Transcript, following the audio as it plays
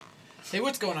Hey,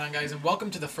 what's going on, guys, and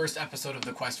welcome to the first episode of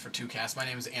the Quest for Two Cast. My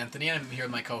name is Anthony, and I'm here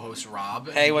with my co-host Rob.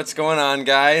 Hey, what's going on,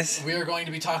 guys? We are going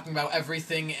to be talking about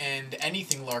everything and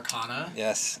anything Lorcana.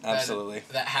 Yes, absolutely.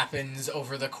 That happens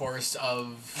over the course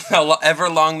of Ever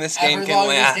long this game can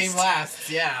last. This game lasts,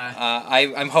 yeah.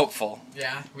 I'm hopeful.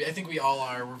 Yeah, I think we all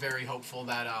are. We're very hopeful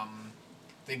that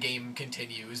the game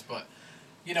continues, but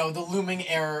you know, the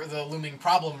looming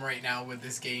problem right now with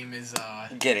this game is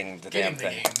getting the damn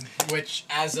thing. Game, which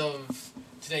as of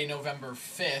today, November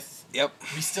 5th, yep,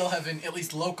 we still haven't, at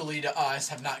least locally to us,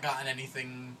 have not gotten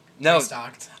anything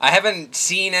restocked. I haven't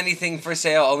seen anything for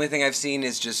sale. Only thing I've seen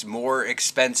is just more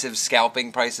expensive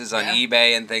scalping prices on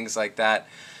eBay and things like that.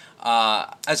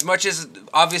 As much as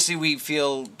obviously we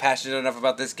feel passionate enough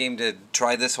about this game to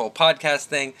try this whole podcast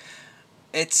thing,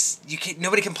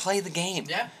 nobody can play the game.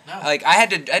 Yeah, no. Like I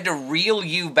had to reel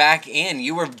you back in.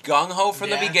 You were gung ho from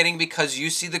the beginning because you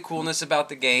see the coolness about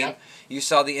the game. Yep. You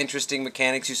saw the interesting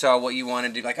mechanics. You saw what you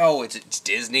wanted to do. Like, oh, it's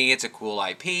Disney. It's a cool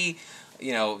IP.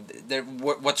 You know,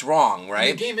 what's wrong, right?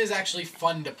 And the game is actually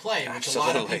fun to play, which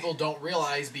Absolutely. a lot of people don't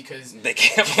realize because they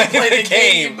can't play the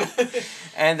game.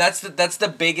 And that's the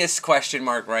biggest question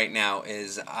mark right now.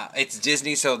 Is it's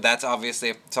Disney, so that's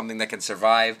obviously something that can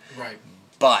survive. Right.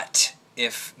 But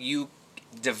if you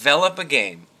develop a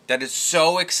game that is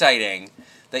so exciting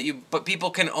but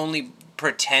people can only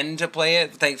pretend to play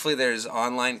it. Thankfully, there's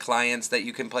online clients that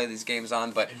you can play these games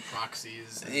on, but and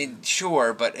proxies.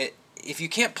 Sure, but if you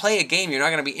can't play a game, you're not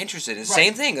going to be interested. It's the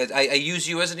same thing. I use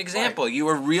you as an example. Right. You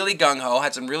were really gung ho,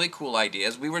 had some really cool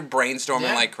ideas. We were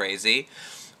brainstorming like crazy.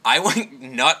 I went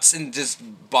nuts and just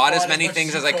bought as many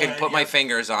things as I could put my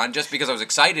fingers on just because I was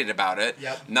excited about it.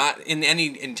 Yep. Not in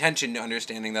any intention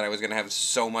understanding that I was going to have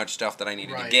so much stuff that I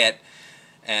needed to get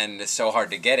and it's so hard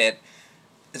to get it.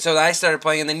 So I started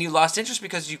playing and then you lost interest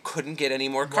because you couldn't get any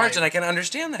more cards and I can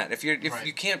understand that. If you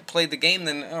can't play the game,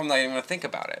 then I'm not even going to think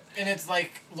about it. And it's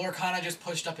like Lorcana just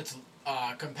pushed up its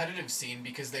competitive scene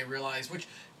because they realized, which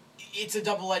it's a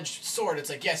double-edged sword. It's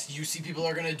like, yes, you see people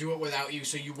are going to do it without you,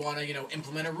 so you want to,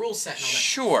 implement a rule set and all that.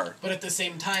 Sure. But at the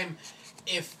same time,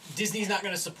 if Disney's not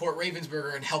going to support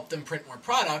Ravensburger and help them print more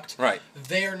product,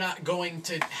 they're not going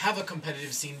to have a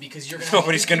competitive scene because you're going to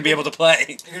nobody's going to be able to play.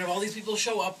 You're going to have all these people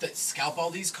show up that scalp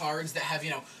all these cards that have,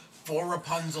 4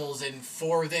 Rapunzels and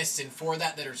 4 this and 4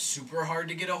 that are super hard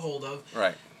to get a hold of.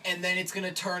 Right. And then it's going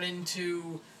to turn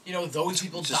into... those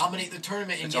people dominate the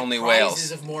tournament and get only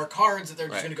prizes whales. of more cards that they're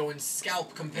just going to go and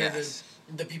scalp compared to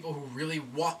the people who really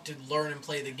want to learn and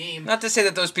play the game. Not to say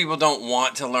that those people don't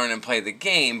want to learn and play the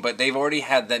game, but they've already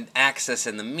had the access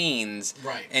and the means.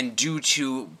 Right. And due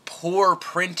to poor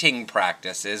printing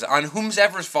practices, on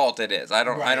whomsoever's fault it is, I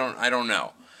don't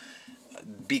know.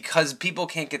 Because people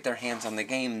can't get their hands on the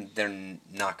game, they're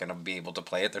not going to be able to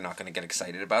play it. They're not going to get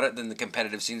excited about it. Then the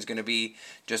competitive scene is going to be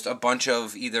just a bunch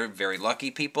of either very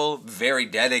lucky people, very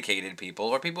dedicated people,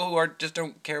 or people who just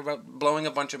don't care about blowing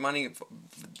a bunch of money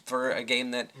for a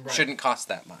game that shouldn't cost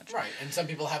that much. Right, and some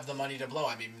people have the money to blow.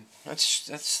 I mean,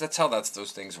 that's how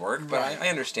those things work. But I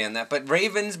understand that. But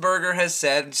Ravensburger has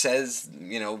says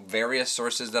various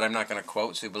sources that I'm not going to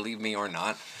quote, so believe me or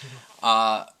not.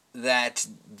 That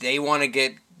they want to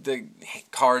get the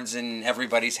cards in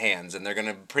everybody's hands, and they're going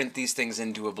to print these things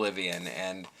into oblivion,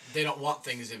 and they don't want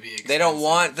things to be expensive. They don't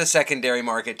want the secondary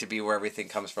market to be where everything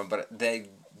comes from, but they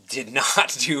did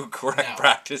not do correct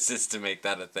practices to make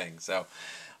that a thing. So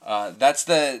that's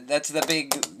the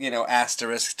big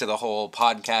asterisk to the whole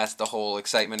podcast. The whole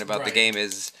excitement about the game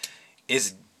is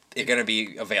it going to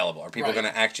be available? Are people going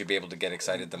to actually be able to get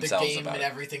excited themselves about it? The game and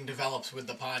everything develops with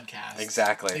the podcast.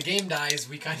 Exactly. The game dies,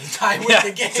 we kind of die with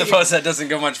the game. I suppose that doesn't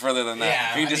go much further than that.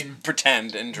 Yeah, if you just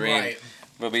pretend and dream,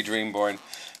 we'll be Dreamborn.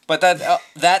 But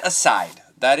that aside,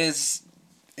 that is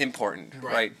important,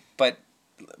 right? But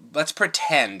let's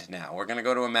pretend now. We're going to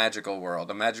go to a magical world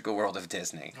of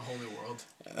Disney. A whole new world.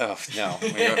 Oh, no.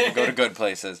 We go to good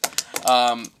places.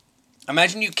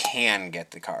 Imagine you can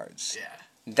get the cards. Yeah.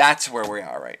 That's where we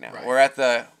are right now. Right. We're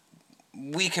at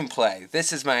we can play.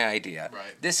 This is my idea.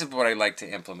 Right. This is what I'd like to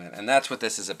implement. And that's what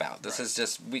this is about. This is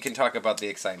just, we can talk about the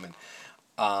excitement.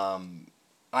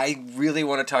 I really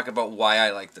want to talk about why I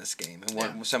like this game.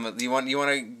 And you want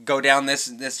to go down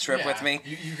this trip with me?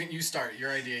 You start.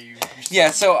 Your idea. You start. Yeah,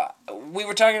 so we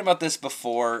were talking about this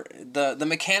before. The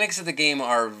mechanics of the game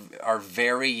are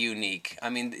very unique. I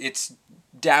mean, it's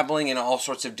dabbling in all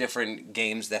sorts of different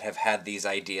games that have had these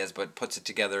ideas, but puts it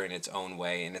together in its own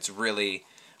way, and it's really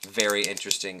very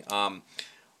interesting.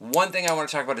 One thing I want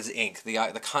to talk about is ink,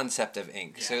 the concept of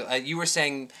ink. Yeah. So you were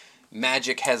saying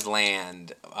Magic has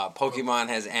land, Pokemon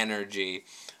has energy,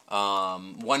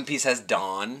 One Piece has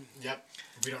dawn. Yep.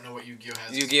 If we don't know what Yu-Gi-Oh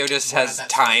has. Yu-Gi-Oh just has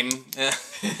time.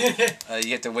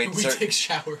 You have to wait. We take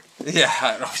shower. Yeah.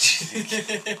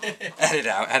 Edit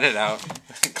out.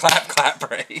 Clap,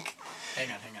 break. Hang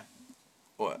on.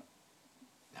 What?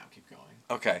 Now keep going.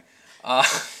 Okay.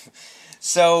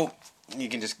 So you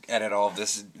can just edit all of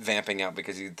this vamping out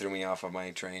because you threw me off of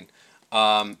my train.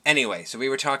 Anyway, so we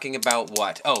were talking about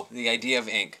what? Oh, the idea of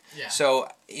ink. Yeah. So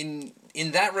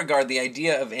in that regard, the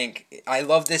idea of ink, I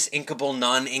love this inkable,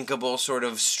 non-inkable sort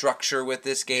of structure with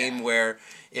this game where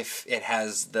if it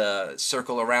has the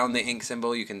circle around the ink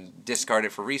symbol, you can discard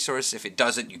it for resource. If it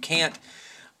doesn't, you can't.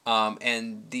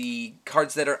 And the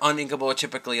cards that are uninkable are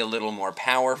typically a little more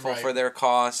powerful for their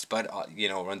cost, but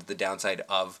run to the downside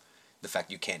of the fact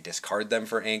you can't discard them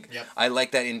for ink. Yep. I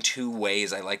like that in two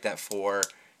ways. I like that for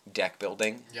deck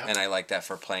building, yep. and I like that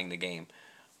for playing the game.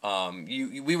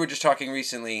 We were just talking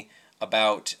recently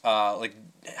about like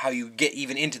how you get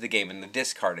even into the game and the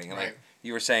discarding. Right. Like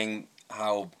you were saying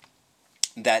how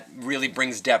that really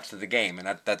brings depth to the game,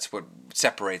 and that's what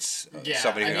separates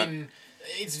somebody. I mean,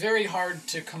 it's very hard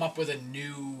to come up with a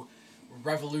new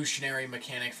revolutionary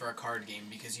mechanic for a card game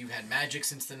because you've had Magic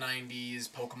since the 90s,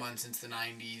 Pokemon since the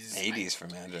 90s. 80s for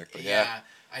Magic, but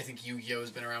I think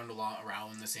Yu-Gi-Oh's been around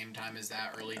around the same time as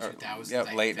that, early 2000s.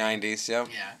 Yep, late 90s, yep.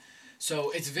 Yeah.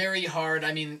 So it's very hard.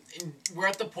 I mean, we're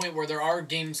at the point where there are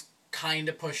games kind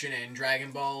of pushing in.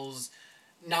 Dragon Ball's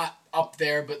not up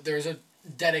there, but there's a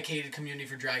dedicated community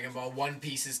for Dragon Ball. One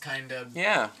Piece is kind of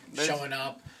showing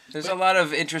up. There's a lot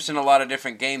of interest in a lot of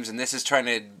different games, and this is trying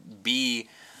to be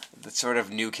the sort of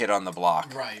new kid on the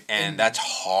block. Right. And that's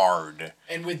hard.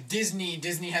 And with Disney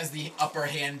has the upper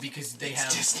hand because they have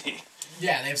Disney.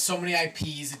 Yeah, they have so many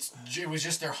IPs. It was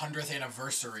just their 100th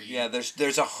anniversary. Yeah,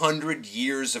 there's 100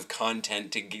 years of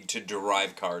content to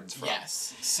derive cards from.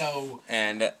 Yes. So.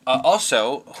 And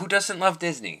also, who doesn't love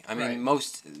Disney? I mean,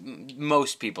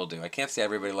 most people do. I can't say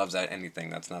everybody loves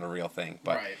anything. That's not a real thing.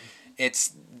 But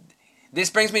this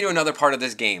brings me to another part of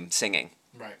this game: singing.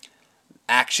 Right.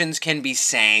 Actions can be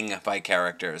sang by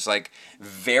characters, like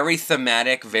very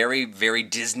thematic, very very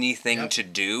Disney thing to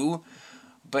do.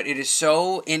 But it is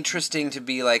so interesting to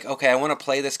be like, okay, I want to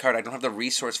play this card. I don't have the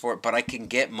resource for it, but I can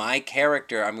get my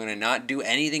character. I'm going to not do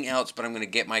anything else, but I'm going to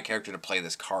get my character to play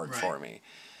this card for me.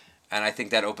 And I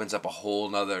think that opens up a whole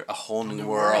new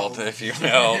world, if you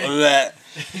will.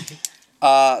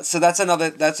 So that's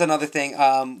another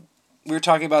thing. We were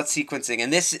talking about sequencing,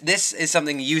 and this is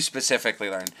something you specifically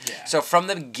learned. Yeah. So from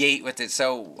the gate with it,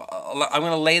 so I'm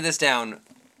going to lay this down.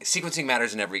 Sequencing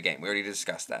matters in every game. We already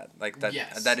discussed that. Like that.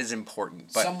 Yes. That is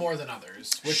important. But some more than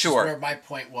others. Which is where my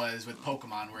point was with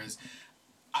Pokemon. Whereas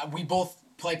we both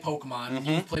play Pokemon. Mm-hmm.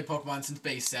 You've played Pokemon since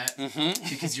base set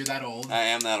because you're that old. I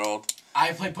am that old.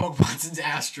 I played Pokemon since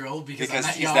Astral because I'm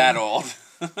that he's young. that old.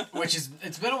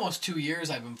 It's been almost 2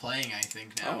 years I've been playing. I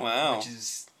think now. Oh wow. Which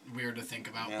is weird to think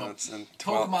about. Yeah, but it's in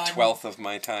Pokemon 12th of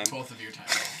my time. 12th of your time.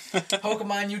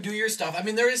 Pokemon, you do your stuff. I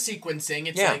mean, there is sequencing.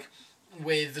 It's like.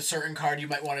 With a certain card, you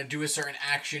might want to do a certain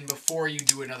action before you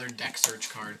do another deck search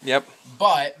card. Yep.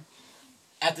 But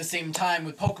at the same time,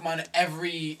 with Pokemon,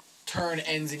 every turn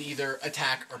ends in either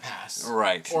attack or pass.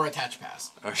 Right. Or attach pass.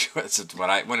 That's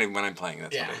what when I'm playing.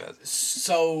 That's what it is.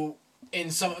 So in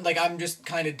some I'm just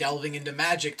kind of delving into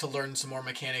Magic to learn some more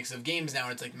mechanics of games now.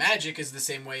 And it's like Magic is the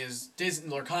same way as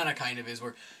Lorcana kind of is,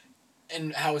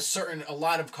 and how a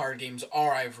lot of card games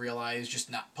are. I've realized,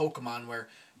 just not Pokemon, where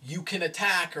you can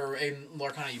attack, or in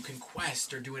Lorcana, you can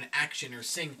quest, or do an action, or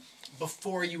sing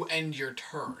before you end your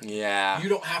turn. Yeah. You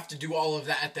don't have to do all of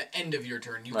that at the end of your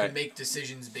turn. You can make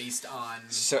decisions based on...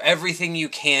 So everything you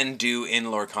can do in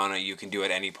Lorcana, you can do at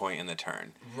any point in the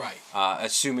turn. Right.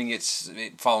 Assuming it's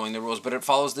following the rules, but it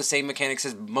follows the same mechanics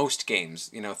as most games.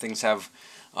 Things have...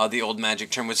 the old Magic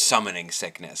term was summoning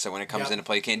sickness, so when it comes into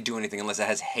play, you can't do anything unless it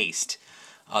has haste.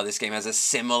 This game has a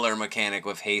similar mechanic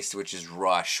with haste, which is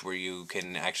rush, where you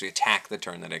can actually attack the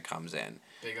turn that it comes in.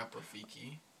 Big up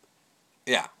Rafiki.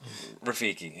 Yeah,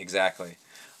 Rafiki, exactly.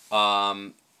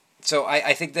 So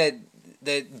I think that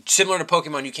similar to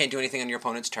Pokemon, you can't do anything on your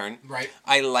opponent's turn. Right.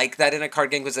 I like that in a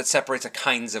card game because that separates the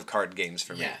kinds of card games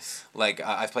for me. Yes. Like,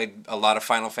 I've played a lot of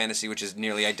Final Fantasy, which is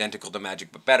nearly identical to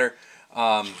Magic, but better.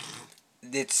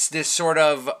 It's this sort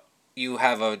of... You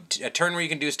have a turn where you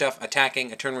can do stuff,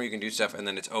 attacking, a turn where you can do stuff, and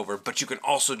then it's over. But you can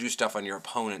also do stuff on your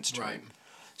opponent's turn. Right.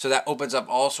 So that opens up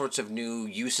all sorts of new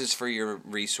uses for your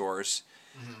resource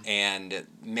and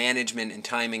management and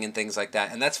timing and things like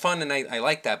that. And that's fun, and I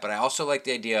like that. But I also like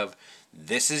the idea of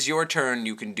this is your turn.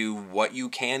 You can do what you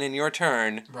can in your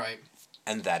turn. Right.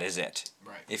 And that is it.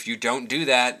 Right. If you don't do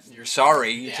that, you're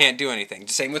sorry. You can't do anything.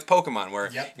 Same with Pokemon, where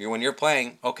when you're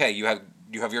playing, okay, you have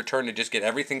you have your turn to just get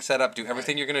everything set up, do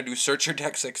everything you're gonna do, search your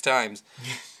deck 6 times.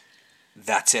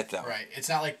 That's it though. Right. It's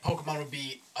not like Pokemon would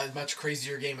be a much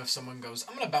crazier game if someone goes,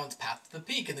 I'm gonna bounce Path to the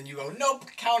Peak, and then you go, nope,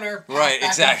 counter, pass Right, back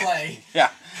exactly. and play. Yeah.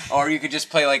 Or you could just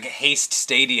play like haste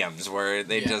stadiums where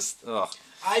they just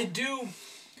I do.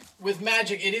 With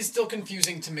Magic, it is still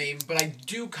confusing to me, but I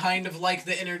do kind of like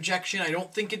the interjection. I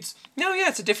don't think it's. No, yeah,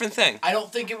 it's a different thing. I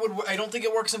don't think it would. I don't think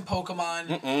it works in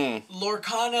Pokemon.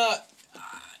 Lorcana.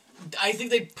 I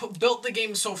think they built the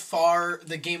game so far.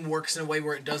 The game works in a way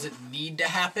where it doesn't need to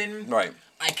happen. Right.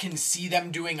 I can see them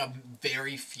doing a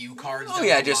very few cards. Oh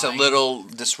yeah, just a little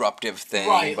disruptive thing.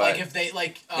 Right, but like if they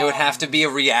like. It would have to be a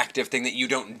reactive thing that you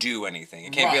don't do anything.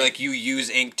 It can't be Right. like you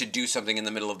use ink to do something in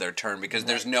the middle of their turn because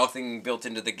there's nothing built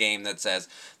into the game that says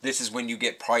this is when you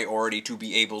get priority to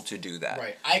be able to do that.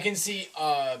 Right. I can see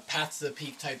Path to the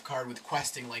Peak type card with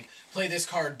questing, like play this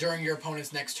card during your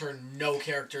opponent's next turn. No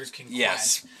characters can quest.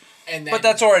 Yes. And then, But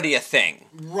that's already a thing.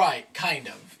 right, kind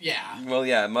of, yeah. Well,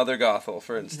 yeah, Mother Gothel,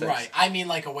 for instance. Right, I mean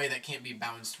like a way that can't be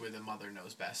bounced with a Mother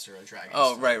Knows Best or a Dragon.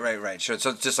 Oh, Stone. right. Sure.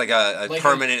 So it's just like a Like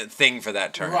permanent thing for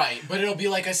that turn. Right, but it'll be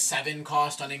like a 7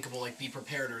 cost uninkable, like Be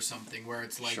Prepared or something, where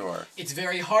it's like Sure. it's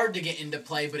very hard to get into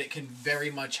play, but it can very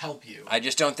much help you. I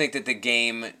just don't think that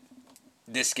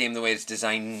this game, the way it's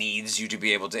designed, needs you to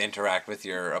be able to interact with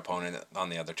your opponent on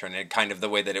the other turn. And kind of the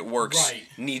way that it works Right.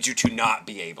 needs you to not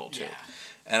be able to. Yeah.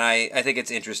 And I think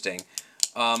it's interesting.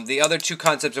 The other two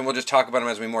concepts, and we'll just talk about them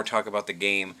as we more talk about the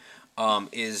game,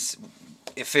 is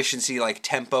efficiency, like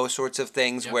tempo sorts of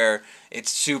things, where it's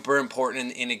super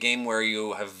important in a game where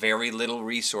you have very little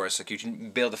resource. Like you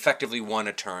can build effectively 1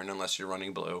 a turn unless you're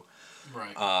running blue.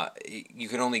 Right. You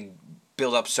can only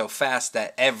build up so fast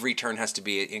that every turn has to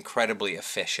be incredibly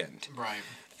efficient. Right.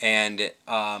 And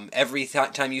every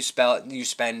time you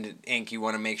spend ink, you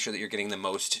want to make sure that you're getting the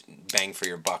most bang for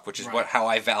your buck, which is how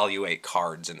I evaluate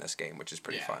cards in this game, which is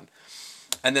pretty fun.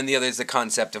 And then the other is the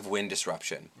concept of wind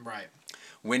disruption. Right.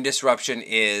 Wind disruption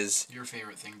is Your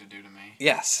favorite thing to do to me.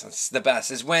 yes, it's the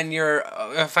best. Is when you're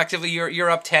effectively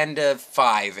you're up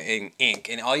 10-5 in ink,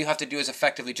 and all you have to do is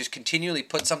effectively just continually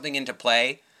put something into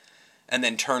play, and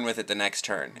then turn with it the next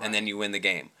turn, and then you win the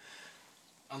game.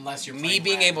 Unless you're Me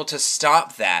being able to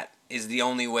stop that is the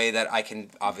only way that I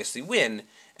can obviously win,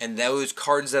 and those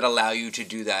cards that allow you to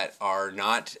do that are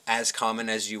not as common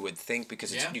as you would think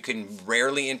because you can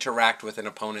rarely interact with an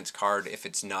opponent's card if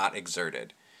it's not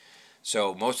exerted.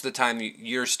 So most of the time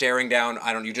you're staring down.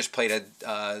 You just played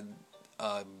a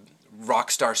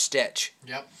Rockstar Stitch.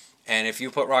 Yep. And if you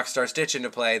put Rockstar Stitch into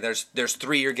play, there's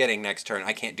 3 you're getting next turn.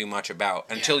 I can't do much about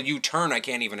until you turn. I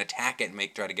can't even attack it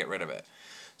and try to get rid of it.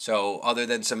 So other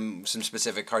than some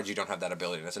specific cards, you don't have that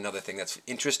ability. That's another thing that's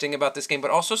interesting about this game,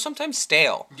 but also sometimes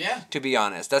stale. Yeah. To be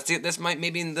honest, this might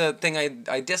maybe the thing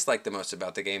I dislike the most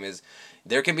about the game is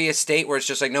there can be a state where it's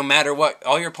just like no matter what,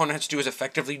 all your opponent has to do is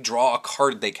effectively draw a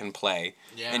card they can play,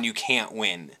 and you can't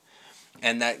win.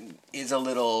 And that is a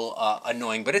little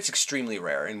annoying, but it's extremely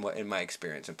rare in my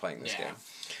experience in playing this game.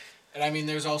 And I mean,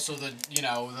 there's also the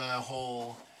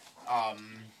whole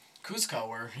Cusco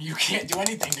where you can't do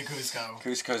anything to Cusco.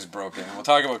 Cusco's broken. We'll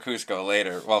talk about Cusco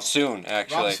later. Well, soon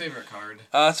actually. Rob's favorite card.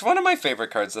 It's one of my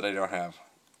favorite cards that I don't have.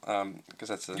 Because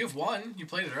that's You have one. You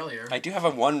played it earlier. I do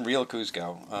have one real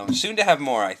Cusco. Soon to have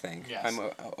more, I think. Yes. I'm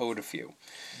owed a few.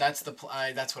 That's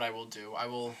that's what I will do. I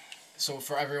will. So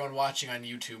for everyone watching on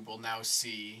YouTube, will now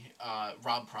see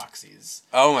Rob proxies.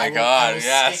 Oh my God!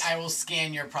 Yes. I will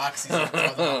scan your proxies and throw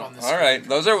them up on the screen. All right,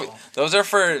 those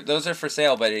are for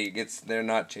sale, but they're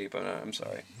not cheap. I'm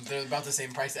sorry. They're about the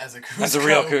same price as a Cusco. As a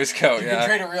real Cusco, You can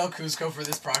trade a real Cusco for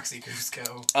this proxy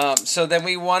Cusco. So then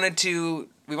we wanted to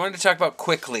talk about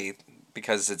quickly,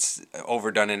 because it's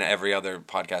overdone in every other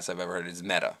podcast I've ever heard, is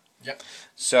meta. Yep.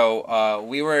 So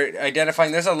we were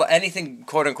identifying anything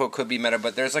quote unquote could be meta,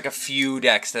 but there's like a few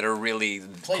decks that are really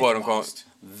quote unquote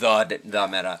the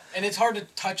meta. And it's hard to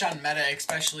touch on meta,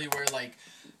 especially where like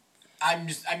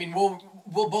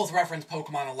we'll both reference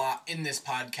Pokemon a lot in this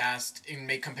podcast and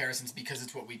make comparisons because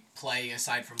it's what we play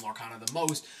aside from Lorcana the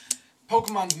most.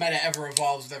 Pokemon's meta ever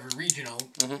evolves with every regional,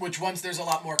 which once there's a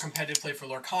lot more competitive play for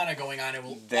Lorcana going on, it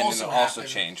will also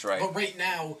change, right? But right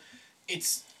now,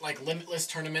 it's like limitless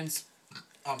tournaments,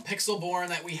 Pixelborn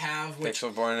that we have, which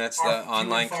Pixelborn, that's the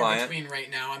online client. Between right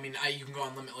now, I mean, you can go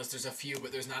on Limitless. There's a few,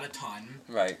 but there's not a ton.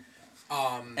 Right.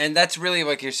 And that's really,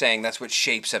 like you're saying, that's what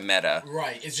shapes a meta.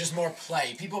 Right. It's just more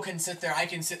play. People can sit there. I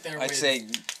can sit there. I'd say,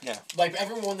 yeah. Like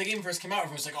everyone when the game first came out,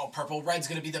 everyone was like, "Oh, purple red's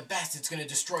gonna be the best. It's gonna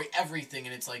destroy everything."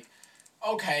 And it's like,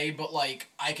 okay, but like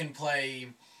I can play.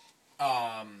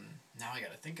 Now I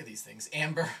gotta think of these things.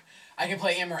 Amber, I can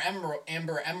play Amber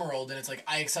Emerald, and it's like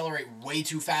I accelerate way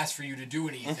too fast for you to do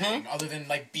anything other than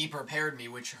like be prepared me,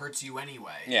 which hurts you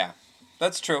anyway. Yeah,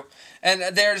 that's true. And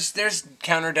there's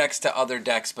counter decks to other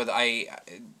decks, but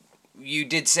you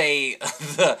did say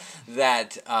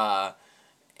that.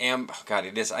 God,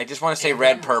 it is. I just want to say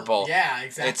red, purple. Yeah,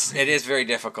 exactly. It is very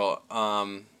difficult.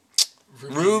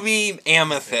 Ruby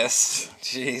Amethyst.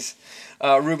 Jeez.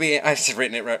 Ruby. I just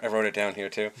written it. I wrote it down here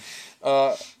too.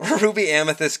 Ruby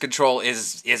Amethyst control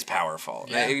is powerful.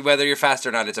 Yeah. Whether you're fast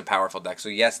or not, it's a powerful deck. So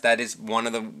yes, that is one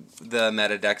of the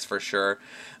meta decks for sure.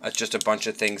 It's just a bunch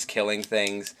of things killing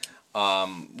things.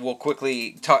 We'll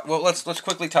quickly talk. Well, let's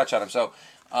quickly touch on them. So,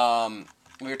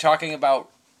 we were talking about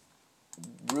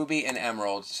Ruby and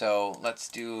Emerald, so let's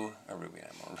do a Ruby and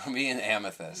Emerald. Ruby and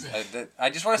Amethyst. I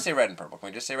just want to say red and purple. Can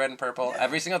we just say red and purple? Yeah.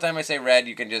 Every single time I say red,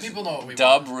 you can just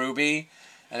dub Ruby,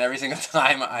 and every single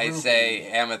time I say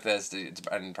Amethyst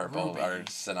and purple are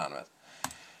synonymous.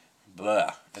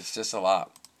 Blah. It's just a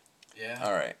lot. Yeah.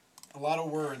 All right. A lot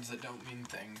of words that don't mean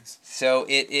things. So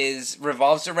it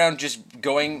revolves around just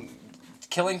killing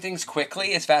things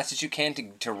quickly as fast as you can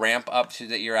to ramp up so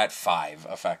that you're at 5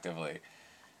 effectively.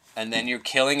 And then you're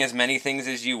killing as many things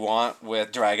as you want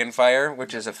with Dragonfire,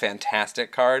 which is a fantastic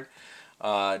card.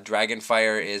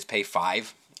 Dragonfire is pay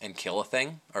 5 and kill a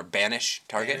thing, or banish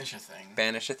target.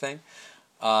 Banish a thing.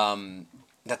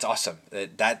 That's awesome.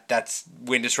 That's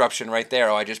win disruption right there.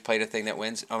 Oh, I just played a thing that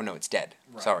wins. Oh no, it's dead.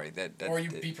 Right. Sorry. Or you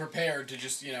be prepared to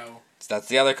just That's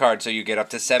the other card. So you get up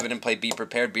to 7 and play Be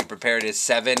Prepared. Be Prepared is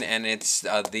 7, and it's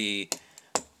the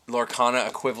Lorcana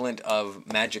equivalent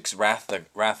of Magic's Wrath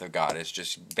of God is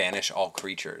just banish all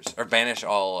creatures or banish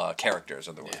all characters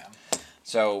of the word. Yeah.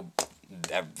 So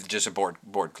just a board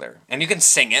clear, and you can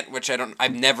sing it, which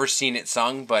I've never seen it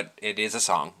sung, but it is a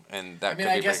song, and that.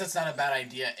 I guess that's not a bad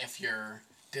idea if you're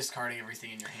discarding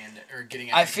everything in your hand or getting.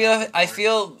 I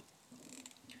feel.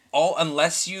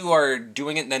 Unless you are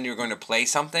doing it, then you're going to play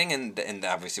something, and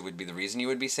obviously would be the reason you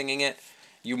would be singing it.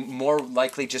 You more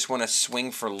likely just want to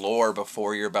swing for lore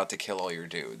before you're about to kill all your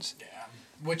dudes. Yeah.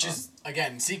 Which is,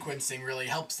 again, sequencing really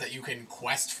helps that you can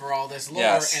quest for all this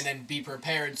lore and then be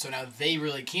prepared, so now they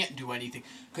really can't do anything.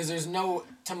 Because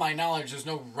to my knowledge, there's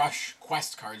no rush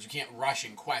quest cards. You can't rush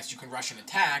and quest. You can rush and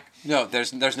attack. No,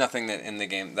 there's nothing that in the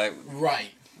game that...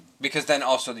 Right. Because then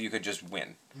also you could just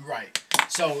win. Right.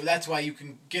 So that's why you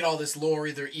can get all this lore,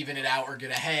 either even it out or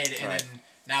get ahead, and then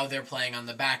now they're playing on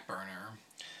the back burner.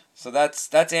 So that's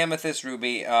Amethyst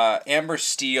Ruby. Amber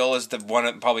Steel is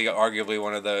probably arguably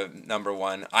one of the number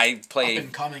one. I play up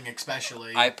and coming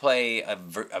especially. I play a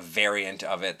variant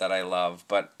of it that I love,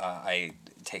 but I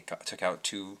took out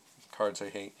 2 cards I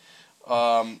hate.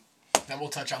 That we'll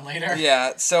touch on later.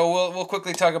 Yeah, so we'll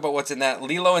quickly talk about what's in that.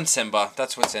 Lilo and Simba,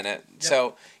 that's what's in it. Yep.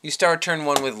 So you start turn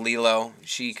 1 with Lilo.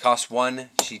 She costs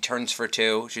 1. She turns for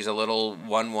 2. She's a little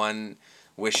 1/1.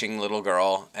 Wishing little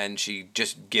girl, and she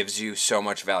just gives you so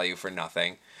much value for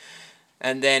nothing.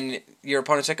 And then your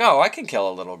opponent's like, oh, I can kill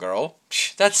a little girl.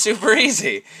 That's super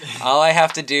easy. All I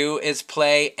have to do is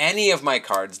play any of my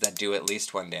cards that do at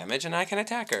least 1 damage, and I can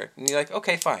attack her. And you're like,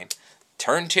 okay, fine.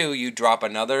 Turn 2, you drop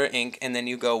another ink, and then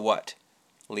you go what?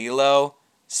 Lilo,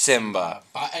 Simba.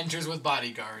 Enters with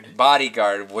Bodyguard.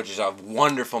 Bodyguard, which is a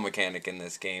wonderful mechanic in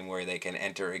this game where they can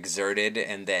enter exerted,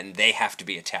 and then they have to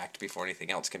be attacked before anything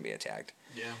else can be attacked.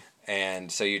 Yeah. And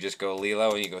so you just go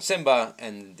Lilo and you go Simba,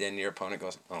 and then your opponent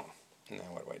goes, oh, now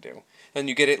what do I do? And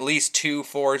you get at least 2,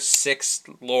 4, 6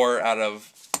 lore out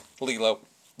of Lilo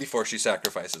before she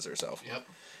sacrifices herself. Yep.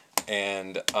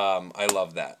 And I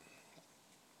love that.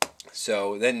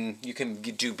 So then you can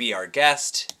do Be Our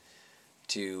Guest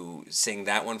to sing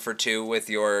that one for 2 with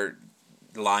your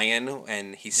lion,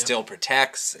 and he still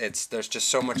protects. There's just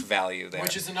so much value there.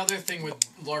 Which is another thing with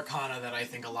Lorcana that I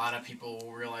think a lot of people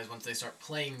will realize once they start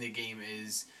playing the game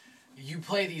is you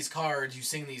play these cards, you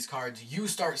sing these cards, you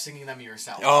start singing them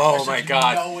yourself. Oh my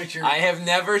god. I have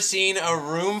never seen a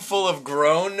room full of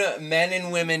grown men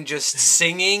and women just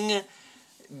singing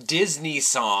Disney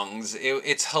songs.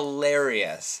 It's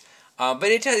hilarious.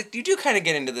 But you do kind of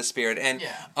get into the spirit. And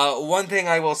one thing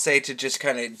I will say to just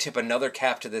kind of tip another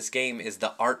cap to this game is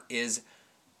the art is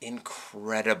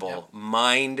incredible. Yep.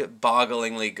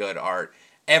 Mind-bogglingly good art.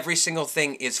 Every single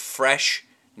thing is fresh,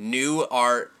 new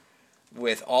art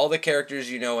with all the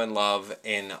characters you know and love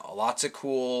in lots of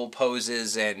cool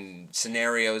poses and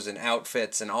scenarios and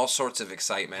outfits and all sorts of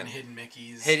excitement. And hidden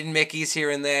Mickeys. Hidden Mickeys here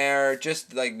and there,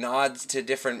 just like nods to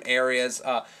different areas.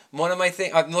 One of my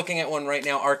I'm looking at one right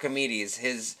now, Archimedes.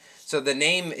 So the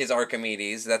name is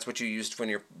Archimedes. That's what you used when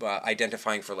you're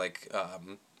identifying for like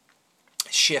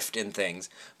shift in things,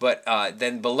 but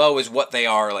then below is what they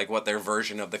are, like what their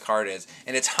version of the card is,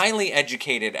 and it's highly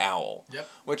educated owl. Yep.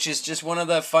 Which is just one of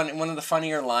the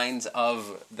funnier lines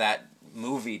of that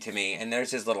movie to me. And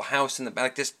there's his little house in the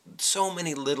back, just so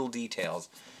many little details.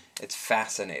 It's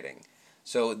fascinating.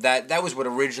 So that was what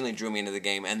originally drew me into the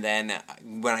game, and then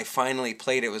when I finally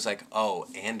played it, it was like, oh,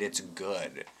 and it's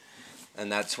good,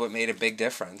 and that's what made a big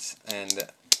difference. And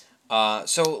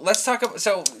so let's talk about.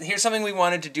 So here's something we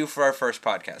wanted to do for our first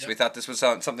podcast. Yep. We thought this was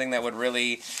something that would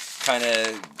really kind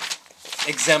of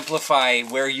exemplify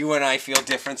where you and I feel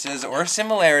differences or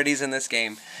similarities in this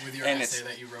game. With your essay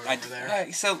that you wrote over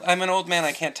there. So I'm an old man.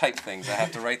 I can't type things. I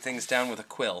have to write things down with a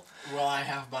quill. Well, I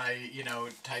have my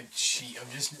typed sheet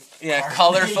of just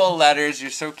colorful letters. You're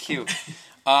so cute.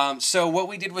 So what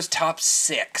we did was top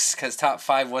 6 because top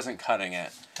 5 wasn't cutting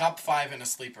it. Top 5 in a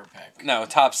sleeper pick. No,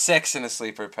 top 6 in a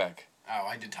sleeper pick. Oh,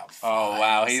 I did top 5. Oh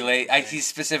wow, he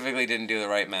specifically didn't do the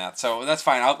right math, so that's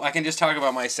fine. I can just talk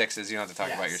about my 6s. You don't have to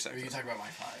talk about your 6s. You can talk about my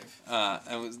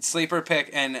 5. Sleeper pick,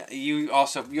 and you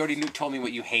already told me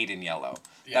what you hate in yellow.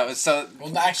 Yeah. That was so.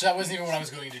 Well, actually, that wasn't even what I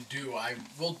was going to do.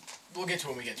 We'll get to it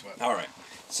when we get to it. All right.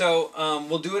 So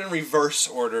we'll do it in reverse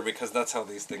order because that's how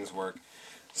these things work.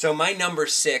 So my number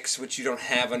 6, which you don't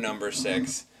have a number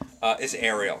 6, is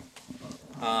Ariel.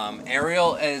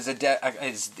 Ariel is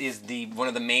one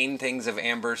of the main things of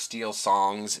Amber Steele's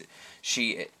songs.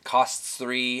 She costs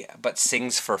 3 but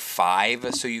sings for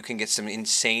 5, so you can get some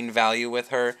insane value with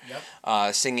her.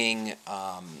 Yep. Singing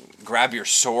 "Grab Your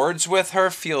Swords" with her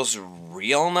feels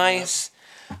real nice.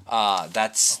 Yep.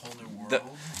 That's the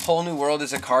Whole New World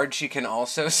is a card she can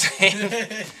also sing.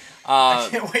 I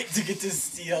can't wait to get to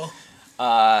Steele.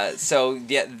 So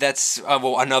yeah, that's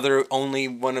another only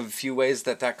one of a few ways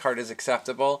that card is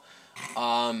acceptable.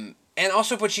 And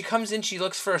also, but she comes in, she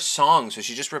looks for a song, so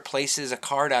she just replaces a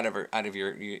card out of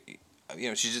your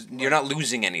you're not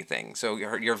losing anything. So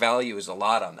your value is a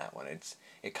lot on that one.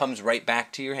 It comes right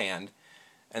back to your hand,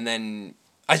 and then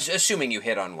assuming you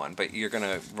hit on one, but you're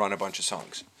gonna run a bunch of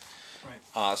songs.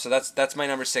 Right. So that's my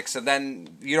number 6. So then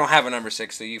you don't have a number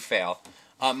 6, so you fail.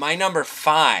 My number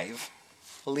 5,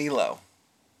 Lilo.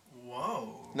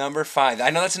 Whoa. Number 5. I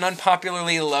know that's an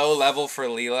unpopularly low level for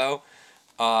Lilo.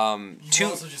 You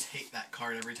also just hate that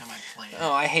card every time I play it.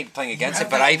 Oh, I hate playing against it,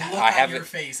 but I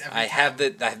have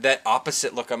that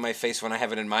opposite look on my face when I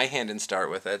have it in my hand and start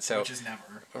with it. So which is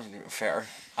never fair.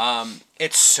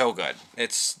 It's so good.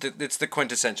 It's the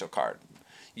quintessential card.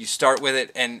 You start with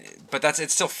it, but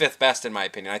it's still 5th best in my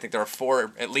opinion. I think there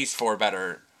are at least 4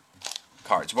 better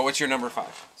cards. But what's your number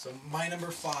 5? So my number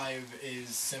 5 is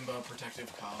Simba,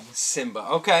 Protective Cub. Simba.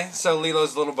 Okay, so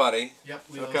Lilo's little buddy. Yep,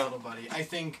 Lilo's little buddy. I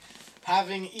think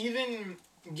having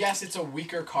yes, it's a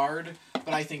weaker card,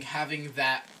 but I think having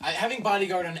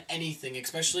Bodyguard on anything,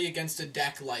 especially against a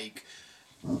deck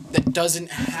that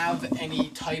doesn't have any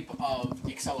type of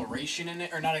acceleration in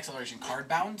it, or not acceleration, card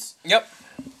bounce. Yep.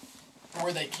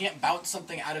 Where they can't bounce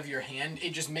something out of your hand,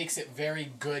 it just makes it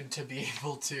very good to be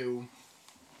able to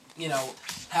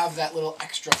have that little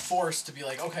extra force to be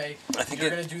like, okay, if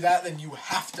you're going to do that, then you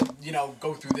have to,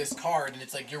 go through this card, and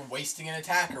it's like you're wasting an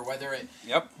attacker, whether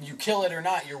you kill it or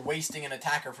not, you're wasting an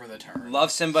attacker for the turn.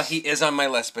 Love Simba. He is on my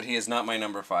list, but he is not my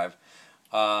number 5.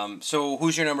 So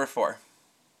who's your number 4?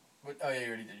 Oh yeah, you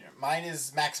already did. Mine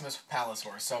is Maximus Palace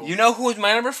Horse. So you know who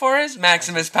my number 4 is?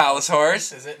 Maximus Palace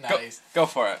Horse. Is it nice? Go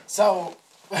for it. So.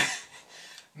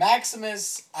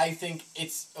 Maximus, I think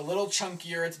it's a little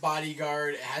chunkier, it's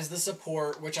Bodyguard, it has the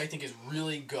support, which I think is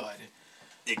really good.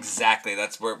 Exactly,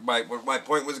 that's where my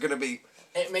point was going to be.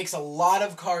 It makes a lot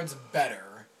of cards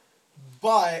better,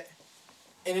 and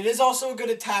it is also a good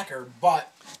attacker,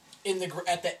 but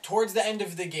towards the end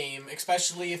of the game,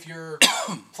 especially if you're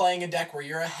playing a deck where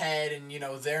you're ahead and,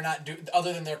 they're not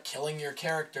other than they're killing your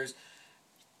characters,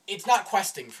 it's not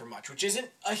questing for much, which isn't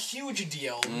a huge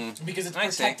deal because it's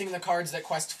protecting the cards that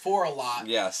quest for a lot.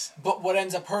 Yes. But what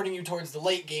ends up hurting you towards the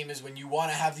late game is when you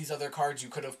want to have these other cards you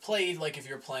could have played, like if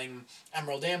you're playing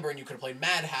Emerald Amber and you could have played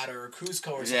Mad Hatter or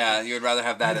Kuzco or something. Yeah, you would rather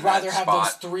have that You'd rather have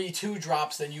those 3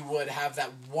 2-drops than you would have that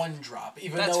 1-drop.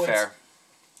 That's fair.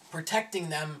 It's protecting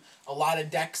them, a lot of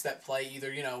decks that play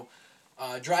either,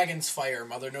 Dragon's Fire,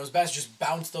 Mother Knows Best, just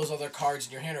bounce those other cards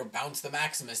in your hand or bounce the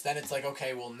Maximus. Then it's like,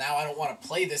 okay, well, now I don't want to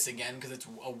play this again because it's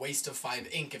a waste of 5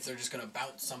 ink if they're just going to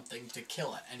bounce something to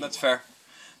kill it. Anyway. That's fair.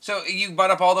 So you brought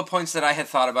up all the points that I had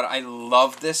thought about. I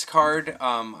love this card.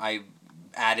 I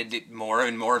added it more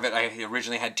and more of it. I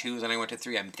originally had 2, then I went to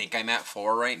 3. I think I'm at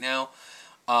 4 right now.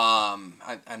 I'm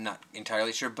not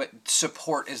entirely sure, but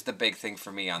support is the big thing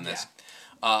for me on this.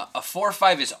 A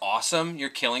 4/5 is awesome. You're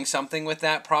killing something with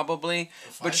that probably,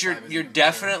 but you're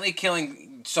definitely killing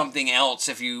something else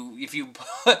if you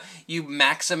you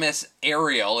Maximus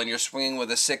Ariel and you're swinging with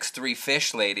a 6/3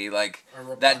 fish lady like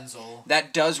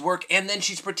that does work, and then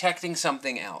she's protecting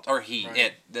something else, or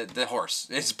the horse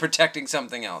is protecting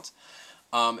something else.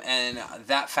 And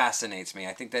that fascinates me.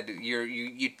 I think that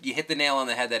you hit the nail on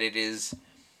the head that it's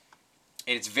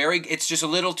just a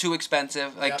little too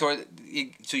expensive, like so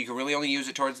you can really only use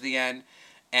it towards the end.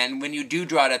 And when you do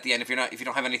draw it at the end, if you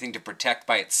don't have anything to protect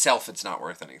by itself, it's not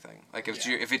worth anything. Like if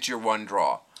it's your one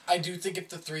draw. I do think if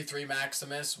the 3/3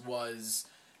 Maximus was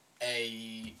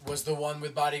the one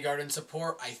with bodyguard and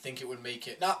support, I think it would make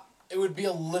it it would be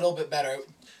a little bit better. It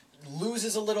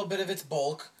loses a little bit of its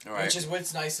bulk, which is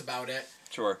what's nice about it.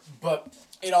 Sure. But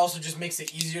it also just makes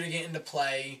it easier to get into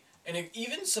play. And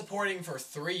even supporting for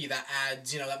 3, that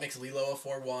adds, that makes Lilo a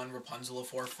 4/1, Rapunzel a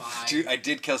 4/5. Dude, I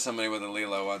did kill somebody with a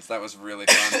Lilo once. That was really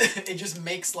fun. It just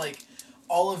makes,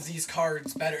 all of these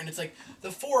cards better. And it's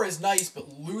the 4 is nice,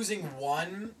 but losing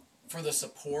 1 for the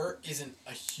support isn't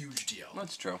a huge deal.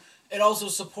 That's true. It also,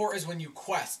 support is when you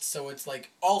quest, so it's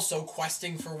also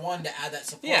questing for 1 to add that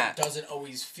support doesn't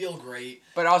always feel great.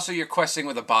 But also you're questing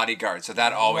with a bodyguard, so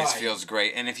that always feels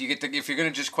great. And if you're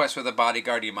gonna just quest with a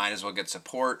bodyguard, you might as well get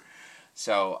support.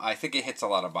 So I think it hits a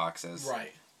lot of boxes.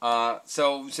 Right.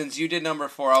 So since you did number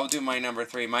 4, I'll do my number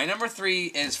 3. My number 3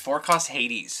 is 4-cost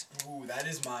Hades. Ooh, that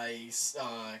is my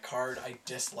card I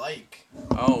dislike.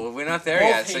 Oh, we're not there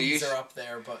yet. Both Hades are up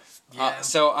there, but yeah.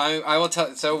 So I will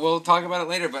tell. So we'll talk about it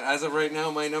later. But as of right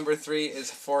now, my number 3 is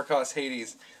 4-cost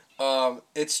Hades.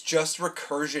 It's just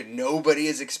recursion. Nobody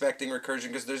is expecting recursion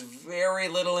because there's very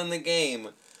little in the game.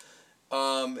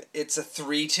 It's a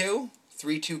 3/2.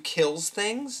 3/2 kills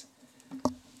things.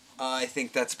 I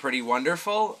think that's pretty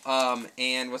wonderful.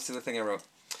 And what's the other thing I wrote?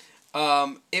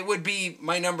 It would be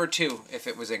my number 2 if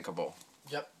it was inkable.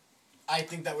 Yep. I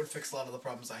think that would fix a lot of the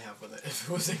problems I have with it if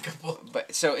it was inkable.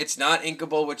 But so it's not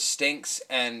inkable, which stinks,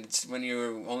 and when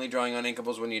you're only drawing on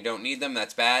inkables when you don't need them,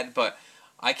 that's bad. But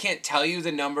I can't tell you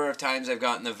the number of times I've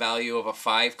gotten the value of a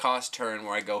 5-cost turn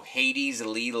where I go Hades,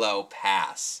 Lilo,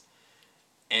 pass.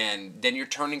 And then you're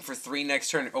turning for 3 next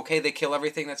turn. Okay, they kill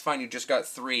everything, that's fine. You just got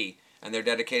 3. And they're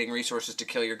dedicating resources to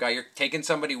kill your guy. You're taking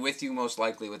somebody with you, most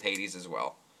likely, with Hades as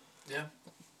well. Yeah.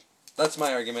 That's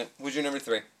my argument. Who's your number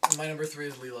 3? My number 3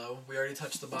 is Lilo. We already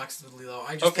touched the boxes with Lilo.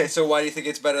 Okay, so why do you think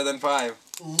it's better than 5?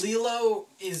 Lilo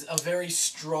is a very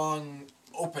strong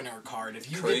opener card.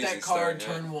 If you get that card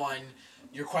turn 1,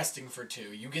 you're questing for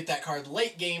 2. You get that card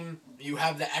late game, you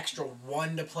have the extra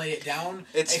 1 to play it down,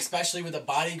 especially with a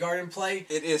bodyguard in play.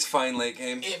 It is fine late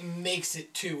game. It makes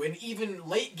it 2. And even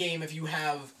late game, if you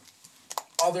have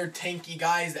other tanky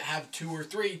guys that have 2 or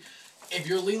 3, if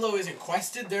your Lilo isn't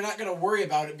quested, they're not going to worry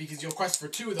about it because you'll quest for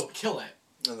 2, they'll kill it.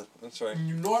 Oh, that's right.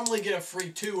 You normally get a free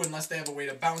 2 unless they have a way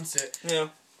to bounce it. Yeah.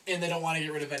 And they don't want to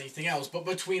get rid of anything else. But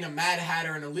between a Mad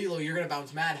Hatter and a Lilo, you're going to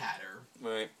bounce Mad Hatter.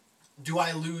 Right. Do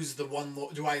I lose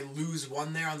Do I lose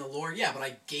 1 there on the lore? Yeah, but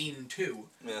I gain 2.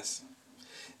 Yes.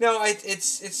 No,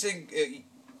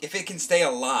 if it can stay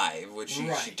alive, which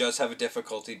she does have a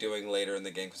difficulty doing later in the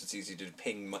game because it's easy to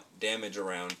ping damage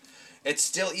around. It's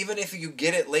still, even if you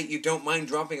get it late, you don't mind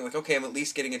dropping it. Like, okay, I'm at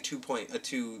least getting a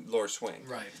 2 lore swing.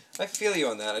 Right. I feel you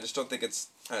on that. I just don't think it's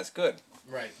as good.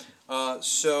 Right.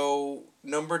 So,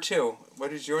 number 2.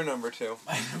 What is your number 2?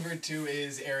 My number 2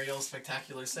 is Ariel,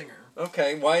 Spectacular Singer.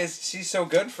 Okay, why is she so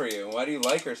good for you? Why do you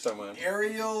like her so much?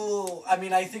 Ariel, I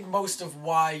mean, I think most of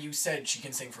why you said she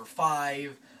can sing for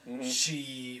 5.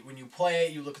 Mm-hmm. When you play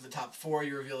it, you look at the top 4,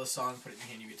 you reveal a song, put it in your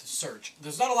hand, you get to search.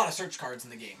 There's not a lot of search cards in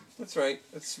the game. That's right.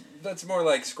 That's more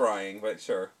like scrying, but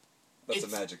sure. That's a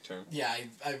magic term. Yeah,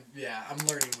 I'm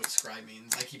learning what scry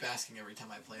means. I keep asking every time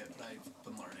I play it, but I've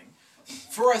been learning.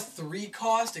 For a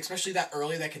 3-cost, especially that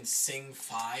early that can sing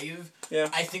 5,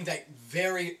 I think that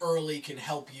very early can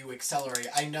help you accelerate.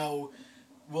 I know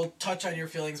we'll touch on your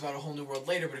feelings about A Whole New World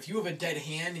later, but if you have a dead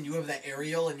hand and you have that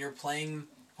Ariel and you're playing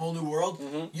Whole New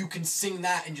World, you can sing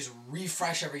that and just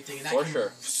refresh everything, and that can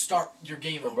start your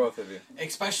game over. For both of you.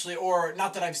 Especially, or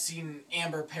not that I've seen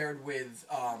Amber paired with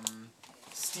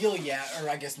Steel yet, or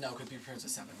I guess no, because Beauty Prince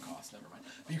is 7-cost, never mind.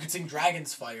 But you could sing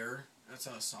Dragon's Fire. That's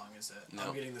not a song, is it? No.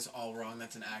 I'm getting this all wrong.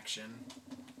 That's an action.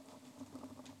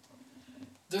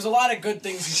 There's a lot of good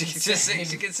things you can sing.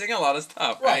 She can sing a lot of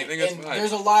stuff. Right, I think that's and fine.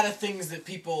 there's a lot of things that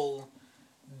people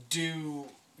do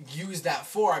use that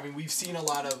for. I mean, we've seen a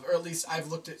lot of, or at least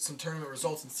I've looked at some tournament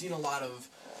results and seen a lot of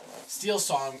Steel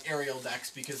Song Ariel decks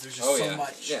because there's just so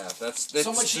much. Yeah, that's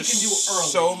so much you can do early.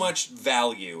 So much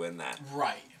value in that.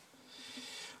 Right.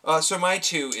 So my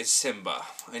 2 is Simba.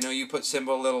 I know you put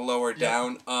Simba a little lower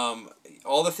down.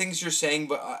 All the things you're saying,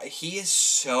 but he is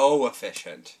so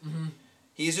efficient. Mm-hmm.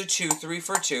 He's a 2-3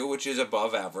 for 2, which is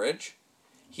above average.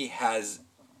 He has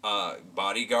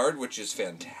Bodyguard, which is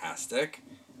fantastic.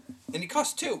 And he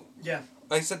costs 2. Yeah.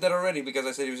 I said that already because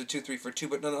I said he was a 2-3 for 2,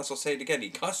 but nonetheless I'll say it again. He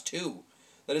costs 2.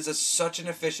 That is such an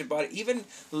efficient body. Even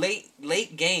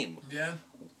late game. Yeah.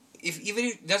 Even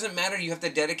if it doesn't matter, you have to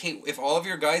dedicate. If all of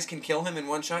your guys can kill him in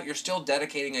one shot, you're still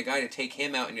dedicating a guy to take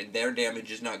him out, and their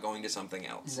damage is not going to something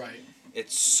else. Right.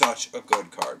 It's such a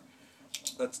good card.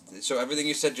 So everything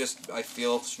you said, just I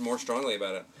feel more strongly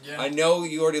about it. Yeah. I know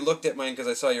you already looked at mine because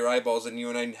I saw your eyeballs, and you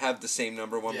and I have the same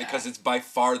number one because it's by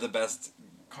far the best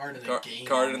card of the game.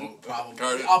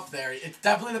 Probably up there. It's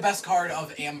definitely the best card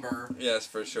of Amber. Yes,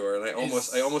 for sure. And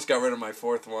I almost got rid of my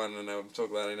 4th one, and I'm so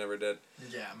glad I never did.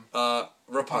 Yeah.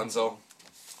 Rapunzel.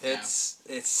 It's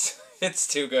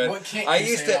too good. What can't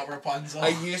you say about Rapunzel? I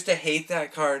used to hate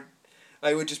that card.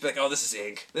 I would just be like, oh, this is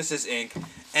ink. This is ink.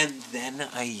 And then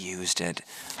I used it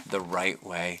the right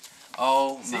way.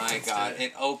 Oh my god.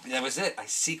 That was it. I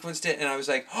sequenced it and I was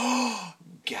like, oh,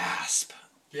 gasp.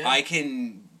 Yeah. I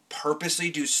can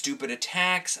purposely do stupid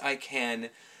attacks. I can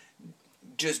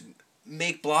just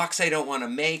make blocks I don't want to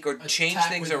make or change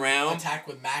things around. Attack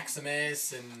with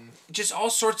Maximus and just all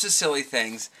sorts of silly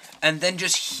things, and then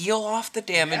just heal off the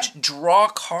damage, draw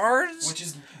cards, which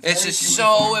is it's just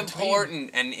so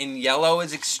important. And in yellow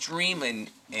is extreme, in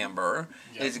amber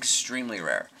is extremely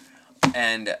rare,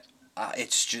 and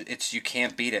it's you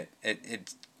can't beat it.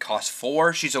 It costs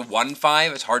 4. She's a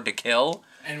 1/5. It's hard to kill.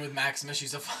 And with Maximus,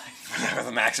 she's a 5.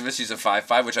 With Maximus, she's a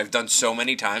 5/5, which I've done so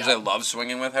many times. I love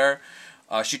swinging with her.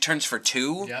 She turns for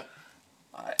 2. Yep.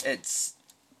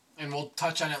 And we'll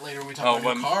touch on it later when we talk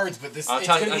about new cards, but it's going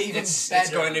to be even better.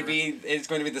 It's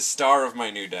going to be the star of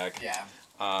my new deck.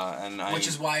 Yeah. Which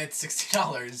is why it's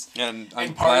 $60. And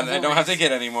I'm glad I don't have to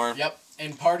get anymore. Yep.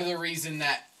 And part of the reason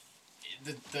that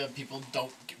the people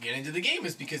don't get into the game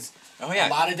is because a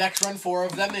lot of decks run 4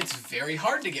 of them. It's very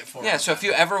hard to get 4 of them. Yeah, so if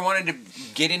you ever wanted to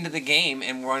get into the game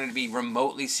and wanted to be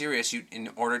remotely serious,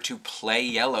 in order to play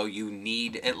yellow, you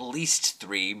need at least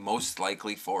 3, most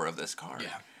likely 4 of this card.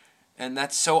 Yeah. And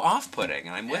that's so off-putting,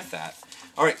 and I'm with that.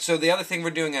 All right, so the other thing we're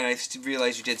doing, and I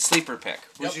realized you did sleeper pick.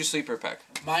 Who's your sleeper pick?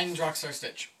 Mine's Rockstar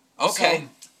Stitch. Okay.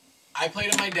 So, I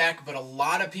played in my deck, but a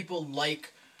lot of people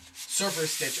like Surfer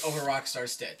Stitch over Rockstar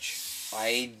Stitch.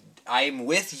 I'm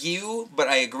with you, but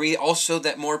I agree also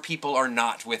that more people are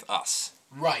not with us.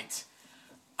 Right.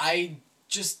 I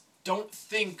just don't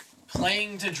think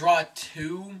playing to draw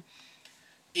 2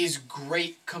 is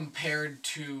great compared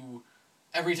to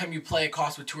every time you play a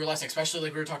cost with 2 or less, especially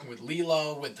like we were talking with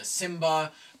Lilo, with the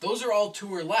Simba. Those are all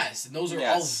 2 or less, and those are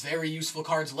all very useful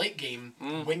cards late game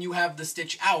when you have the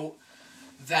Stitch out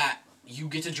that you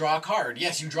get to draw a card.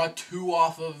 Yes, you draw 2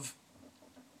 off of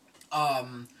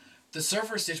the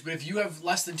Surfer Stitch, but if you have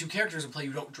less than 2 characters in play,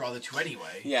 you don't draw the 2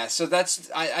 anyway. Yeah, so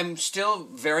I'm still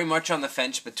very much on the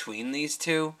fence between these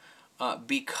 2,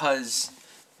 because...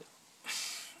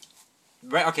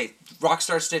 Right, okay,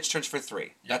 Rockstar Stitch turns for 3.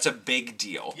 Yep. That's a big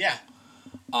deal. Yeah.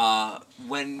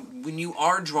 When you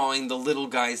are drawing the little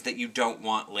guys that you don't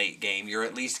want late game, you're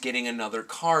at least getting another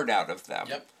card out of them.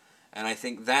 Yep. And I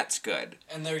think that's good.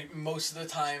 And they're most of the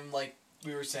time, like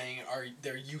we were saying,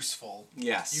 they're useful.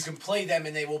 Yes. You can play them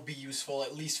and they will be useful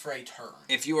at least for a turn.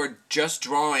 If you are just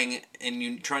drawing and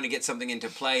you're trying to get something into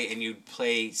play and you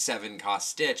play 7 cost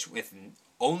Stitch with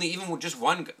even with just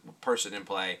 1 person in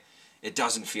play, it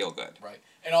doesn't feel good. Right.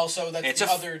 And also that's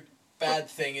the other bad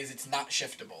thing is it's not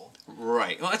shiftable.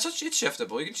 Right. Well, it's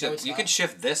shiftable. You can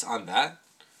shift this on that.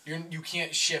 You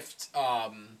can't shift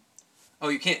Oh,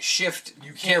 you can't shift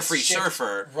Carefree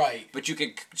Surfer. Right. But you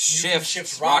can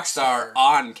shift Rockstar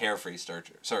on Carefree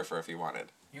Surfer if you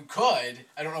wanted. You could.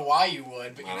 I don't know why you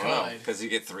would, but you could. Because you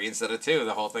get 3 instead of 2,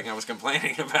 the whole thing I was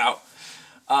complaining about.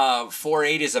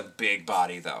 4/8 is a big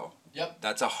body, though. Yep.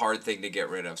 That's a hard thing to get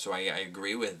rid of, so I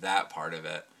agree with that part of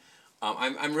it.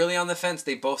 I'm really on the fence.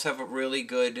 They both have a really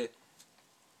good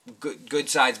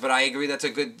sides, but I agree that's a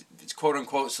good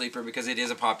quote-unquote sleeper because it is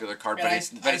a popular card, but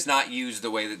it's not used the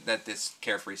way that this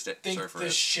Carefree Surfer is. I think the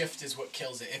shift is what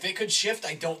kills it. If it could shift,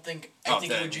 I think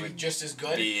it would be just as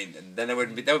good. Then that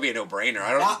would be a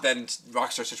no-brainer. Then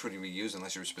Rockstar Stitch wouldn't be used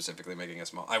unless you were specifically making a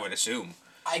small. I would assume.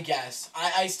 I guess.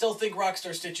 I still think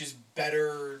Rockstar Stitch is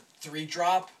better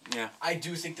 3-drop. Yeah. I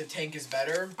do think the tank is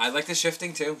better. I like the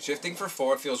shifting too. Shifting for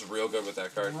 4 feels real good with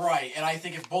that card. Right, and I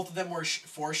think if both of them were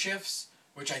 4 shifts,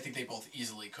 which I think they both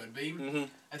easily could be,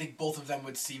 I think both of them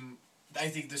would seem... I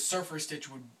think the Surfer Stitch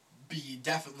would be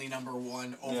definitely number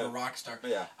 1 over Rockstar.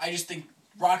 Yeah. I just think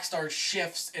Rockstar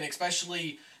shifts, and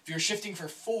especially if you're shifting for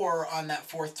 4 on that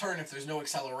 4th turn, if there's no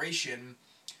acceleration,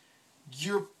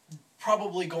 you're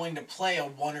probably going to play a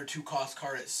 1 or 2 cost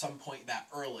card at some point that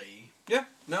early. Yeah,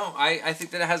 no, I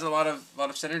think that it has a lot of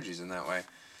synergies in that way.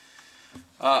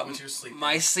 What's your sleeper?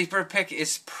 My sleeper pick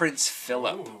is Prince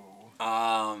Philip. Ooh.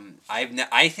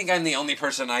 I think I'm the only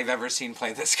person I've ever seen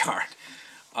play this card.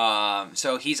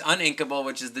 So he's uninkable,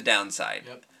 which is the downside.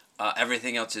 Yep.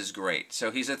 Everything else is great.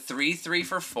 So he's a 3/3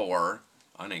 for 4,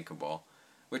 uninkable,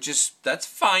 that's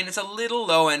fine. It's a little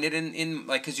low ended in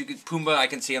like because you could Pumbaa. I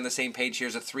can see on the same page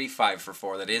here's a 3/5 for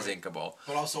 4 that is inkable.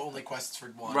 But also only quests for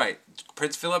 1. Right.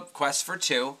 Prince Philip quests for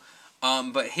 2.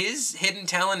 But his hidden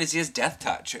talent is he has Death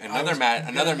Touch, another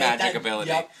magic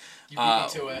ability. Yep. You beat me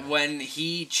to it. When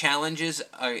he challenges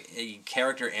a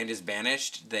character and is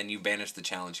banished, then you banish the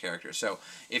challenge character. So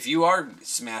if you are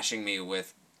smashing me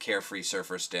with Carefree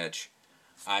Surfer Stitch,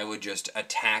 I would just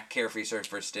attack Carefree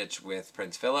Surfer Stitch with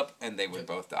Prince Philip, and they would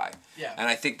both die. Yeah. And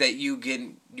I think that you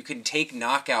can take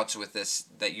knockouts with this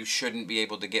that you shouldn't be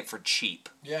able to get for cheap.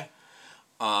 Yeah.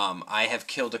 I have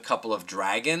killed a couple of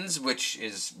dragons, which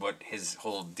is what his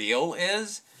whole deal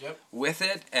is with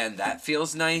it, and that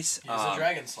feels nice. He's a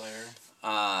Dragon Slayer.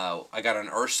 I got an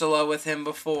Ursula with him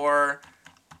before.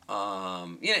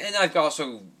 And I've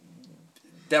also...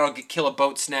 That'll kill a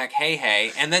boat snack,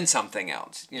 hey, and then something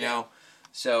else, you know?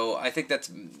 So I think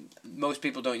that's... Most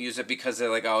people don't use it because they're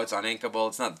like, oh, it's uninkable.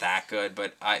 It's not that good,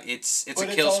 but it's a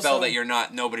kill spell that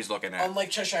nobody's looking at. Unlike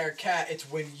Cheshire Cat,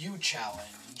 it's when you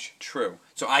challenge. True.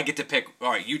 So I get to pick,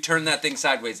 all right, you turn that thing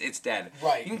sideways, it's dead.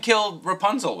 Right. You can kill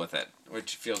Rapunzel with it,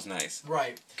 which feels nice.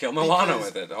 Right. Kill Moana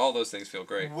with it. All those things feel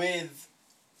great. With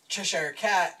Cheshire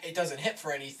Cat, it doesn't hit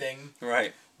for anything.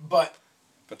 Right. But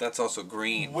that's also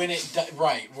green. When it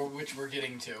which we're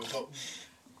getting to. But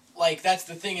like that's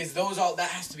the thing is that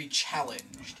has to be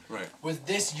challenged. Right. With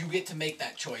this, you get to make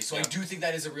that choice. So I do think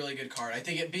that is a really good card. I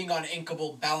think it being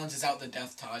uninkable balances out the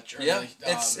Death Touch. Or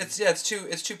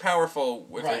it's too powerful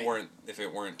if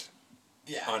it weren't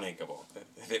uninkable.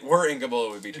 If it were inkable,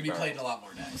 it would be too powerful. It'd be played in a lot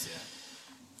more decks.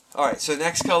 Yeah. All right. So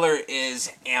next color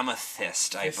is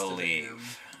Amethyst, I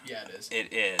believe. Yeah, it is.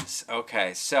 It is.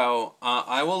 Okay, so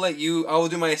I will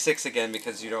do my 6 again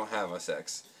because you don't have a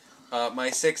 6.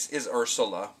 My 6 is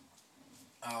Ursula.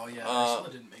 Oh, yeah. Ursula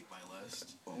didn't make my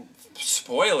list.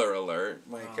 Spoiler alert.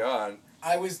 My God.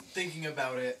 I was thinking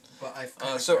about it, but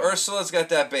I... So Ursula's got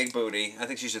that big booty. I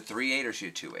think she's a 3/8 or she's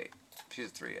a 2/8? She's a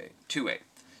 3/8. 2/8.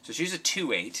 So she's a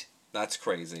 2/8. That's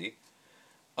crazy.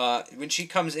 When she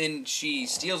comes in, she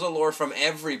steals a lore from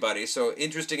everybody, so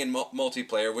interesting in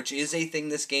multiplayer, which is a thing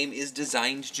this game is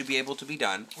designed to be able to be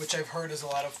done. Which I've heard is a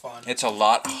lot of fun. It's a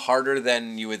lot harder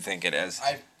than you would think it is.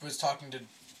 I was talking to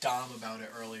Dom about it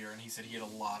earlier, and he said he had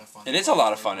a lot of fun. And it's a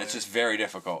lot of fun, it's just very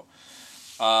difficult.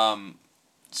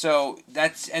 So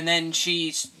that's, and then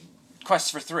she quests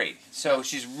for 3, so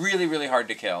she's really, really hard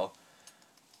to kill.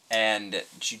 And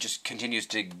she just continues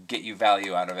to get you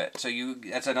value out of it. So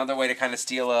that's another way to kind of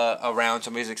steal a round.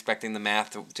 Somebody's expecting the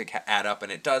math to add up,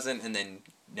 and it doesn't, and then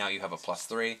now you have a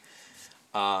 +3.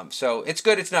 So it's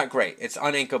good, it's not great. It's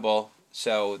uninkable,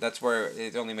 so that's where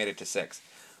it only made it to 6.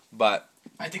 But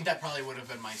I think that probably would have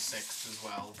been my 6th as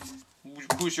well.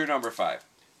 Who's your number 5?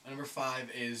 My number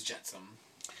 5 is Jetsam.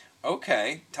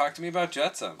 Okay, talk to me about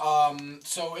Jetsam.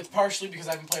 So it's partially because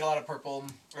I haven't played a lot of Purple,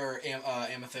 or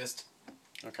Amethyst.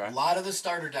 Okay. A lot of the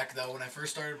starter deck, though, when I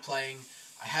first started playing,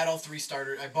 I bought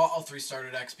all 3 starter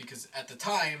decks because at the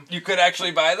time... You could actually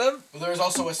buy them? Well, there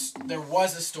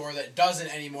was a store that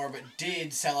doesn't anymore, but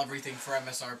did sell everything for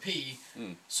MSRP.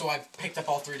 So I picked up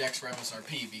all 3 decks for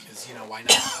MSRP because, why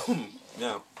not?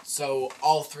 No. So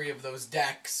all 3 of those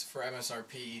decks for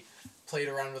MSRP, played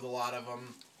around with a lot of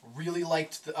them. Really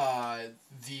liked the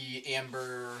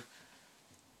Amber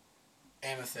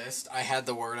Amethyst. I had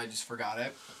the word, I just forgot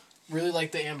it. Really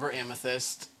like the Amber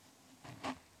Amethyst.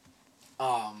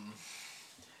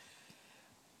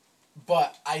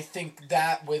 But I think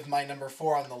that with my number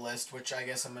 4 on the list, which I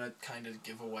guess I'm going to kind of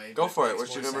give away. Go for it.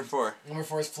 What's your number 4? Number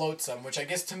 4 is Flotsam, which I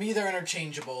guess to me they're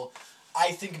interchangeable.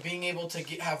 I think being able to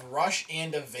have Rush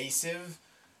and Evasive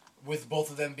with both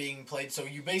of them being played. So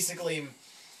you basically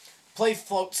play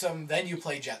Flotsam, then you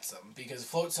play Jetsam. Because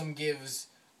Flotsam gives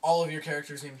all of your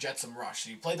characters named Jetsam Rush. So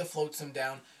you play the Flotsam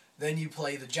down, then you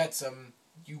play the Jetsam,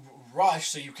 you rush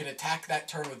so you can attack that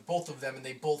turn with both of them, and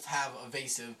they both have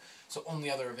Evasive, so only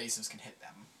other Evasives can hit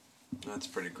them. That's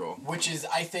pretty cool. Which is,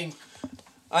 I think...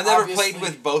 I've never played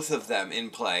with both of them in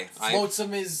play.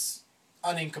 Flotsam is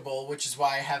uninkable, which is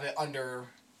why I have it under...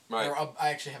 Right. Or I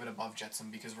actually have it above Jetsam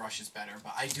because Rush is better,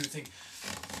 but I do think...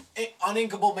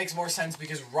 Uninkable makes more sense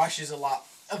because Rush is a lot...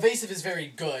 evasive is very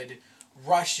good.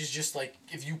 Rush is just like,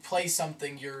 if you play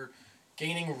something, you're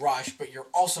gaining rush, but you're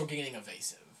also gaining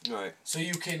evasive. Right. So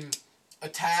you can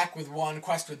attack with one,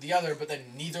 quest with the other, but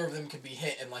then neither of them can be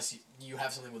hit unless you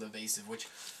have something with evasive, which...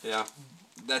 Yeah.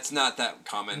 That's not that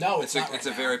common. No, it's not it's right a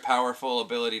now. very powerful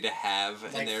ability to have.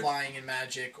 Like flying in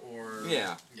Magic or...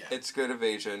 Yeah. It's good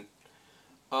evasion.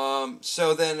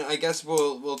 So then I guess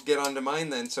we'll get on to mine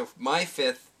then. So my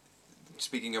fifth,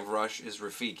 speaking of Rush, is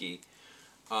Rafiki.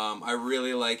 I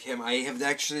really like him. I have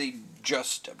actually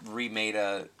just remade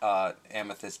a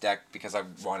Amethyst deck because I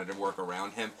wanted to work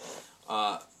around him.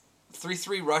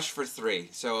 3/3 Rush for 3,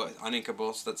 so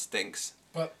uninkable, so that stinks.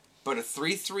 But a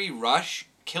 3/3 Rush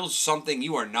kills something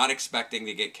you are not expecting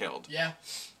to get killed. Yeah.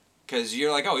 Because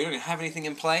you're like, oh, you don't even have anything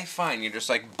in play? Fine, you're just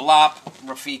like, blop,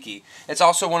 Rafiki. It's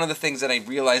also one of the things that I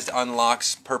realized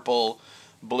unlocks purple,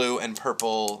 blue, and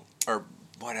purple, or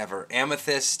whatever,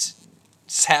 Amethyst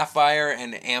Sapphire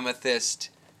and Amethyst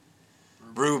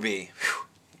Ruby. Whew,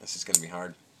 this is going to be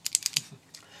hard.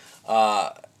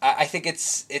 I think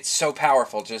it's so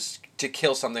powerful just to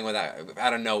kill something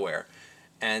out of nowhere.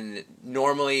 And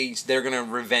normally they're going to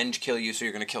revenge kill you, so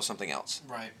you're going to kill something else.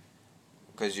 Right.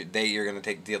 Because you're going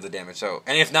to deal the damage. So,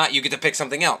 and if not, you get to pick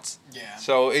something else. Yeah.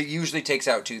 So it usually takes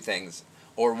out 2 things,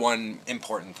 or one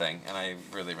important thing, and I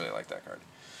really, really like that card.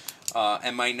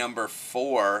 And my number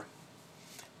 4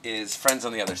 is Friends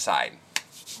on the Other Side.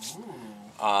 Ooh.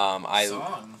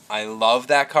 Song. I love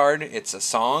that card. It's a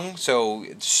song,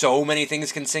 so many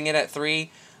things can sing it at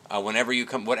 3. Whatever you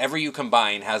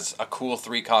combine has a cool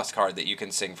 3-cost card that you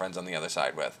can sing Friends on the Other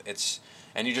Side with.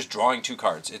 And you're just drawing 2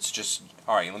 cards. It's just,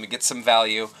 alright, let me get some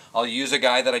value. I'll use a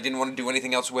guy that I didn't want to do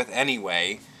anything else with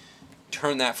anyway,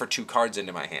 turn that for 2 cards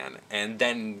into my hand, and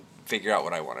then figure out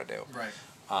what I want to do. Right.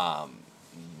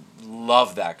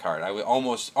 Love that card. I would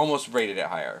almost rated it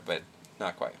higher, but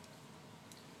not quite.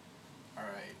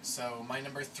 Alright, so my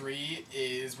number 3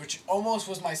 is, which almost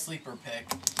was my sleeper pick,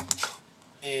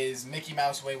 is Mickey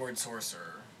Mouse Wayward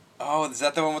Sorcerer. Oh, is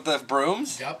that the one with the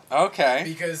brooms? Yep. Okay.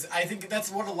 Because I think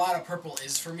that's what a lot of purple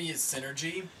is for me, is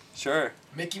synergy. Sure.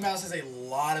 Mickey Mouse has a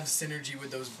lot of synergy with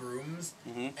those brooms,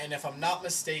 and if I'm not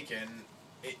mistaken,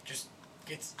 it's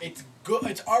good.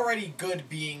 It's already good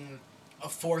being a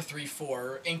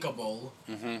 4/3/4 inkable,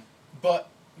 but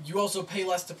you also pay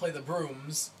less to play the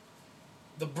brooms.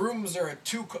 The brooms are a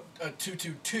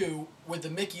 2/2/2. With the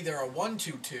Mickey, they're a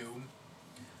 1/2/2.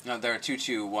 No, they're a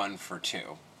 2/2/1 for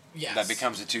 2. Yes. That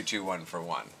becomes a 2/2/1 for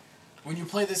 1. When you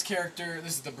play this character,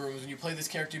 this is the brooms. When you play this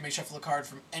character, you may shuffle a card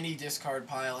from any discard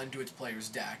pile into its player's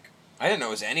deck. I didn't know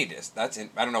it was any disc. I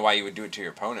don't know why you would do it to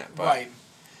your opponent, but right.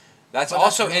 That's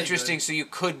also really interesting. Good. So you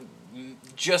could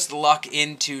just luck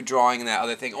into drawing that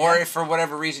other thing, or if for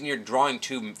whatever reason you're drawing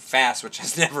too fast, which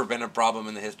has never been a problem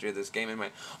in the history of this game,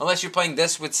 unless you're playing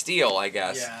this with steel, I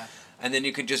guess. Yeah. And then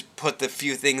you could just put the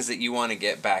few things that you want to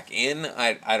get back in.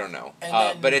 I don't know.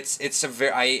 But it's a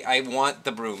very I want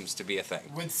the brooms to be a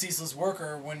thing. With Ceaseless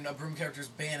Worker, when a broom character is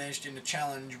banished in a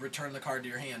challenge, return the card to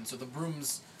your hand. So the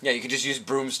brooms. Yeah, you can just use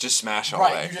brooms to smash all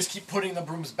day. Right, you just keep putting the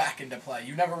brooms back into play.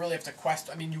 You never really have to quest.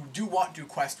 I mean, you do want to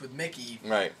quest with Mickey.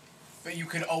 Right. But you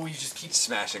can always just keep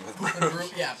smashing with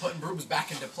brooms. Putting brooms back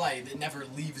into play that never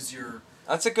leaves your.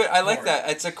 That's a good. I like that.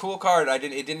 It's a cool card.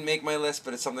 It didn't make my list,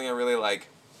 but it's something I really like.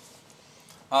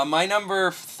 My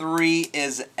number 3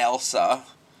 is Elsa.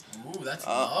 Ooh, that's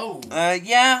low.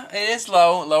 Yeah, it is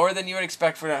low. Lower than you would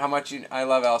expect for how much I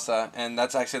love Elsa. And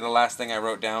that's actually the last thing I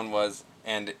wrote down was,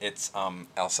 and it's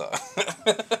Elsa.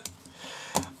 Is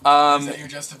that your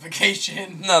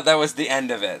justification? No, that was the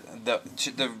end of it. The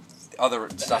other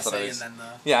stuff that I was...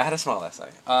 Yeah, I had a small essay.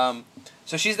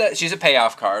 So she's a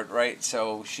payoff card, right?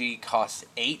 So she costs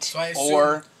 8. So I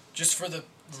assume, just for the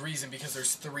reason, because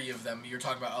there's 3 of them, you're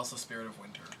talking about Elsa Spirit of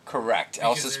Winter. Correct.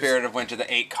 Elsa Spirit of Winter,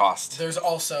 the 8 cost. There's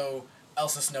also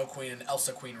Elsa Snow Queen and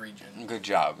Elsa Queen Region. Good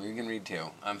job. You can read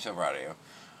too. I'm so proud of you.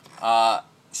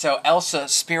 So Elsa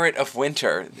Spirit of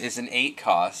Winter is an 8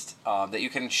 cost that you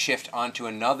can shift onto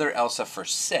another Elsa for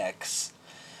 6.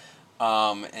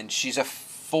 And she's a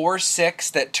 4/6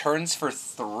 that turns for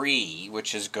 3,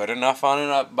 which is good enough on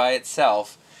and up by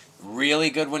itself. Really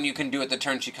good when you can do it the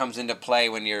turn she comes into play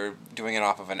when you're doing it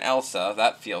off of an Elsa.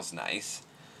 That feels nice.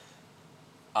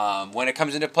 When it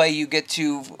comes into play, you get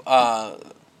to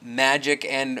Magic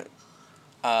and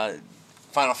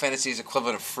Final Fantasy's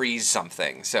equivalent of freeze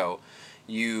something. So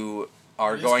you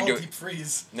are going to... Deep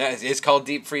Freeze. No, it's called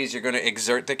Deep Freeze. You're going to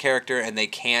exert the character and they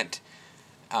can't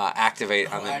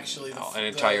activate on an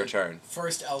entire turn.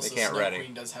 First Elsa Snow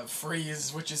Queen does have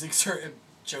freeze, which is exert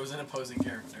chosen opposing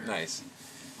character. Nice.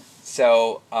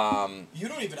 So, You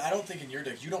don't even. I don't think in your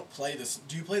deck you don't play this.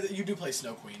 Do you play that? You do play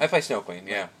Snow Queen. I play Snow Queen,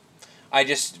 yeah. I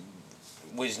just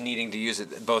was needing to use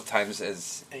it both times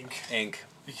as ink.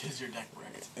 Because your deck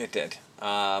wrecked. It did.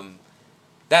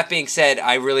 That being said,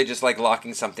 I really just like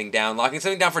locking something down. Locking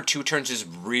something down for 2 turns is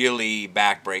really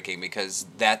backbreaking because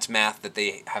that's math that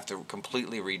they have to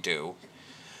completely redo.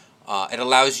 It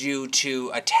allows you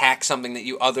to attack something that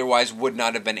you otherwise would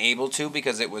not have been able to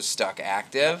because it was stuck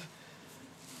active.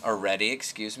 Or ready,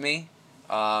 excuse me.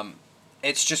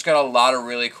 It's just got a lot of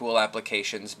really cool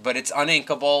applications, but it's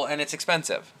uninkable and it's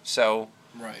expensive. So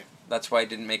right. That's why I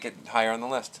didn't make it higher on the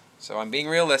list. So I'm being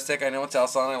realistic. I know it's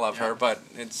Elsa and I love her, but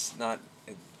it's not...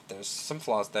 there's some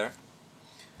flaws there.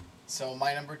 So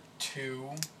my number 2...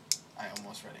 I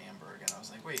almost read Amber again. I was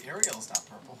like, wait, Ariel's not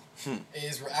purple.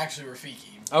 Is actually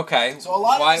Rafiki. Okay. So a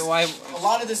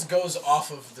lot of this goes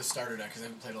off of the starter deck because I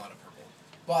haven't played a lot of purple.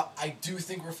 But I do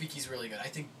think Rafiki's really good. I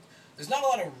think there's not a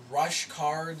lot of rush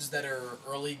cards that are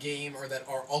early game or that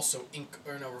are also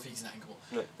Rafiki's not inkable.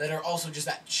 Right. That are also just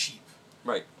that cheap.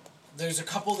 Right. There's a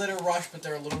couple that are rush, but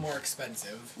they're a little more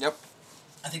expensive. Yep.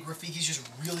 I think Rafiki's just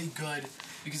really good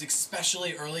because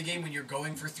especially early game when you're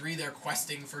going for 3, they're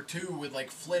questing for 2 with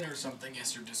like Flynn or something.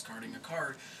 Yes, you're discarding a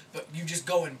card, but you just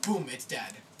go and boom, it's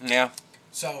dead. Yeah.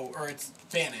 So, or it's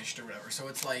banished or whatever. So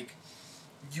it's like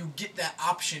you get that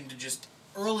option to just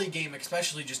early game,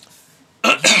 especially just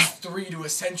use 3 to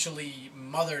essentially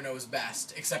Mother Knows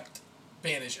Best, except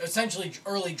banish. Essentially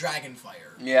early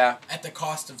Dragonfire. Yeah. At the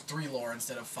cost of 3 lore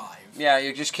instead of 5. Yeah,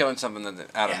 you're just killing something that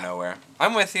out of nowhere.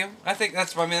 I'm with you. I think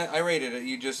that's why I rated it.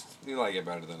 You like it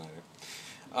better than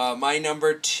I do. My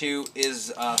number 2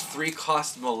 is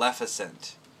 3-cost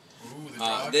Maleficent. Ooh, the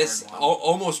draw this card one.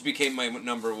 almost became my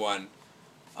number 1.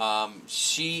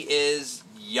 She is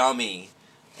yummy.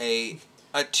 A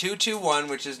 2/2/1,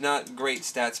 which is not great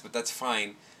stats, but that's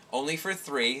fine. Only for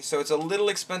 3, so it's a little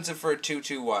expensive for a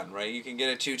 2/2/1, right? You can get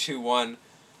a 2/2/1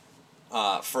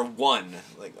 for 1.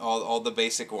 Like all the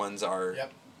basic ones are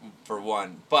for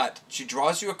 1. But she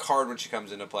draws you a card when she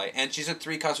comes into play, and she's a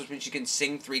 3-cost, which means she can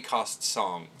sing 3-cost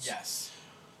songs. Yes.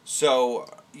 So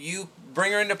you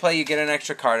bring her into play, you get an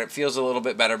extra card. It feels a little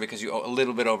bit better because you a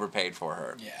little bit overpaid for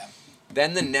her. Yeah.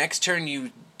 Then the next turn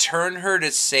you turn her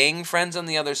to sing Friends on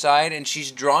the Other Side, and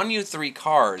she's drawn you 3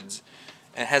 cards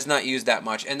and has not used that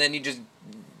much, and then you just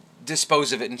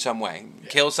dispose of it in some way. Yeah.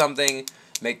 Kill something,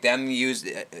 make them use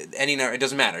any number. It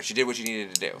doesn't matter. She did what she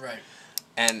needed to do. Right.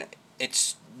 And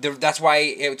that's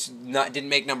why didn't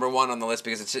make number 1 on the list,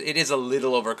 because it is a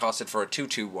little overcosted for a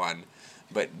 2/2/1,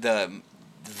 but the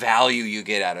value you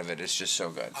get out of it is just so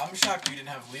good. I'm shocked you didn't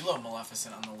have Lilo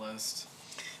Maleficent on the list.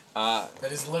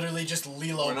 That is literally just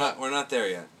Lilo. We're not there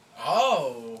yet.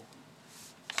 Oh.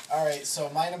 All right. So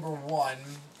my number 1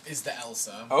 is the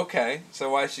Elsa. Okay. So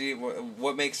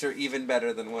what makes her even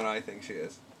better than what I think she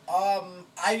is?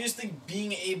 I just think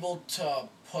being able to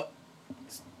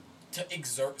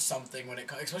exert something when it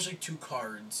comes, especially 2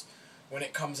 cards, when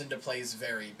it comes into play is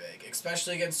very big.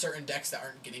 Especially against certain decks that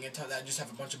aren't getting it, that just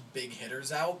have a bunch of big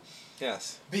hitters out.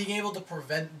 Yes. Being able to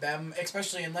prevent them,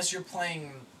 especially unless you're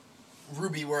playing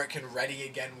Ruby, where it can ready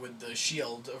again with the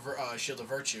Shield of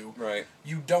Virtue. Right.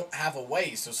 You don't have a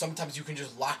way, so sometimes you can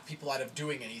just lock people out of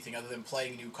doing anything other than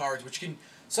playing new cards, which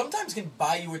sometimes can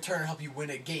buy you a turn and help you win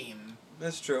a game.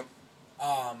 That's true.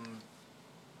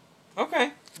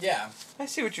 Okay. Yeah. I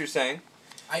see what you're saying.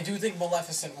 I do think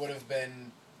Maleficent would have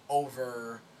been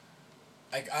over...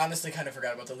 I honestly kind of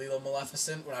forgot about the Lilo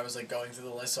Maleficent when I was going through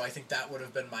the list, so I think that would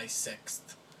have been my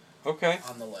 6th. Okay.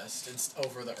 On the list. It's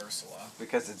over the Ursula.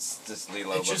 Because it's just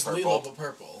Lilo it's just Lilo but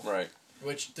purple. Right.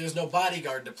 Which, there's no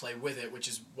bodyguard to play with it, which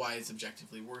is why it's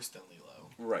objectively worse than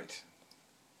Lilo. Right.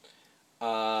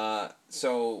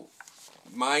 So,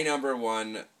 my number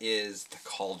 1 is the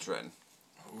Cauldron.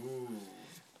 Ooh.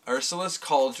 Ursula's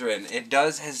Cauldron.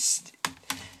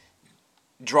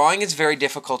 Drawing is very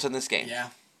difficult in this game. Yeah.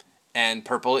 And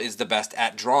purple is the best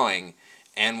at drawing.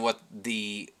 And what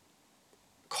the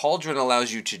Cauldron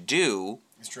allows you to do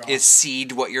is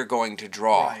seed what you're going to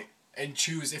draw. Right. And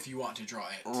choose if you want to draw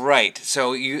it. Right.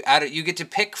 So you get to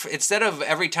pick, instead of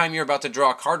every time you're about to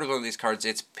draw a card with one of these cards,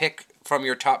 it's pick from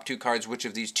your top 2 cards which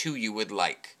of these 2 you would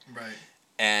like. Right.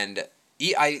 And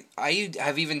I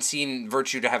have even seen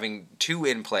Virtue to having 2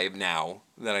 in play now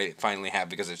that I finally have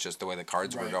because it's just the way the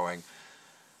cards were going.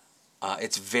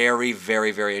 It's very,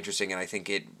 very, very interesting, and I think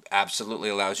it absolutely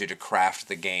allows you to craft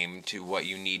the game to what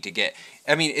you need to get.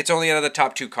 I mean, it's only out of the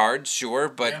top 2 cards, sure,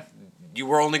 but you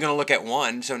were only going to look at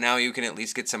 1, so now you can at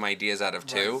least get some ideas out of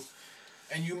 2. Right.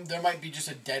 And there might be just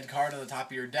a dead card on the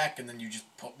top of your deck, and then you just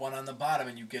put one on the bottom,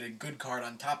 and you get a good card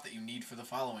on top that you need for the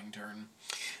following turn.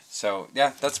 So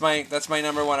yeah, that's my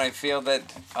number one. I feel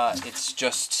that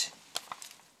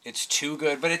it's too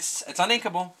good, but it's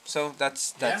uninkable. So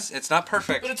that's it's not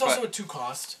perfect. But it's also a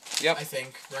 2-cost. Yep. I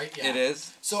think, right? Yeah. It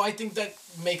is. So I think that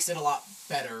makes it a lot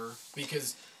better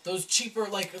because those cheaper,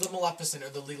 like the Maleficent or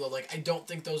the Lilo, like I don't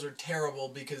think those are terrible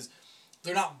because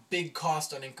they're not big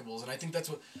cost uninkables, and I think that's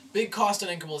what big cost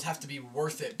uninkables have to be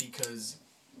worth it because,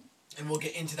 and we'll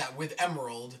get into that with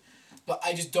Emerald, but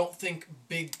I just don't think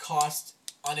big cost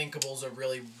uninkables are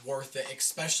really worth it,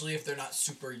 especially if they're not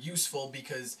super useful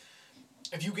because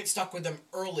if you get stuck with them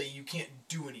early, you can't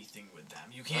do anything with them.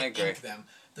 You can't ink them.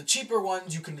 The cheaper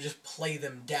ones, you can just play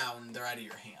them down. They're out of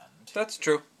your hand. That's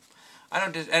true.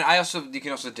 You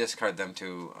can also discard them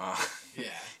to. Yeah.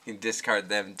 You can discard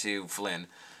them to Flynn.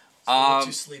 So what's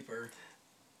your sleeper?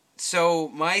 So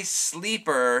my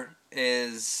sleeper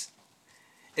is,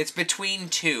 it's between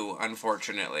two.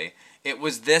 Unfortunately, it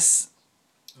was this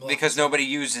because nobody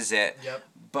uses it. Yep.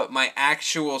 But my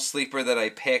actual sleeper that I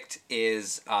picked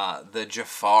is the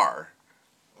Jafar.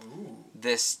 Ooh.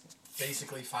 This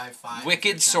basically 5/5.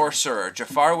 Wicked Sorcerer.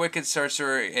 Jafar Wicked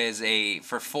Sorcerer is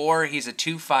for 4. He's a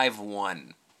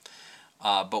 2/5/1.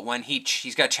 But when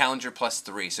he's got Challenger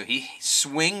 +3, so he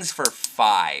swings for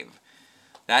 5.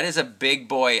 That is a big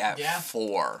boy at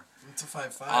 4. It's a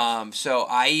 5/5. So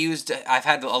I've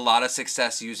had a lot of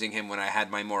success using him when I had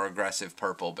my more aggressive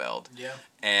purple build. Yeah.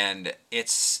 And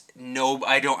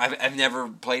I've never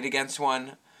played against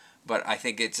one, but I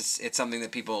think it's something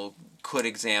that people could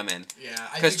examine. Yeah.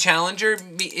 Because Challenger,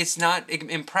 it's not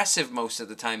impressive most of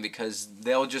the time because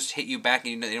they'll just hit you back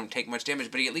and they don't take much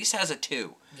damage, but he at least has a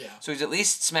 2. Yeah. So he's at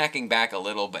least smacking back a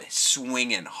little, but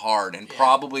swinging hard and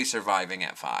probably surviving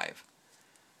at 5.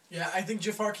 Yeah, I think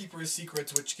Jafar Keeper's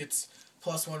Secrets, which gets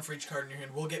 +1 for each card in your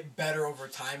hand, will get better over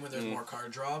time when there's more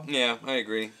card draw. Yeah, I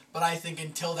agree. But I think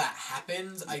until that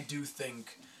happens, I do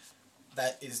think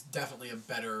that is definitely a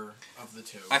better of the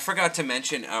two. I forgot to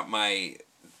mention my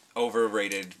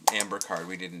overrated Amber card.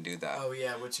 We didn't do that. Oh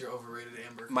yeah, what's your overrated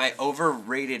Amber card? My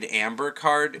overrated Amber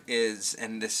card is,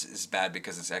 and this is bad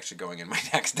because it's actually going in my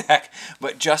next deck,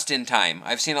 but Just in Time.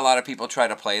 I've seen a lot of people try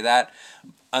to play that.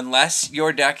 Unless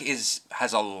your deck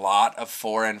has a lot of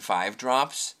 4 and 5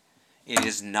 drops, it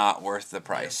is not worth the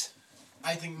price. Yeah.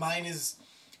 I think mine was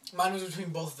between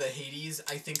both of the Hades.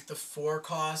 I think the 4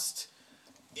 cost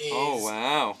is... Oh,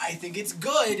 wow. I think it's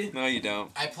good. No, you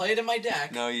don't. I play it in my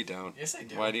deck. No, you don't. Yes, I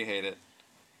do. Why do you hate it?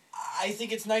 I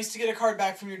think it's nice to get a card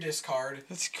back from your discard.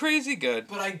 It's crazy good.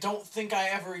 But I don't think I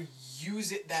ever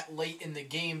use it that late in the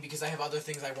game because I have other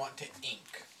things I want to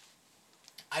ink.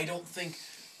 I don't think...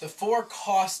 The 4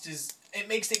 cost it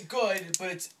makes it good,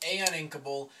 but it's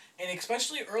uninkable. And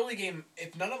especially early game,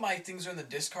 if none of my things are in the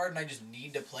discard and I just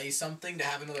need to play something to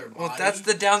have another body... Well, that's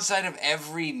the downside of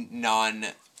every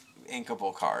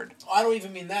non-inkable card. I don't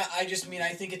even mean that. I just mean I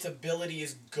think its ability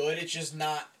is good. It's just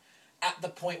not at the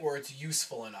point where it's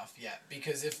useful enough yet.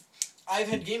 Because if... I've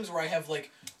had games where I have, like,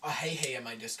 a Hey in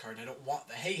my discard. I don't want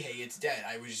the Hey, it's dead.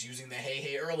 I was using the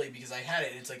Hey early because I had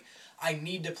it. And it's like... I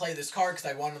need to play this card because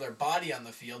I want another body on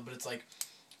the field, but it's like,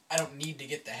 I don't need to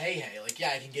get the Hey. Like, yeah,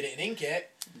 I can get it and ink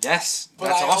it. Yes, but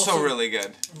that's also really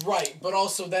good. Right, but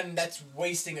also then that's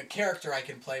wasting a character I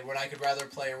can play when I could rather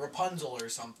play a Rapunzel or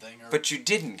something. But you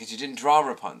didn't, because you didn't draw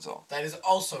Rapunzel. That is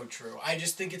also true. I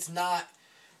just think it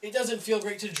doesn't feel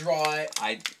great to draw it.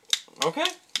 Okay.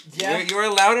 Yeah. You're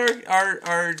allowed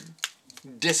our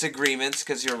disagreements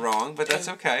because you're wrong, but that's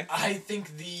okay. I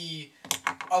think the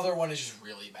other one is just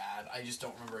really bad. I just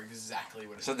don't remember exactly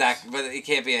what it is. But it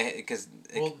can't be because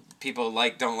people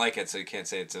don't like it, so you can't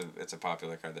say it's a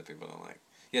popular card that people don't like.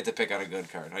 You have to pick out a good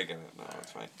card. I get it. No,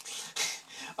 it's fine.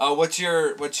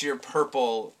 What's your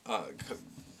purple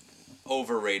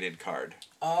overrated card?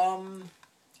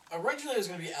 Originally it was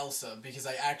gonna be Elsa because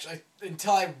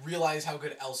until I realized how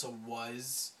good Elsa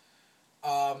was,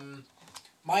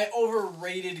 my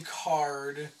overrated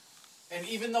card. And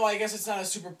even though I guess it's not a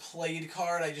super played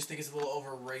card, I just think it's a little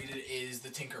overrated, is the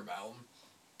Tinkerbell.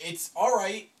 It's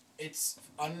alright. It's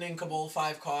uninkable,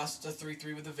 5 cost, a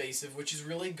 3/3 with evasive, which is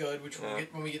really good, which we'll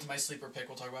get when we get to my sleeper pick,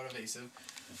 we'll talk about evasive.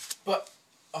 But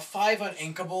a 5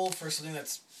 uninkable for something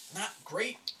that's not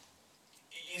great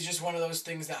is just one of those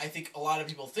things that I think a lot of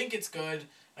people think it's good.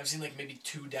 I've seen like maybe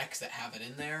 2 decks that have it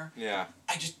in there. Yeah.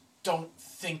 I just don't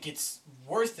think it's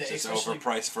worth it. It's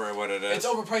overpriced for what it is. It's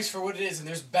overpriced for what it is, and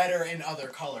there's better in other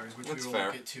colors, which That's we will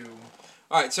fair. get to.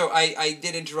 Alright, so I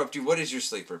did interrupt you. What is your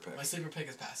sleeper pick? My sleeper pick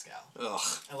is Pascal. Ugh.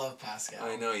 I love Pascal.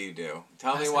 I know you do.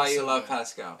 Tell me Pascal's why you so love good.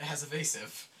 Pascal. It has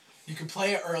evasive. You can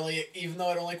play it early, even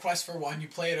though it only quests for one. You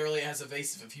play it early, it has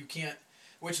evasive. If you can't,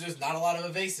 which there's not a lot of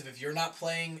evasive. If you're not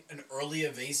playing an early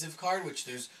evasive card, which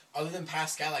there's, other than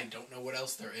Pascal, I don't know what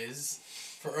else there is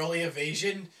for early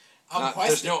evasion.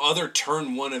 There's no other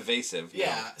turn 1 evasive. Yeah,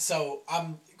 no. so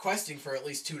I'm questing for at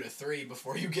least 2 to 3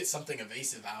 before you get something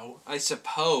evasive out. I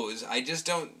suppose. I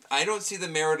don't see the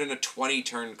merit in a 20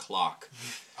 turn clock.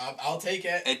 I'll take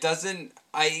it. It doesn't.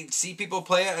 I see people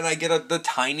play it, and I get the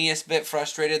tiniest bit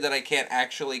frustrated that I can't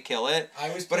actually kill it.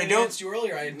 I was playing against you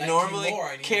earlier. I had 19 normally lore.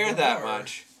 I need care more that lore.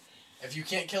 much. If you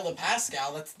can't kill the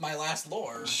Pascal, that's my last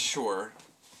lore. Sure.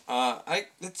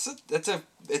 It's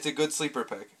a good sleeper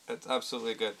pick. It's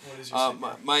absolutely good. What is your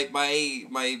sleeper?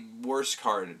 My worst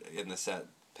card in the set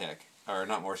pick, or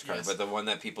not worst card, but the one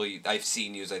that I've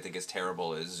seen use I think is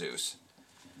terrible is Zeus.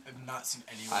 I've not seen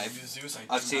anyone use Zeus.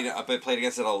 I've seen it. I've played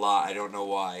against it a lot. I don't know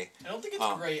why. I don't think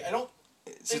it's great. I don't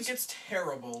think it's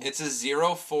terrible. It's a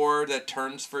 0/4 that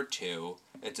turns for 2.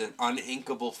 It's an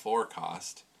uninkable 4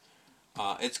 cost.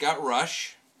 It's got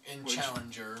Rush. In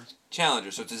Challenger. Challenger.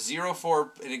 So it's a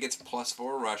 0/4 and it gets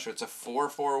 +4 Rush. So it's a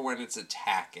 4/4 when it's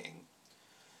attacking.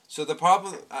 So the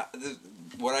problem,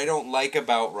 what I don't like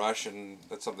about Rush, and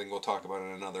that's something we'll talk about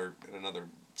in another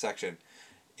section,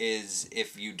 is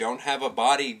if you don't have a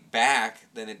body back,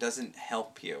 then it doesn't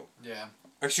help you. Yeah.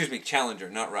 Or excuse me, Challenger,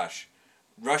 not Rush.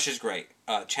 Rush is great.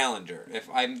 Challenger. If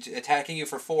I'm attacking you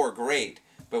for 4, great.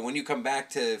 But when you come back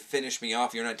to finish me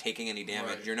off, you're not taking any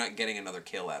damage. Right. You're not getting another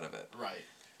kill out of it. Right.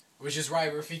 Which is why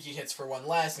Rafiki hits for 1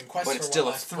 less and quests but it's for still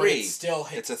 1 a less. 3. But it still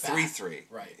hits it's a back. 3/3.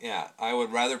 Right. Yeah, I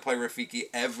would rather play Rafiki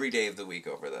every day of the week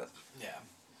over this. Yeah.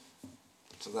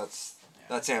 So that's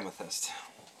Amethyst.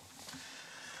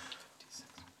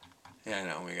 Yeah, I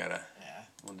know.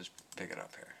 We'll just pick it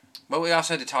up here. But we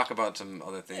also had to talk about some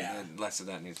other things. Yeah. Less of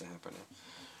that needs to happen now.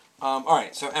 All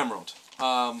right, so Emerald.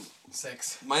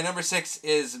 6. My number 6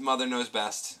 is Mother Knows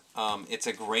Best. It's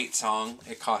a great song.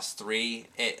 It costs 3.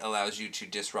 It allows you to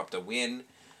disrupt a win.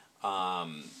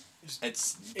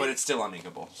 It's still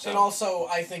uninkable. So. And also,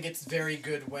 I think it's very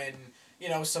good when,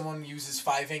 someone uses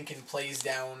 5 ink and plays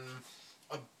down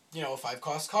a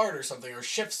 5-cost card or something, or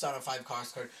shifts on a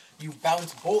 5-cost card. You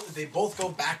bounce both, they both go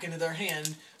back into their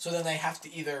hand, so then they have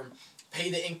to either pay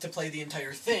the ink to play the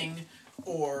entire thing,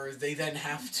 or they then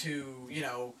have to,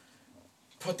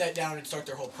 put that down and start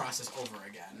their whole process over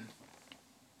again.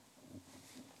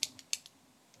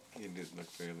 You didn't look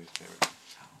fairly fair.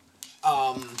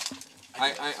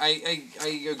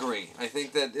 I agree. I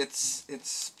think that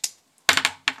it's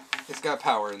got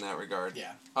power in that regard.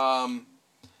 Yeah.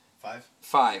 5?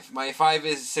 5. My 5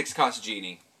 is 6-cost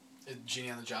Genie.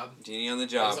 Genie on the Job. Genie on the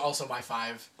Job. That is also my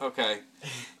 5. Okay.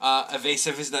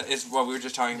 Evasive is what we were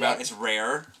just talking about. It's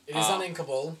rare. It is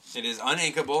uninkable. It is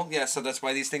uninkable. Yeah, so that's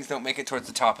why these things don't make it towards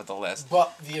the top of the list.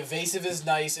 But the evasive is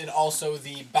nice, and also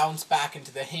the bounce back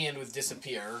into the hand with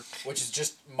Disappear, which is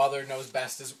just Mother Knows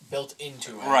Best is built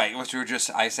into it. Right, which we were just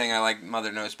saying I like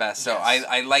Mother Knows Best. So Yes.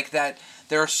 I like that.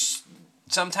 There are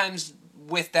sometimes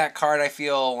with that card I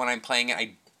feel when I'm playing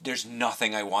it, there's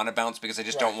nothing I want to bounce because I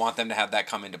just don't want them to have that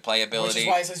come into play ability. Which is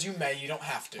why it says you may, you don't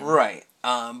have to. Right.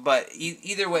 But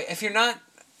either way, if you're not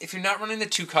running the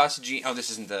 2-cost G, this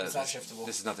isn't the. It's not shiftable.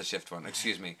 This is not the shift one.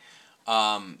 Excuse me.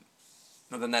 No,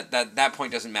 then that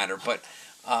point doesn't matter. But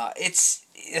it's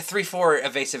a 3/4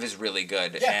 evasive is really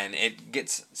good, and it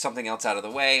gets something else out of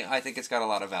the way. I think it's got a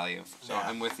lot of value. So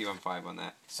I'm with you on 5 on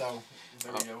that. So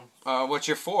there we go. What's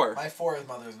your 4? My 4 is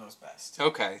Mother Knows Best.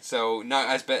 Okay, so not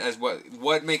as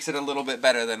what makes it a little bit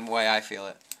better than the way I feel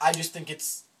it. I just think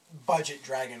it's budget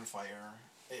Dragonfire.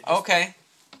 Okay.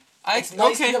 It's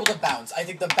nice to be able to bounce. I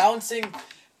think the bouncing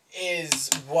is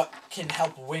what can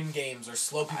help win games or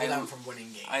slow people down from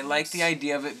winning games. I like the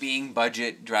idea of it being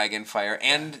budget Dragonfire,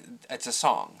 and it's a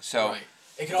song. So right.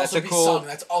 It can also be sung.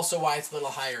 That's also why it's a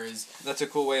little higher. That's a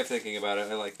cool way of thinking about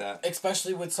it. I like that.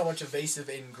 Especially with so much evasive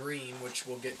in green, which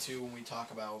we'll get to when we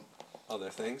talk about other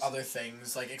things.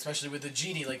 Like especially with the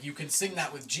Genie, like you can sing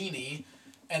that with Genie,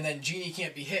 and then Genie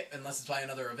can't be hit unless it's by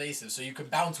another evasive. So you can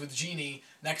bounce with Genie,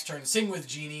 next turn sing with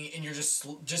Genie, and you're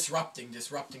just disrupting.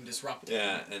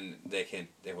 Yeah, and they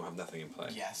won't have nothing in play.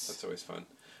 Yes. That's always fun.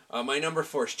 My number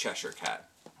 4 is Cheshire Cat.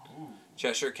 Ooh.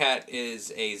 Cheshire Cat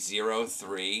is a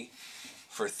 0/3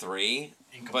 for 3,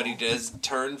 Inkable. but he does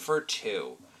turn for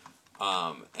 2.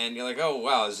 And you're like, oh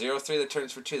wow, 0/3 that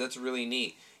turns for 2, that's really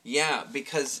neat. Yeah,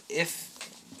 because if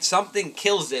something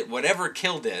kills it, whatever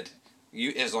killed it,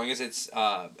 as long as it's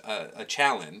a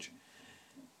challenge,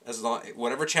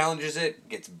 whatever challenges it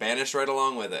gets banished right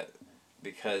along with it,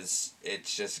 because it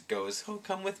just goes, oh,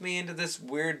 come with me into this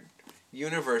weird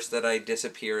universe that I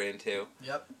disappear into.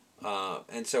 Yep.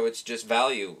 And so it's just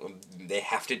value. They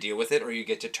have to deal with it, or you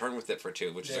get to turn with it for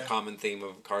 2, which is a common theme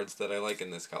of cards that I like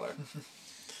in this color.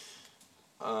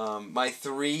 My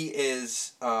 3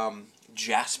 is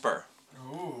Jasper.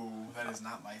 Ooh, that is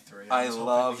not my 3. I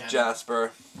love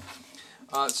Jasper.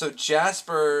 So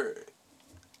Jasper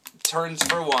turns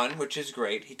for 1, which is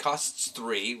great. He costs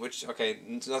 3, which, okay,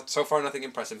 so far nothing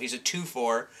impressive. He's a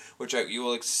 2/4, which you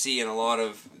will see in a lot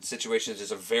of situations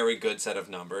is a very good set of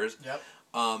numbers. Yep.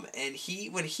 And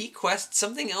when he quests,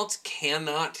 something else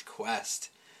cannot quest.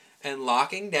 And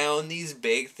locking down these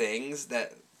big things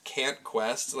that can't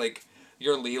quest, like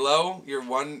your Lilo, your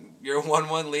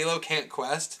 1/1 Lilo can't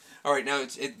quest. All right, now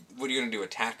what are you gonna do?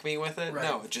 Attack me with it? Right.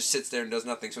 No, it just sits there and does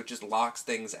nothing. So it just locks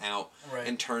things out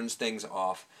and turns things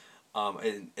off.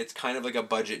 And it's kind of like a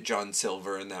budget John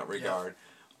Silver in that regard.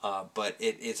 Yeah. But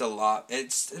it's a lot.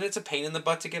 It's a pain in the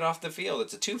butt to get off the field.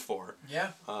 It's a 2/4.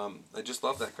 Yeah. I just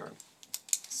love that card.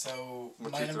 So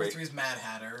my number 3 is Mad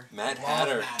Hatter. Mad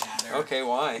Hatter. Okay,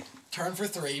 why? Turn for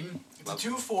 3. It's a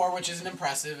 2/4, which isn't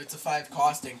impressive. It's a 5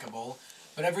 cost inkable.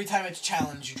 But every time it's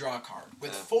challenged, you draw a card.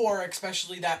 With 4,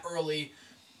 especially that early,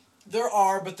 there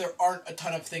aren't a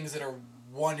ton of things that are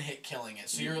one-hit killing it.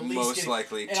 So you're at least most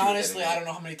likely. And honestly, I don't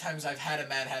know how many times I've had a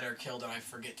Mad Hatter killed and I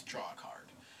forget to draw a card.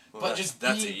 Well, but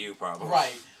that's a you problem.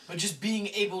 Right. But just being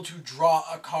able to draw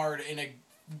a card in a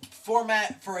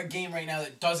format for a game right now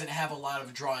that doesn't have a lot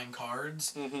of drawing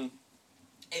cards,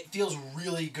 it feels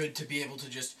really good to be able to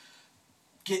just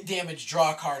get damage,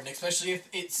 draw a card, and especially if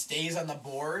it stays on the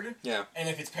board. Yeah. And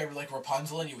if it's paired with like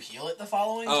Rapunzel and you heal it the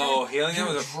following turn. Healing it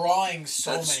with drawing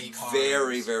so many cards.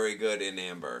 Very, very good in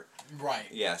Amber. Right.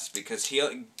 Yes, because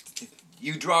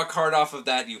you draw a card off of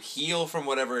that, you heal from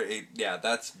whatever.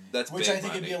 That's which I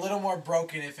think would be a little more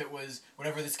broken if it was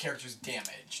whenever this character's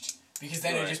damaged. Because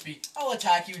then it'd just be, I'll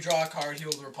attack you, draw a card,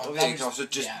 heal the Rapunzel. Well, you can also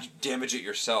just damage it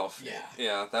yourself. Yeah.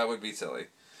 Yeah, that would be silly.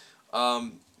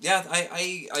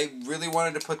 I really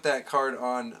wanted to put that card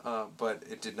on, but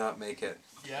it did not make it.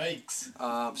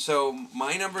 Yikes. So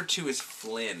my number 2 is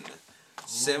Flynn. Ooh.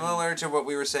 Similar to what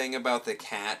we were saying about the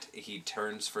cat, he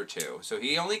turns for 2. So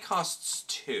he only costs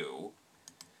 2.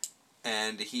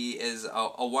 And he is a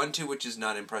 1/2, which is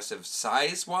not impressive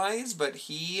size-wise, but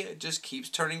he just keeps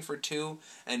turning for 2.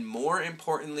 And more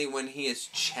importantly, when he is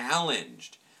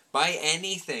challenged by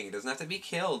anything, it doesn't have to be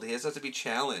killed, he just has to be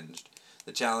challenged.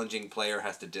 The challenging player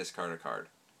has to discard a card.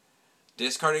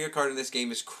 Discarding a card in this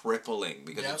game is crippling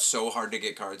because it's so hard to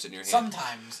get cards in your hand.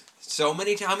 Sometimes. How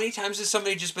many times has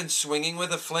somebody just been swinging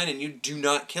with a Flynn and you do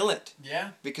not kill it?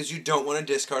 Yeah. Because you don't want to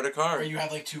discard a card. Or you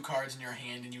have like 2 cards in your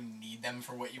hand and you need them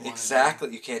for what you want.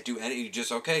 Exactly. You can't do any. You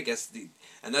just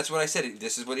and that's what I said.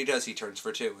 This is what he does. He turns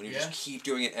for 2, and you just keep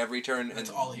doing it every turn and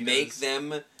make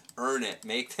them earn it.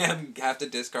 Make them have to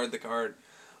discard the card.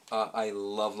 I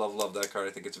love that card.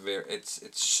 I think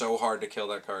it's so hard to kill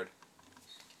that card.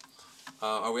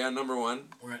 Are we on number 1?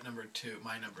 We're at number 2.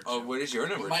 My number 2. Oh, what is your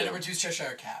number 2? My number 2 is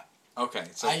Cheshire Cat. Okay,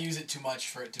 so I use it too much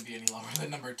for it to be any lower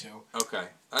than number 2. Okay,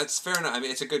 that's fair enough. I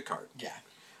mean, it's a good card. Yeah.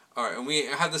 All right, and we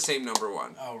have the same number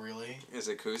 1. Oh, really? Is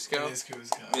it Cusco? It is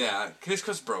Cusco. Yeah,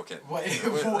 Cusco's broken. What, if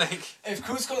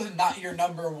Cusco's not your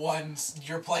number 1,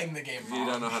 you're playing the game wrong. You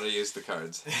don't know how to use the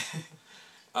cards.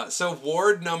 So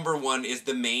Ward number 1 is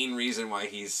the main reason why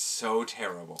he's so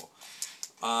terrible.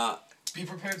 Be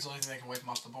Prepared is the only thing that can wipe him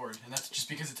off the board, and that's just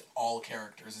because it's all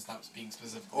characters. It's not being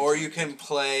specific. Or you can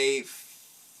play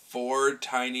 4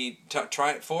 giant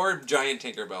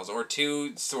Tinkerbells, or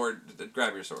 2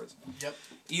 grab your swords. Yep.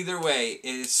 Either way,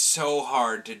 it is so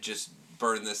hard to just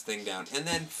burn this thing down. And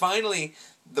then finally,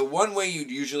 the one way you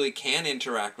usually can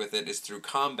interact with it is through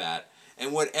combat.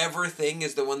 And whatever thing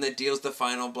is the one that deals the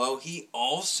final blow, he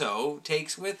also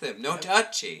takes with him. No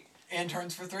touchy. And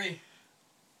turns for 3.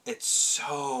 It's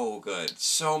so good.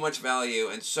 So much value.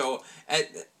 And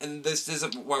this is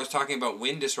what I was talking about,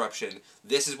 win disruption.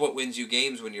 This is what wins you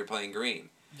games when you're playing green.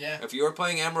 Yeah. If you're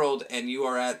playing Emerald and you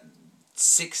are at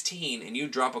 16 and you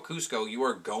drop a Cusco, you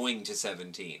are going to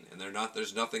 17. And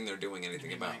there's nothing they're doing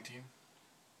anything about. 19.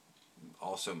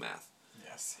 Also math.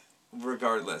 Yes.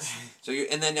 Regardless.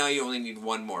 And then now you only need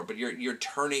 1 more, but you're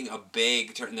turning a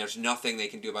big turn. There's nothing they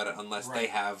can do about it unless they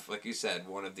have, like you said,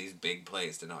 one of these big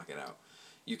plays to knock it out.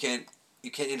 You can't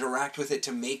interact with it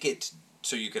to make it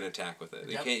so you can attack with it.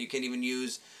 Yep. You can't even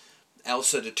use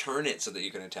Elsa to turn it so that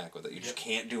you can attack with it. You just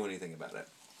can't do anything about it.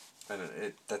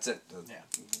 And that's it. Yeah.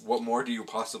 What more do you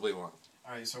possibly want?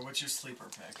 All right, so what's your sleeper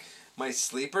pick? My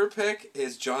sleeper pick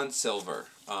is John Silver.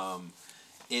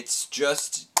 It's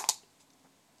just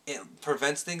it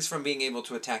prevents things from being able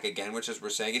to attack again, which is we're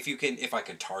saying if I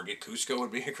could target Cusco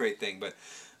would be a great thing, but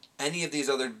any of these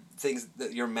other things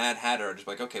that your Mad Hatter are just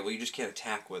like, okay, well you just can't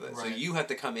attack with it, right. So you have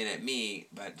to come in at me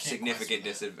at significant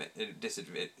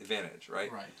disadvantage,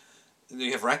 right? Right.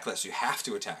 You have Reckless, you have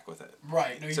to attack with it.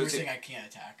 Right. No, you were saying I can't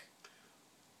attack.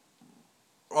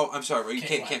 Oh, I'm sorry. You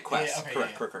can't quest. Yeah,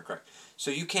 okay, correct.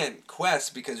 So you can't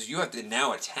quest because you have to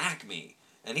now attack me,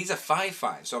 and he's a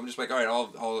 5/5. So I'm just like, all right,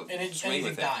 I'll swing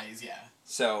with it. Dies, yeah.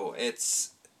 So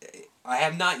I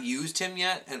have not used him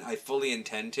yet, and I fully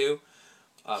intend to.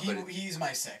 He's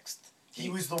my 6th. He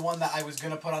was the one that I was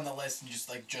gonna put on the list and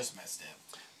just missed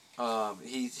it.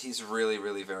 He's really,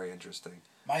 really very interesting.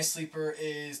 My sleeper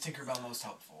is Tinkerbell Most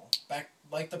Helpful. Back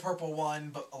like the purple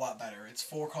one, but a lot better. It's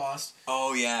 4 cost.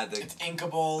 Oh yeah, it's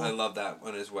inkable. I love that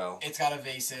one as well. It's got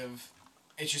evasive.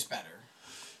 It's just better.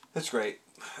 That's great.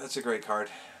 That's a great card.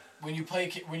 When you play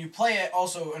it,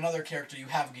 also another character you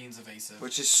have gains evasive.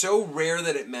 Which is so rare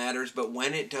that it matters, but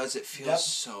when it does, it feels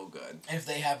so good. And if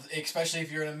they have, especially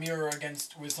if you're in a mirror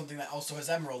with something that also has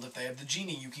Emerald, if they have the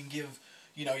genie, you can give,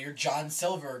 your John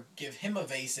Silver, give him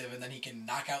evasive, and then he can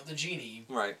knock out the genie.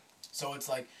 Right. So it's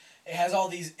like, it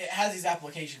has these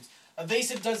applications.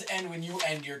 Evasive does end when you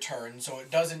end your turn, so it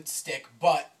doesn't stick,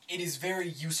 but it is very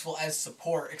useful as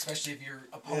support, especially if your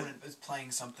opponent is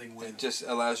playing something with... It just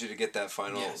allows you to get that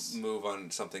final move on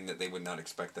something that they would not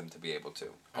expect them to be able to.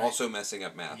 Right. Also messing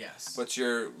up math. Yes. What's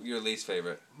your least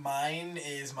favorite? Mine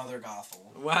is Mother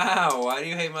Gothel. Wow, why do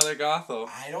you hate Mother Gothel?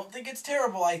 I don't think it's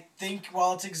terrible. I think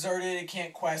while it's exerted, it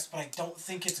can't quest, but I don't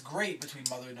think it's great between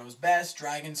Mother Knows Best,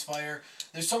 Dragon's Fire.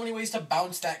 There's so many ways to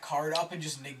bounce that card up and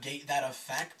just negate that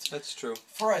effect. That's true.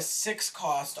 For a 6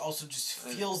 cost, also just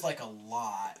feels like a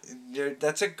lot.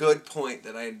 That's a good point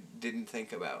that I didn't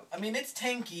think about. I mean, it's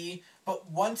tanky,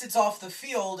 but once it's off the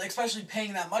field, especially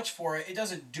paying that much for it, it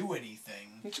doesn't do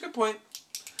anything. That's a good point.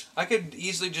 I could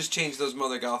easily just change those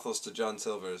Mother Gothels to John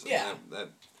Silvers. Yeah.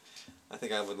 I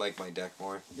think I would like my deck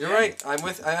more. You're right.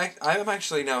 I'm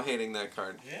actually now hating that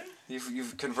card. Yeah.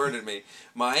 You've converted me.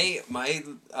 My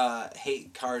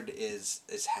hate card is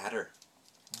Hatter.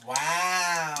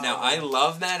 Wow. Now, I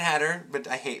love Mad Hatter, but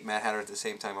I hate Mad Hatter at the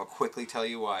same time. I'll quickly tell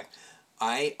you why.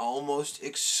 I almost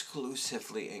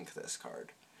exclusively ink this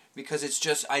card. Because it's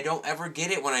just, I don't ever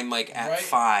get it when I'm at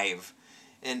 5.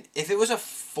 And if it was a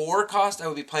 4 cost, I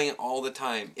would be playing it all the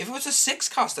time. If it was a 6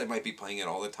 cost, I might be playing it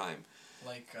all the time.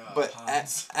 But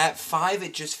at 5,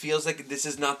 it just feels like this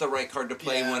is not the right card to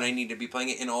play when I need to be playing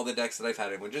it in all the decks that I've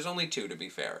had it, which is only 2 to be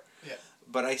fair. Yeah.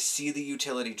 But I see the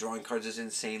utility. Drawing cards is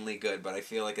insanely good, but I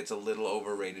feel like it's a little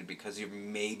overrated because you're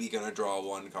maybe going to draw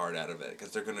 1 card out of it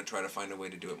because they're going to try to find a way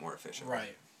to do it more efficiently.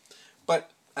 Right.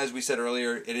 But as we said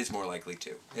earlier, it is more likely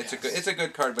to. It's a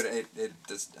good card, but it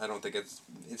does, I don't think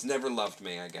it's never loved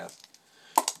me, I guess.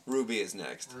 Ruby is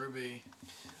next. Ruby.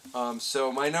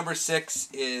 So my number 6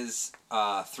 is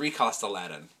 3 cost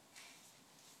Aladdin.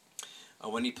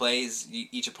 When he plays,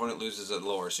 each opponent loses a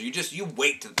lore. So you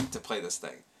wait to play this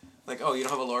thing. Like, oh, you don't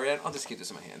have a lore yet? I'll just keep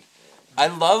this in my hand. I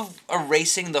love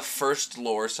erasing the first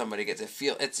lore somebody gets. It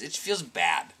feels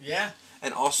bad. Yeah.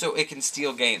 And also, it can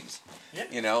steal games. Yeah.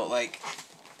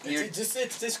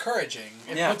 It's discouraging.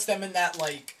 It puts them in that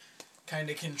kind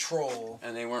of control.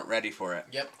 And they weren't ready for it.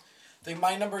 Yep. I think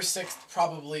my number 6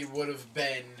 probably would have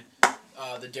been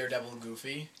the Daredevil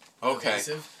Goofy. Okay.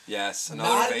 Evasive. Yes,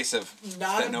 another evasive.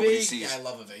 Not that a nobody big. sees. Yeah, I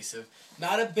love evasive.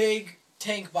 Not a big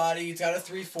tank body. It's got a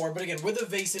 3/4, but again, with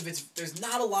evasive, there's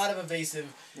not a lot of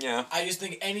evasive. Yeah. I just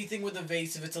think anything with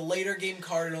evasive, it's a later game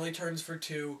card. It only turns for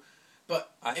 2,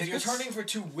 but if you're turning for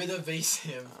 2 with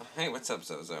evasive, hey, what's up,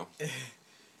 Zozo?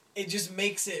 It just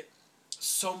makes it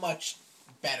so much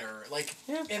better.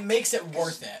 It makes it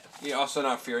worth it. You're also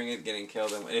not fearing it getting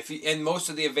killed, and most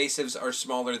of the evasives are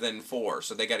smaller than 4,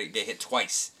 so they got to get hit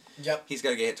twice. Yep. He's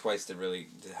got to get hit twice to really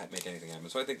make anything happen.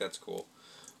 So I think that's cool.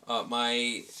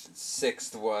 My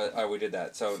 6th was... Oh, we did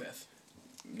that. So 5th.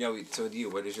 No, so with you,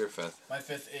 what is your 5th? My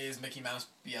 5th is Mickey Mouse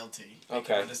BLT.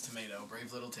 Okay. Mickey Tomato,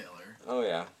 Brave Little Tailor. Oh,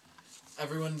 yeah.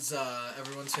 Everyone's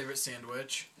favorite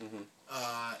sandwich.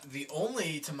 Mm-hmm. The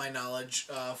only, to my knowledge,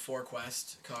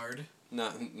 4-quest card.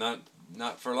 Not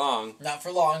for long. Not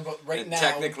for long, but now...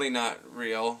 Technically not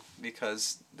real,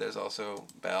 because there's also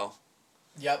Belle.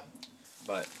 Yep.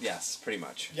 But, yes, pretty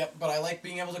much. Yep, but I like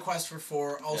being able to quest for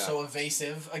 4. Also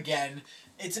evasive. Again,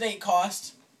 it's an 8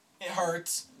 cost. It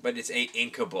hurts. But it's 8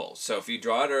 inkable. So if you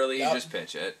draw it early, you just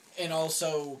pitch it. And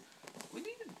also,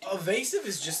 evasive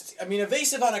is just... I mean,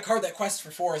 evasive on a card that quests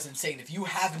for 4 is insane. If you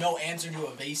have no answer to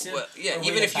evasive... Well, yeah,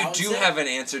 even if you do have an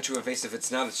answer to evasive,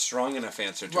 it's not a strong enough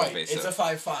answer to evasive. It's a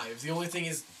 5/5. The only thing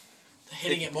is...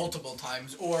 hitting it multiple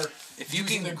times, or if you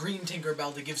using the green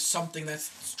Tinkerbell to give something that's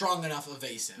strong enough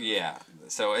evasive. Yeah,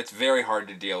 so it's very hard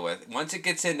to deal with. Once it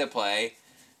gets into play,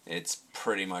 it's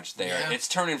pretty much there. Yeah. It's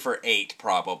turning for 8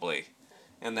 probably,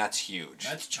 and that's huge.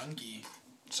 That's chunky.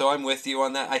 So I'm with you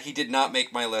on that. He did not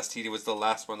make my list. He was the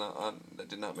last one that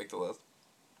did not make the list.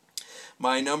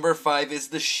 My number 5 is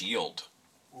the Shield.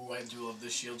 Ooh, I do love the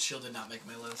Shield. Shield did not make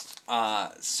my list.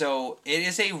 So it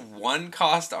is a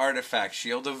 1-cost artifact,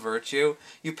 Shield of Virtue.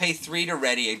 You pay 3 to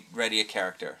ready a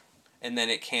character, and then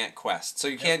it can't quest. So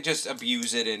you can't just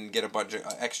abuse it and get a bunch of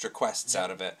extra quests out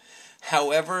of it.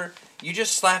 However, you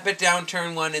just slap it down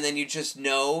turn 1, and then you just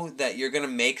know that you're going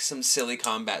to make some silly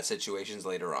combat situations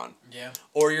later on. Yeah.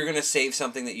 Or you're going to save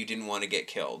something that you didn't want to get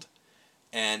killed.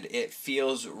 And it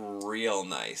feels real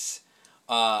nice.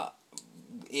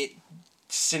 It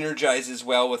synergizes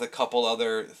well with a couple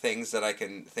other things that I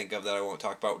can think of that I won't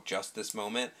talk about just this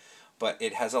moment. But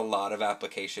it has a lot of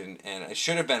application, and it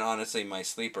should have been, honestly, my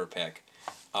sleeper pick.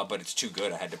 But it's too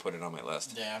good, I had to put it on my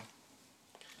list. Yeah.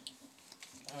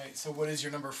 Alright, so what is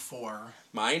your number 4?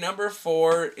 My number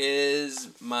 4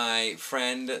 is my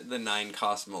friend, the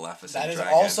 9-cost Maleficent That is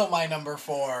Dragon. also my number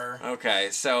 4. Okay,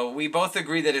 so we both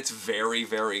agree that it's very,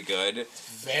 very good.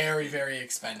 Very, very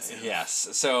expensive. Yes,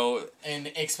 so...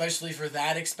 And especially for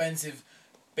that expensive,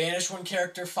 banish one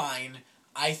character, fine.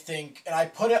 I think, and I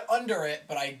put it under it,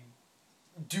 but I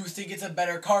do think it's a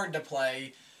better card to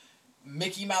play.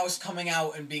 Mickey Mouse coming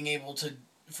out and being able to,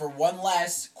 for 1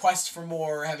 less, quest for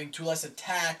more, having 2 less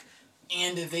attack,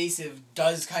 and evasive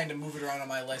does kind of move it around on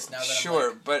my list now that Sure,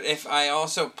 I'm like, but if I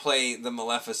also play the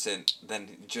Maleficent, then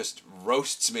it just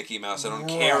roasts Mickey Mouse. I don't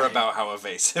care about how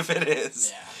evasive it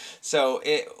is. Yeah. So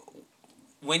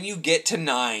when you get to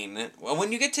 9, well,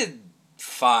 when you get to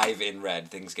 5 in red,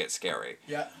 things get scary.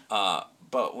 Yeah.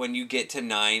 But when you get to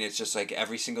 9, it's just like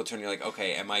every single turn you're like,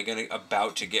 okay, am I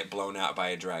about to get blown out by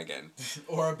a dragon?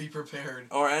 Or be prepared.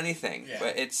 Or anything. Yeah.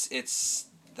 But it's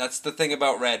that's the thing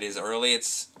about red is early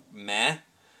it's meh,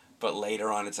 but later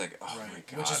on it's like, oh my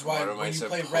god, Which is why what am I when you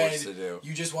play supposed red, to do?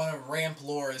 you just want to ramp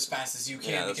lore as fast as you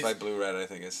can. Yeah, that's why blue-red I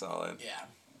think is solid.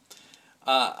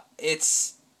 Yeah.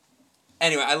 It's...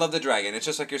 Anyway, I love the dragon. It's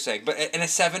just like you're saying. But in a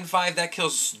 7/5, that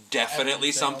kills definitely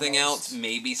Everything something almost. else.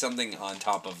 Maybe something on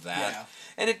top of that. Yeah.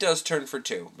 And it does turn for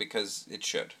 2, because it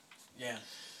should. Yeah.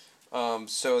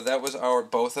 So that was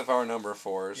both of our number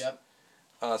 4s. Yep.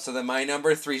 So then my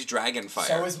number 3 is Dragonfire.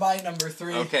 So is my number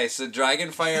 3. Okay, so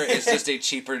Dragonfire is just a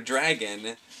cheaper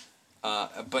dragon,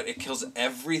 but it kills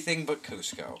everything but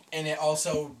Cusco. And it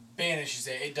also banishes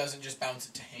it. It doesn't just bounce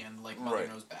it to hand like Mother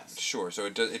Knows Best. Sure, so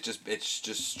it's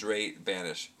just straight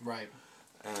banish. Right.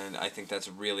 And I think that's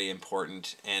really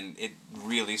important, and it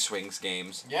really swings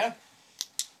games. Yeah.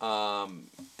 And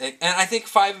I think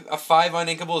a 5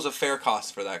 uninkable is a fair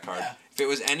cost for that card. Yeah. If it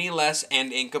was any less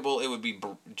and inkable, it would be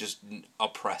just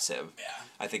oppressive. Yeah.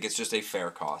 I think it's just a fair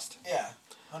cost. Yeah.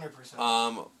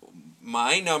 100%.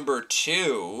 My number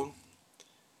 2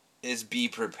 is Be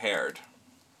Prepared.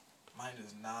 Mine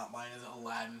is not. Mine is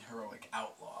Aladdin Heroic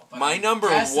Outlaw. But My I'm number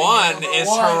guessing 1 number is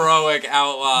 1 Heroic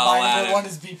Outlaw My Aladdin. number 1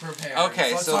 is Be Prepared.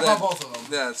 Okay, let's so talk then- about both of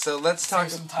them. Yeah, so let's talk...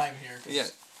 Save some time here. Yeah.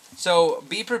 So,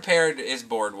 Be Prepared is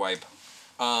board wipe.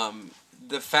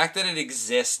 The fact that it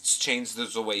exists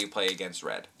changes the way you play against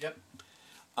red. Yep.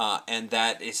 And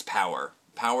that is power.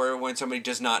 Power when somebody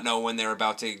does not know when they're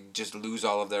about to just lose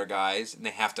all of their guys and they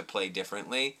have to play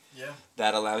differently. Yeah.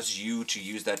 That allows you to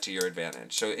use that to your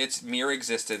advantage. So its mere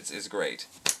existence is great.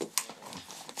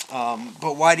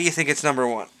 But why do you think it's number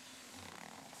 1?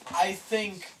 I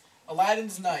think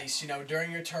Aladdin's nice. You know,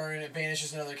 during your turn, it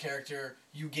banishes another character.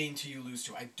 You gain 2, you lose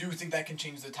 2. I do think that can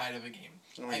change the tide of a game.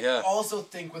 Yeah. I also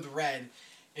think with red,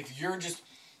 if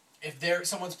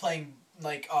someone's playing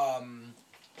like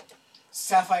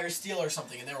Sapphire Steel or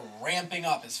something, and they're ramping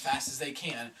up as fast as they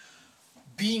can,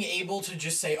 being able to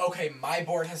just say, okay, my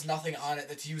board has nothing on it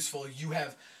that's useful. You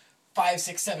have 5,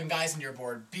 6, 7 guys on your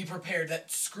board. Be prepared.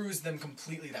 That screws them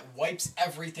completely. That wipes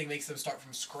everything, makes them start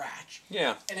from scratch.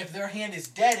 Yeah. And if their hand is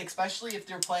dead, especially if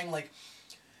they're playing like,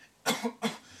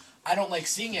 I don't like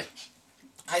seeing it.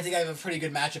 I think I have a pretty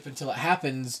good matchup until it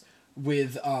happens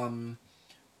with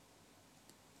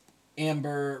Amber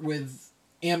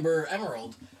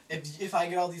Emerald. If I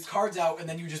get all these cards out and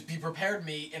then you just Be Prepared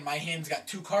me and my hand's got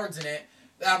 2 cards in it,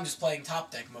 then I'm just playing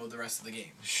top deck mode the rest of the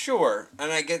game. Sure,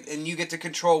 and you get to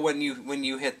control when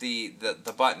you hit the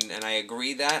button, and I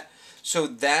agree that. So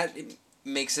that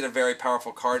makes it a very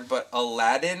powerful card, but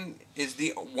Aladdin is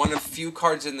the one of few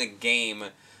cards in the game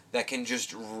that can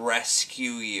just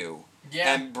rescue you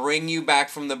Yeah. And bring you back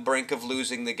from the brink of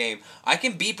losing the game. I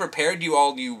can be prepared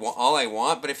all I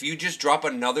want, but if you just drop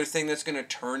another thing that's going to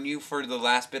turn you for the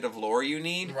last bit of lore you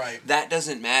need, Right. that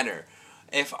doesn't matter.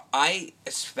 If I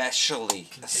especially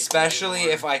away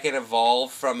if I can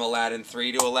evolve from Aladdin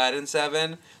 3 to Aladdin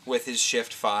 7 with his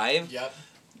shift 5, Yep.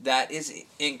 that is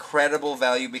incredible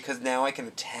value because now I can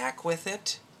attack with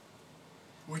it.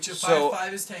 Which if So-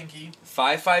 5/5 is tanky.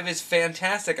 5/5 is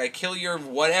fantastic. I kill your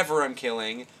whatever I'm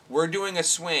killing. We're doing a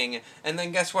swing, and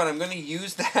then guess what? I'm going to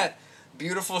use that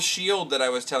beautiful shield that I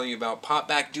was telling you about. Pop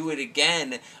back, do it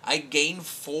again. I gain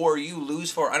 4, you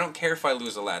lose 4. I don't care if I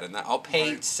lose Aladdin. I'll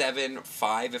pay Right.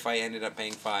 5 if I ended up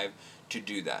paying 5 to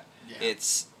do that. Yeah.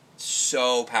 It's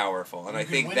so powerful, and You I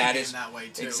can think win that a game is that way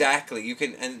too. exactly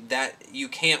you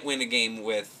can't win a game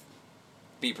with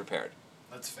be prepared.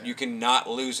 That's fair. You cannot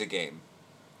lose a game,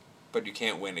 but you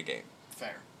can't win a game.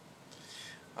 Fair.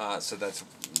 So that's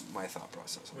my thought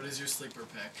process. What is your sleeper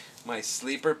pick? My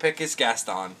sleeper pick is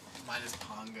Gaston. Mine is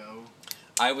Pongo.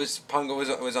 Pongo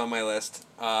was on my list.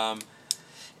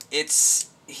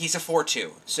 He's a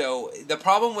 4/2. So the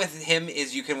problem with him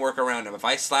is you can work around him. If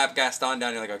I slap Gaston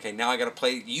down, you're like, okay, now I gotta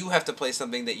play. You have to play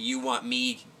something that you want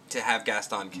me to have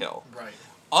Gaston kill. Right.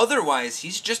 Otherwise,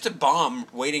 he's just a bomb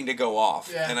waiting to go off,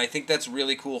 Yeah. and I think that's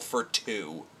really cool for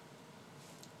 2.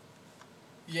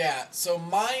 Yeah, so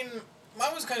mine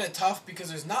was kind of tough because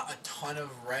there's not a ton of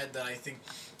red that I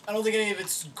don't think any of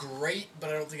it's great, but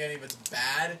I don't think any of it's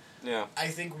bad. Yeah. I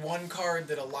think one card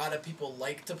that a lot of people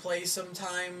like to play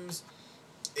sometimes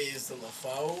is the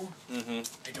LeFou. Mm-hmm.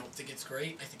 I don't think it's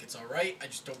great. I think it's alright. I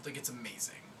just don't think it's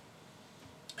amazing.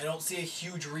 I don't see a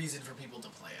huge reason for people to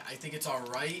play it. I think it's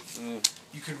alright. Mm.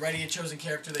 You could ready a chosen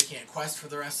character they can't quest for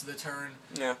the rest of the turn,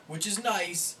 Yeah. which is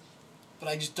nice, but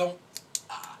I just don't...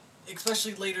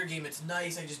 especially later game, it's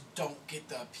nice. I just don't get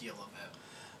the appeal of it.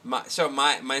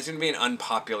 Mine's gonna be an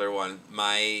unpopular one.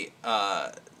 My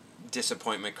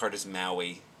disappointment card is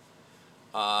Maui.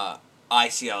 I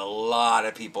see a lot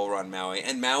of people run Maui,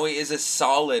 and Maui is a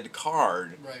solid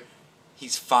card. Right.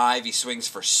 He's 5. He swings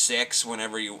for 6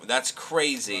 whenever you. That's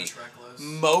crazy. Much reckless.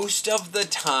 Most of the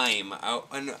time,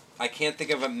 and I can't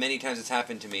think of many times it's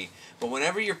happened to me, but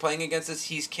whenever you're playing against us,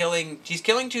 he's killing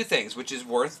 2 things, which is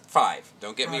worth 5.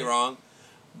 Don't get me Right. wrong,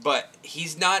 but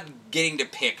he's not getting to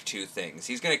pick 2 things.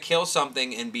 He's gonna kill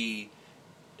something and be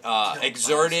by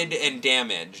exerted something. and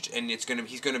damaged, and he's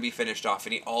gonna be finished off,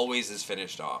 and he always is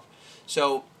finished off.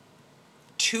 So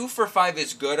 2 for 5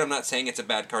 is good. I'm not saying it's a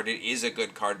bad card. It is a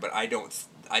good card, but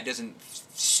it doesn't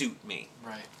suit me.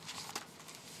 Right.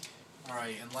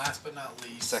 Alright, and last but not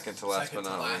least... Second to last but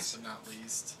not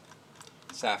least...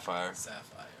 Sapphire.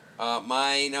 Sapphire.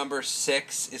 My number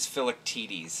 6 is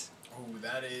Philoctetes. Ooh,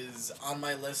 that is on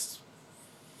my list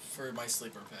for my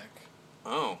sleeper pick.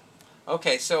 Oh.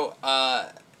 Okay, so,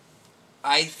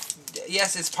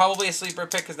 yes, it's probably a sleeper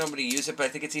pick because nobody used it, but I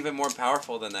think it's even more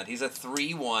powerful than that. He's a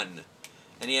 3/1,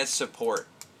 and he has support.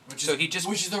 Which So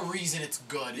is the reason it's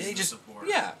good, is the support.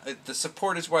 Yeah, the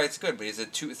support is why it's good, but he's a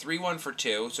 3/1 for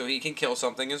 2, so he can kill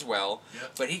something as well.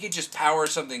 Yep. But he could just power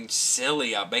something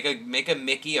silly up. Make a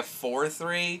Mickey a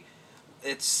 4/3.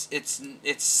 It's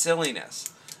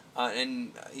silliness.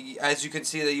 And as you can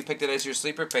see that you picked it as your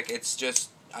sleeper pick, it's just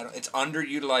it's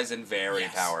underutilized and very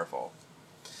Yes. powerful.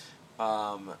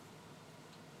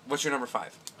 What's your number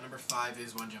 5? Number 5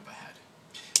 is One Jump Ahead.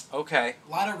 Okay.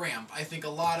 A lot of ramp. I think a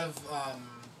lot of,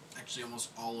 actually almost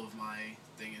all of my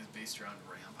thing is based around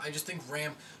ramp. I just think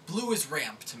ramp, blue is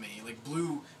ramp to me. Like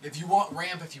blue, if you want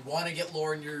ramp, if you want to get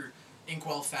lore in your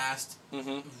Inkwell fast,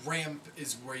 ramp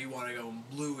is where you want to go, and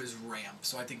blue is ramp.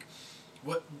 So I think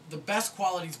what the best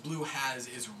qualities blue has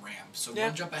is ramp. So Yeah.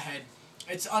 One Jump Ahead,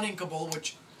 it's uninkable,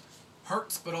 which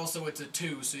hurts, but also it's a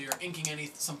 2, so you're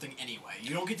inking something anyway.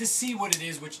 You don't get to see what it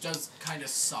is, which does kind of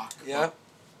suck. Yeah.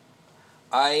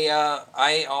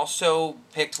 I also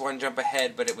picked One Jump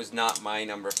Ahead, but it was not my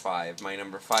number 5. My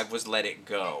number 5 was Let It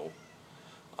Go.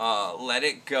 Let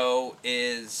It Go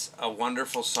is a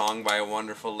wonderful song by a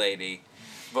wonderful lady,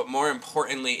 but more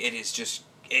importantly,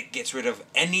 it gets rid of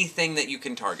anything that you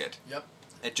can target. Yep.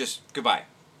 It just, goodbye.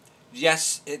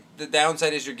 Yes, the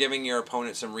downside is you're giving your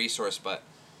opponent some resource, but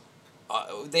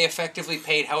they effectively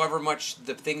paid however much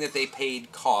the thing that they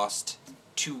paid cost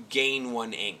to gain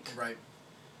 1 ink. Right.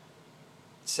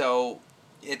 So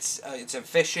it's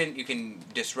efficient. You can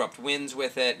disrupt winds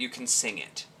with it. You can sing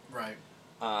it. Right.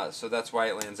 So that's why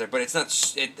it lands there. But it's not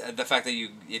the fact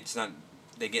that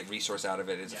they get resource out of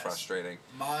it is Yes. frustrating.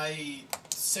 My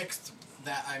 6th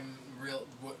that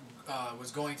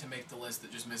was going to make the list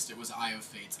that just missed it was Eye of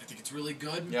Fates. I think it's really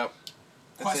good. Yep.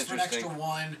 That's Quest for an extra interesting.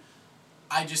 1.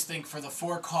 I just think for the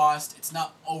 4 cost, it's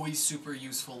not always super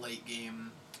useful late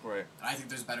game. Right. I think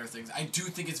there's better things. I do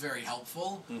think it's very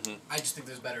helpful. Mm-hmm. I just think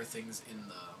there's better things in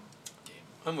the game.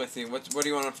 I'm with you. What do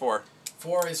you want it for?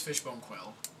 4 is Fishbone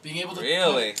Quill. Being able to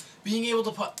being able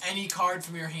to put any card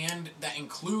from your hand that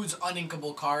includes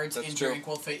uninkable cards into your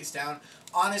Inkwell face down,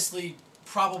 honestly,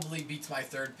 probably beats my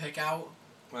 3rd pick out.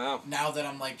 Wow. Now that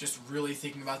I'm like just really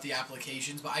thinking about the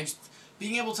applications, but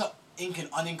being able to ink an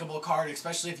uninkable card,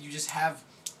 especially if you just have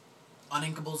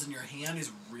uninkables in your hand,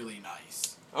 is really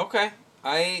nice. Okay.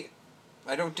 I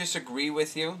don't disagree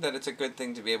with you that it's a good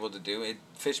thing to be able to do.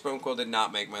 Fishbone Quill did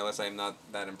not make my list. I am not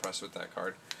that impressed with that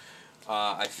card.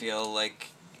 I feel like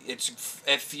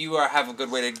if you have a good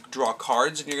way to draw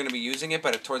cards and you're going to be using it,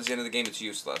 but towards the end of the game it's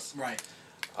useless. Right.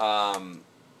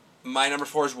 My number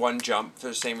 4 is One Jump for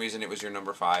the same reason it was your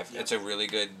number 5. Yep. It's a really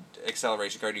good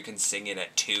acceleration card. You can sing it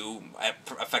at 2.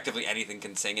 Effectively anything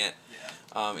can sing it.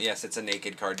 Yeah. Yes, it's a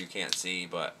naked card you can't see,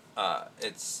 but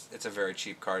it's a very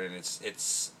cheap card, and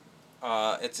it's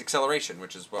acceleration,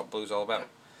 which is what Blue's all about.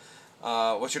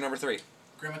 Yep. What's your number 3?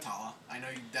 Grammatala. I know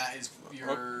that is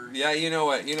your... Yeah, you know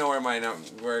what? You know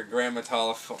where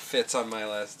Grammatala fits on my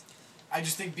list. I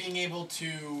just think being able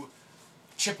to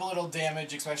chip a little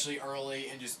damage, especially early,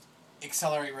 and just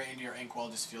accelerate right into your Inkwell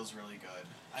just feels really good.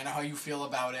 I know how you feel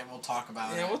about it. We'll talk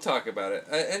about it. Yeah, we'll talk about it.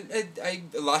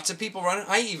 And lots of people run it.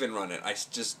 I even run it.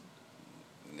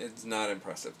 It's not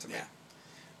impressive to me. Yeah.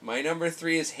 My number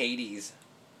 3 is Hades.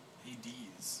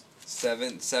 Hades.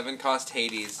 7 cost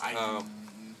Hades.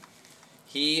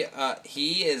 He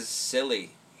is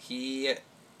silly.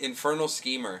 Infernal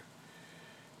Schemer.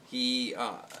 You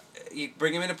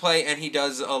bring him into play and he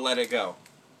does a Let It Go.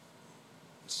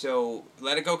 So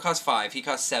Let It Go costs 5. He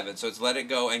costs 7. So it's Let It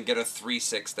Go and get a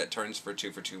 3/6 that turns for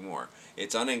 2 more.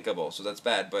 It's uninkable, so that's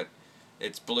bad. But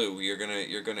it's blue. You're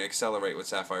gonna accelerate with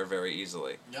Sapphire very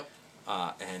easily. Yep.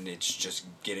 And it's just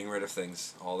getting rid of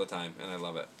things all the time, and I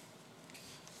love it.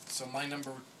 So my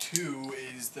number 2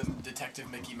 is the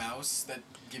Detective Mickey Mouse that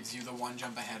gives you the 1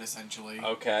 jump ahead essentially.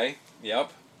 Okay.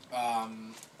 Yep.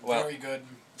 Very good.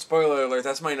 Spoiler alert.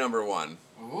 That's my number 1.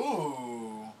 Ooh.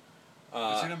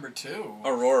 What's your number 2?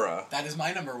 Aurora. That is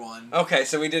my number 1. Okay,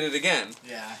 so we did it again.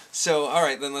 Yeah. So,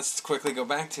 alright, then let's quickly go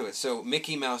back to it. So,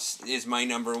 Mickey Mouse is my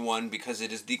number 1 because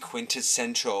it is the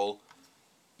quintessential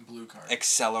blue card.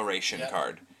 Acceleration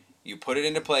card. You put it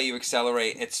into play, you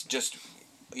accelerate. It's just,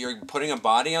 you're putting a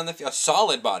body on a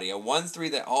solid body, a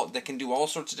 1/3 that can do all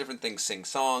sorts of different things. Sing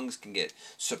songs, can get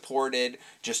supported,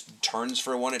 just turns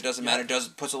for 1, it doesn't matter.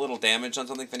 Puts a little damage on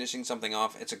something, finishing something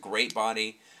off. It's a great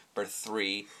body for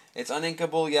 3. It's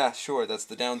uninkable, yeah, sure, that's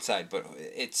the downside, but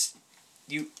it's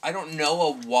I don't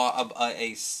know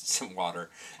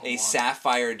a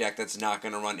Sapphire deck that's not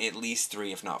going to run at least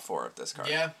 3 if not 4 of this card.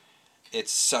 Yeah.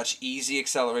 It's such easy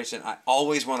acceleration. I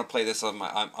always want to play this on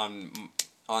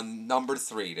on number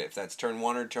 3, if that's turn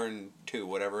 1 or turn 2,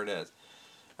 whatever it is,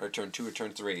 or turn 2 or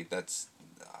turn 3.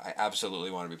 I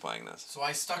absolutely want to be playing this. So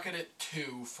I stuck it at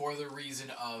 2 for the reason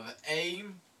of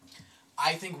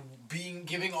I think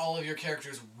giving all of your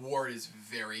characters ward is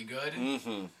very good.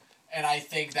 Mm-hmm. And I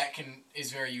think that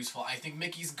is very useful. I think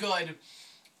Mickey's good.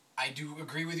 I do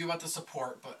agree with you about the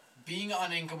support, but being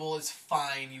uninkable is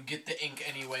fine. You get the ink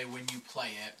anyway when you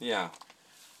play it. Yeah.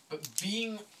 But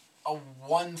being a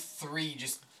 1/3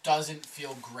 just doesn't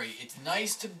feel great. It's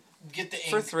nice to get the ink.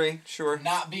 For 3, sure.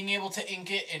 Not being able to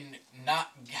ink it and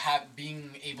not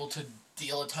being able to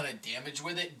deal a ton of damage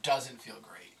with it doesn't feel great.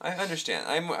 I understand.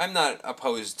 I'm not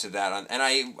opposed to that, and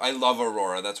I love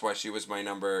Aurora. That's why she was my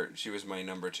number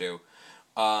 2.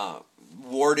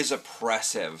 Ward is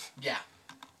oppressive. Yeah.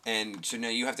 And so now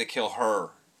you have to kill her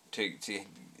to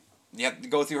you have to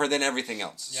go through her, then everything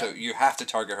else. Yep. So you have to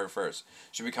target her first.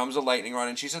 She becomes a lightning rod,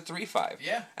 and she's a 3/5.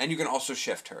 Yeah. And you can also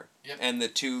shift her. Yep. And the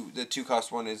 2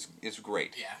 cost one is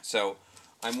great. Yeah. So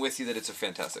I'm with you that it's a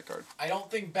fantastic card. I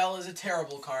don't think Belle is a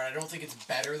terrible card. I don't think it's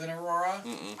better than Aurora.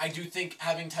 Mm-mm. I do think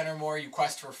having 10 or more, you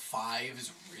quest for 5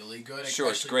 is really good. Sure,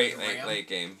 it's great late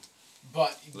game.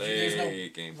 But there's no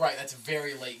game. Right, that's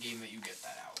very late game that you get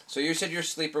that out. So you said your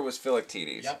sleeper was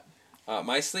Philoctetes. Yep.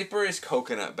 My sleeper is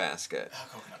Coconut Basket. Oh,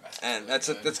 Coconut Basket. And that's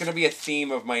going to be a theme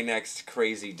of my next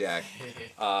crazy deck,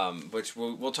 which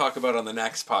we'll talk about on the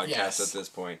next podcast at this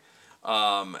point.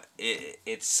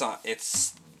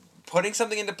 It's putting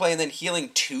something into play and then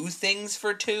healing 2 things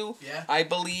for 2. Yeah. I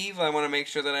believe. I want to make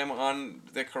sure that I'm on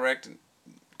the correct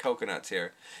coconuts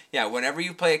here. Yeah. Whenever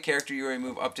you play a character, you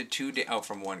remove up to 2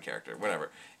 from 1 character. Whatever.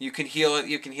 You can heal it.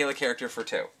 You can heal a character for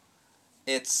 2.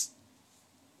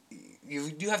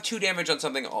 You have 2 damage on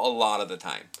something a lot of the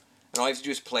time. and all you have to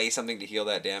do is play something to heal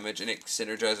that damage, and it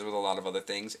synergizes with a lot of other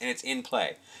things, and it's in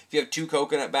play. If you have 2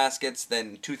 coconut baskets,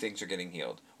 then 2 things are getting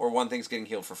healed, or 1 thing's getting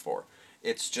healed for 4.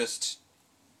 It's just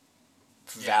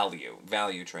value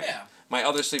train. Yeah. My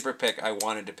other sleeper pick I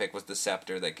wanted to pick was the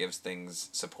Scepter that gives things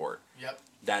support. Yep.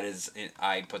 That is,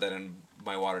 I put that in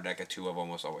my water deck at 2 of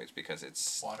almost always because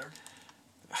it's water.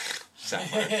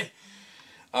 Sapphire.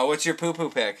 What's your poo-poo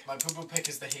pick? My poo-poo pick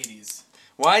is the Hades.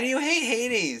 Why do you hate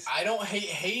Hades? I don't hate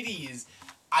Hades.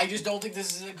 I just don't think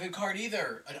this is a good card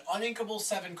either. An uninkable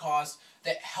 7 cost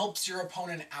that helps your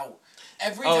opponent out.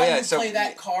 Every time you play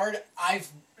that card,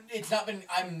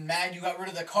 I'm mad you got rid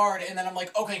of the card, and then I'm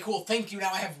like, okay, cool, thank you,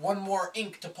 now I have 1 more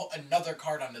ink to put another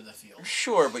card onto the field.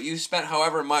 Sure, but you spent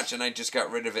however much, and I just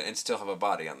got rid of it and still have a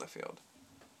body on the field.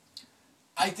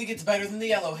 I think it's better than the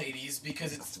yellow Hades,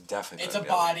 because it's definitely a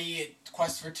body, it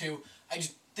quests for 2. I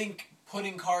just think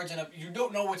putting cards in you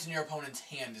don't know what's in your opponent's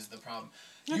hand is the problem.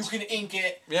 You can ink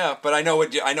it. Yeah, but I know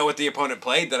what the opponent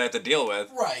played that I have to deal with.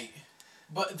 Right.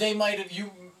 But they might have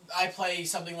I play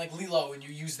something like Lilo and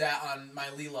you use that on my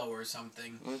Lilo or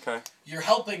something. Okay. You're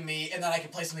helping me, and then I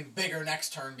can play something bigger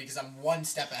next turn because I'm 1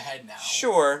 step ahead now.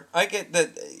 Sure, I get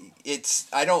that.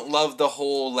 I don't love the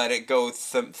whole let it go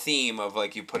theme of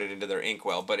like you put it into their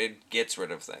inkwell, but it gets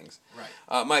rid of things.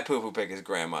 Right. My poo-poo pick is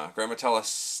Grandma. Grammatella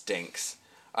stinks.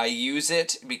 I use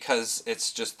it because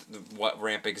it's just what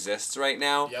ramp exists right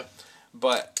now. Yep.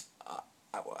 But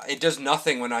it does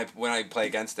nothing when I play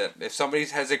against it. If somebody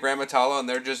has a Grammatella and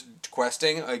they're just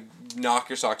questing, I knock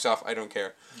your socks off. I don't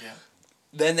care. Yeah.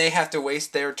 Then they have to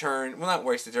waste their turn. Well, not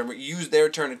waste their turn, but use their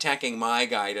turn attacking my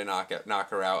guy to knock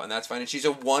her out, and that's fine. And she's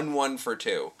a 1/1 for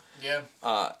 2. Yeah.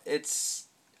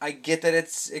 I get that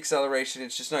it's acceleration.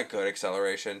 It's just not good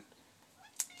acceleration.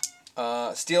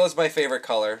 Steel is my favorite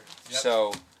color. Yep.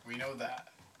 So we know that.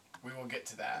 We will get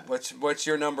to that. What's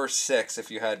your number 6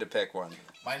 if you had to pick one?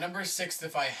 My number 6,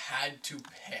 if I had to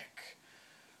pick,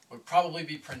 would probably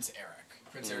be Prince Eric.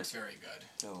 Prince Eric's very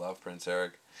good. I love Prince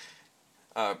Eric.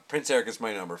 Prince Eric is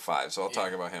my number 5, so I'll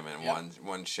talk about him in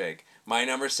one shake. My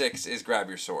number 6 is Grab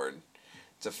Your Sword.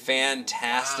 It's a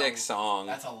fantastic song.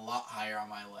 That's a lot higher on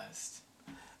my list.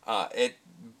 It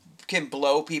can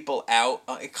blow people out.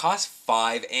 It costs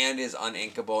 5 and is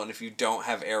uninkable, and if you don't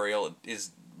have Ariel, it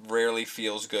rarely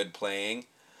feels good playing.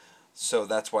 So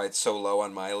that's why it's so low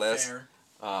on my list. Fair.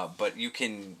 But you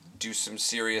can do some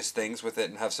serious things with it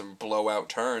and have some blowout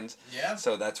turns. Yeah.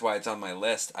 So that's why it's on my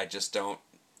list. I just don't.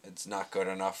 It's not good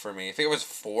enough for me. If it was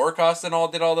 4 cost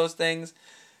and did all those things,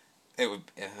 it would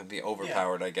be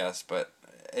overpowered, I guess. But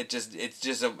it's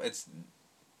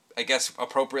I guess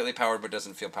appropriately powered, but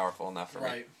doesn't feel powerful enough for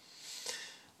me.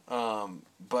 Right.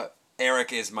 But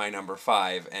Eric is my number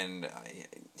 5, and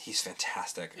he's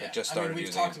fantastic. Yeah. I just started we've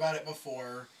using talked about it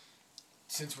before.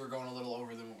 Since we're going a little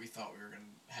over than what we thought we were going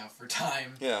to have for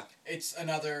time. Yeah. It's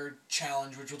another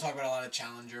challenge, which we'll talk about a lot of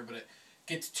Challenger, but it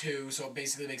gets 2, so it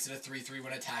basically makes it a 3/3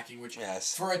 when attacking, which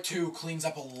for a 2 cleans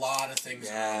up a lot of things.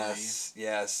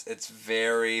 Yes. It's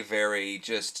very, very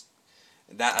just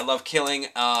that. I love killing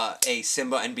a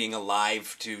Simba and being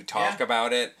alive to talk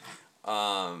about it.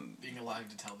 Being alive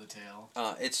to tell the tale.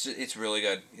 It's really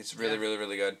good. It's really, really,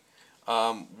 really good.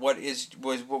 What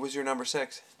was your number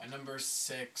 6? My number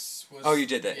 6 was... Oh, you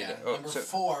did that. Yeah. You did. Oh, number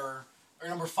 4, or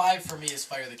number 5 for me is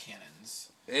Fire the Cannons.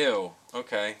 Ew.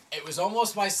 Okay. It was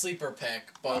almost my sleeper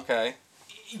pick, but... Okay.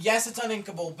 Yes, it's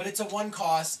uninkable, but it's a 1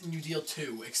 cost and you deal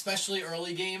 2. Especially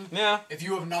early game. Yeah. If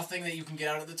you have nothing that you can get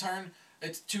out of the turn,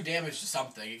 it's 2 damage to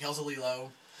something. It kills a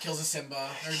Lilo, kills a Simba,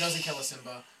 or it doesn't kill a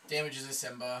Simba. Damages a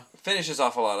Simba. Finishes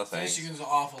off a lot of things. Finishes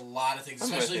off a lot of things,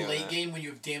 especially late game when you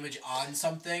have damage on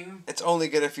something. It's only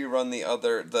good if you run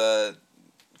the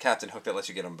Captain Hook that lets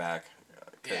you get them back.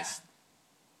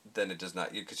 Then it does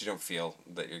not, because you don't feel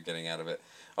that you're getting out of it.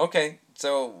 Okay,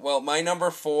 so my number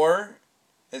 4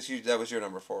 that was your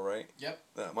number 4, right? Yep.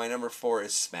 My number 4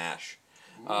 is Smash,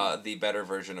 the better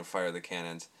version of Fire the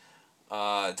Cannons.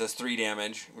 It does 3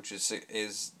 damage, which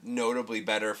is notably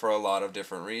better for a lot of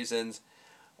different reasons.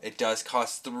 It does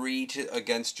cost 3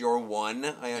 against your 1,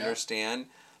 I understand.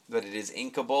 But it is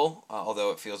inkable,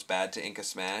 although it feels bad to ink a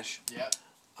Smash. Yep.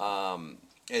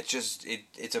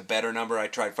 It's a better number. I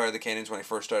tried Fire the Cannons when I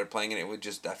first started playing it.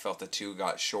 I felt the 2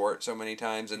 got short so many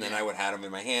times, and then I would have them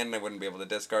in my hand and I wouldn't be able to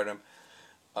discard them.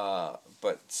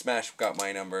 But Smash got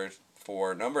my number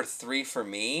 4. Number 3 for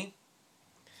me,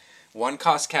 1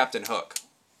 cost Captain Hook.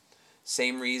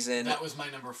 Same reason. That was my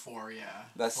number 4, yeah.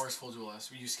 That's Forceful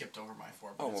Duelist. You skipped over my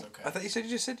 4, but oh, it's okay. I thought you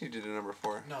said you did a number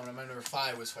 4. No, my number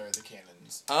 5 was Fire the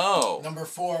Cannons. Oh. Number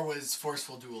 4 was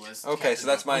Forceful Duelist. Okay, so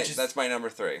that's my number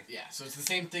 3. Yeah, so it's the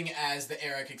same thing as the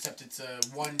Eric, except it's a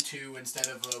 1-2 instead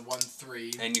of a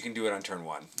 1-3. And you can do it on turn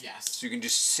 1. Yes. So you can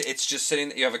it's just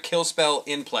sitting. You have a kill spell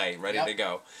in play, ready to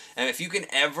go. And if you can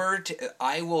ever,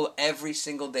 I will every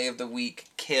single day of the week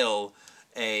kill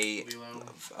a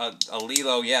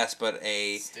Lilo, yes, but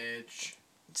a Stitch.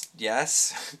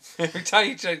 Yes. Every time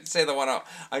you try to say the one out,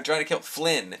 I'm trying to kill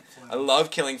Flynn. I love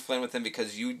killing Flynn with him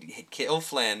because you kill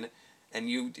Flynn, and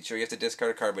you have to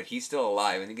discard a card, but he's still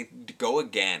alive, and you can go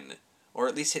again, or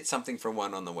at least hit something for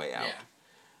 1 on the way out.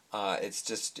 Yeah.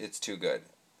 It's too good.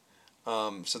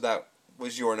 So that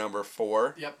was your number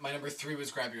 4. Yep, my number 3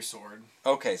 was Grab Your Sword.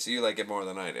 Okay, so you like it more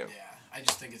than I do. Yeah, I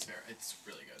just think it's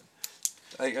really good.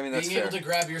 I mean, that's Being fair. able to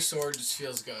grab your sword just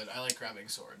feels good. I like grabbing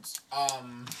swords.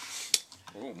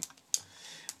 Ooh.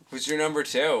 Who's your number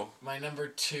 2? My number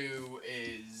 2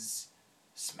 is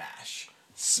Smash.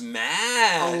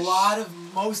 Smash!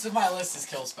 Most of my list is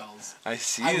kill spells. I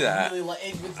see that. Really like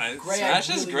it with Gray. Smash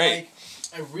is great.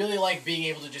 I really like being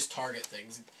able to just target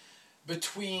things.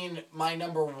 Between my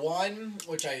number 1,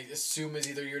 which I assume is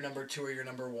either your number 2 or your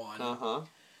number 1.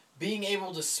 Being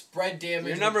able to spread damage.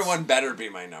 Your number 1 better be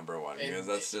my number 1 because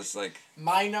that's just like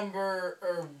my number,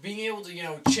 or being able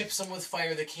to chip some with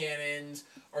Fire the Cannons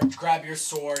or grab your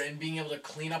sword and being able to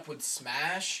clean up with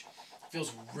Smash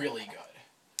feels really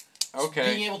good. Okay.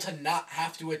 So being able to not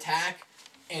have to attack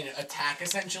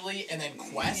essentially and then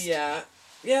quest. Yeah.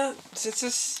 It's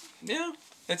just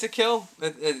it's a kill.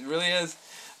 It really is.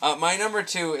 My number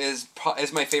 2 is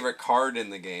my favorite card in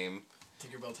the game.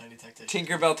 Tinkerbell Tiny Tactician.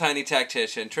 Tinkerbell Tiny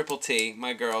Tactician, Triple T,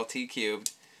 my girl, T cubed.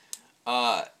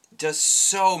 Does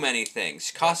so many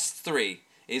things. Costs 3.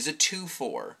 Is a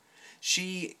 2/4.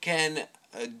 She can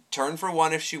turn for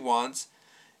 1 if she wants.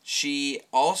 She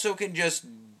also can just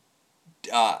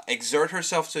exert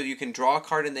herself so you can draw a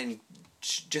card and then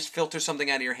just filter something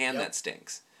out of your hand that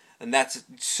stinks. And that's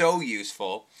so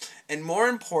useful. And more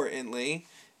importantly,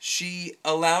 she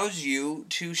allows you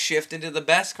to shift into the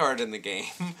best card in the game.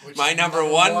 My number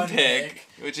one pick,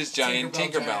 which is Giant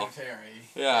Tinkerbell. Giant Fairy.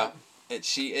 Yeah.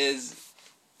 She is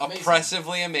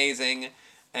oppressively amazing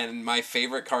and my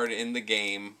favorite card in the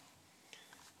game.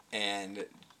 And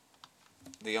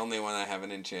the only one I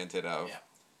haven't enchanted of. Yeah.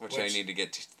 Which I need to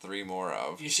get 3 more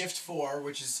of. You shift 4,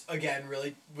 which is, again,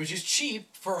 which is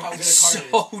cheap for how good a card is.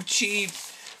 So cheap.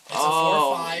 It's a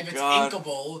 4/5. It's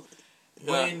inkable.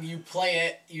 When you play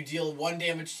it, you deal 1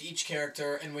 damage to each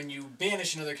character, and when you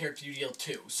banish another character, you deal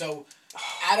 2. So,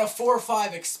 at a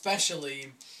 4/5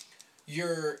 especially,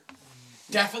 you're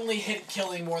definitely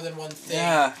killing more than one thing.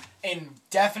 Yeah. And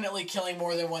definitely killing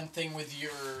more than one thing with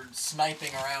your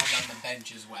sniping around on the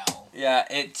bench as well. Yeah,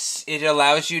 it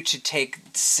allows you to take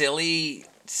silly,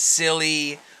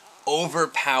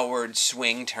 overpowered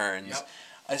swing turns. Yep.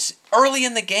 Early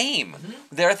in the game.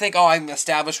 Mm-hmm. They're I'm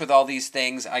established with all these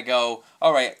things. I go,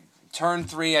 all right, turn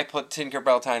 3, I put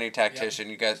Tinkerbell Tiny Tactician.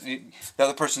 Yep. The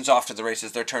other person's off to the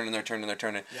races. They're turning.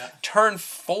 Yep. Turn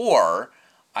 4,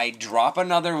 I drop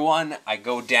another 1. I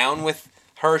go down with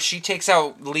her. She takes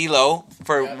out Lilo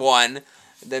for 1,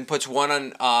 then puts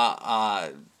 1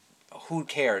 on, who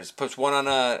cares? Puts one on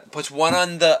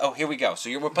the, oh, here we go. So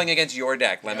we're playing against your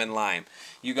deck, Lemon Lime.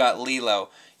 You got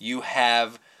Lilo. You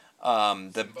have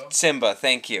Simba,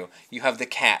 thank you. You have the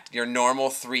cat, your normal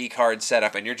 3-card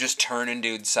setup, and you're just turning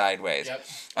dudes sideways. Yep.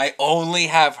 I only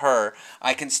have her.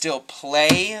 I can still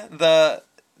play the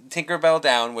Tinkerbell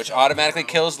down, which automatically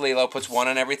kills Lilo, puts 1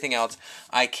 on everything else.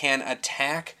 I can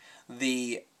attack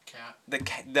the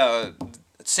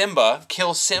Simba,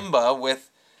 kill Simba with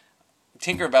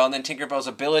Tinkerbell, and then Tinkerbell's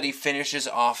ability finishes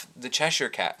off the Cheshire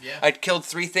Cat. Yeah. I killed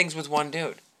 3 things with 1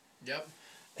 dude. Yep.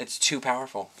 It's too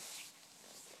powerful.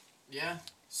 Yeah.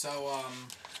 So,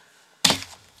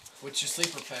 what's your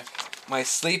sleeper pick? My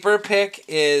sleeper pick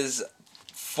is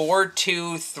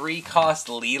 4/2 3-cost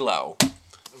Lilo.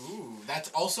 Ooh,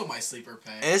 that's also my sleeper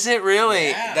pick. Is it really?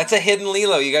 Yeah. That's a hidden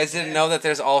Lilo. You guys didn't know that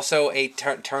there's also a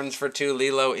turns for 2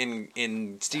 Lilo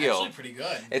in Steel. Actually pretty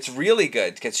good. It's really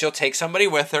good because she'll take somebody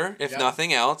with her, if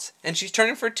nothing else, and she's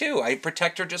turning for 2. I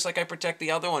protect her just like I protect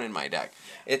the other one in my deck.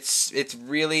 Yeah. It's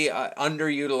really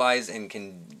underutilized and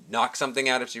can knock something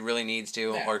out if she really needs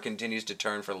to, or continues to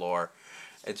turn for lore.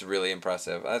 It's really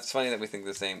impressive. It's funny that we think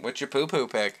the same. What's your poo-poo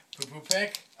pick? Poo-poo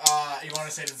pick? You want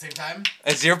to say it at the same time?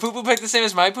 Is your poo-poo pick the same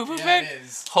as my poo-poo pick? Yeah, it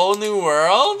is. Whole New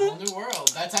World? Whole New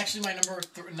World. That's actually my number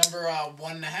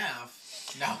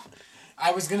 1.5. No.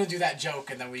 I was going to do that joke,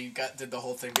 and then we did the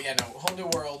whole thing. But yeah, no. Whole New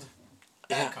World.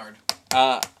 Bad card.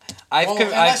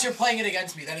 Unless you're playing it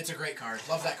against me, then it's a great card.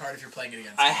 Love that card if you're playing it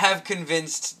against me. I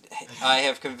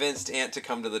have convinced Ant to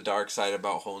come to the dark side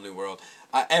about Whole New World.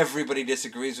 Everybody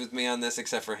disagrees with me on this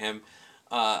except for him.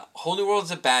 Whole New World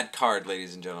is a bad card,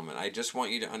 ladies and gentlemen. I just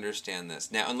want you to understand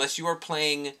this. Now, unless you are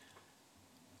playing...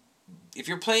 If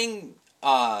you're playing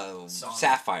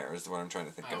Sapphire is what I'm trying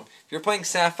to think of. If you're playing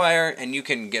Sapphire and you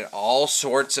can get all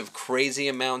sorts of crazy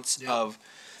amounts of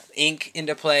ink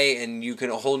into play and you can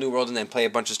a Whole New World and then play a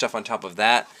bunch of stuff on top of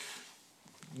that,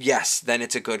 yes, then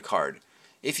it's a good card.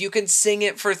 If you can sing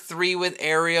it for 3 with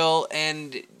Ariel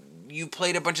and you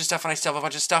played a bunch of stuff and I still have a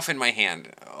bunch of stuff in my hand,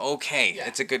 okay,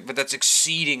 it's a good, but that's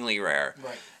exceedingly rare.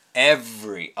 Right.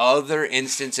 Every other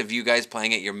instance of you guys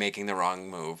playing it, you're making the wrong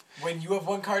move. When you have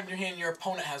 1 card in your hand and your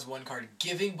opponent has 1 card,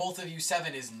 giving both of you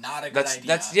 7 is not a good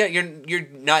idea. You're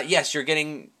not, yes, you're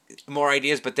getting more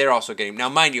ideas, but they're also getting, now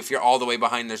mind you, if you're all the way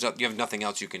behind, you have nothing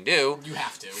else you can do. You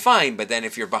have to. Fine, but then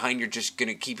if you're behind, you're just going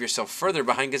to keep yourself further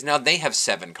behind because now they have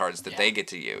 7 cards that they get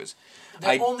to use.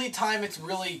 The only time it's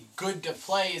really good to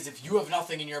play is if you have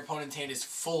nothing and your opponent's hand is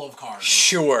full of cards.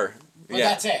 Sure. But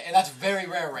that's it, and that's very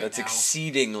rare right now. That's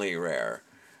exceedingly rare.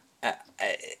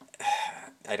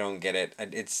 I don't get it.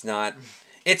 It's not...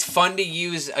 It's fun to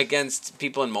use against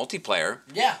people in multiplayer.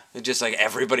 Yeah. It's just like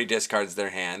everybody discards their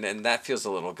hand, and that feels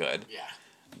a little good. Yeah.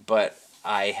 But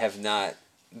I have not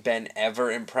been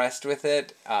ever impressed with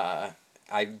it.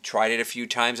 I tried it a few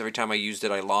times. Every time I used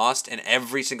it, I lost. And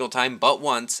every single time, but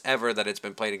once ever, that it's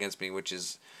been played against me, which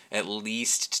is at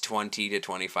least 20 to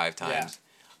 25 times,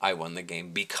 I won the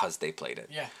game because they played it.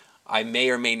 Yeah. I may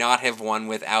or may not have won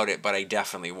without it, but I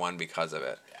definitely won because of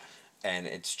it. Yeah. And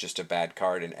it's just a bad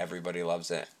card, and everybody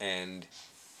loves it. And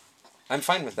I'm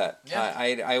fine with that. Yeah.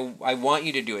 I want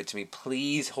you to do it to me.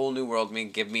 Please, Whole New World me.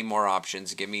 Give me more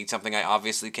options. Give me something I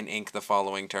obviously can ink the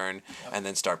following turn, and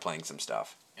then start playing some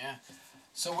stuff. Yeah.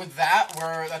 So with that,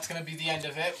 that's going to be the end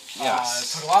of it.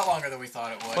 Yes. It took a lot longer than we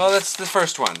thought it would. Well, that's the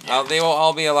first one. Yeah. They will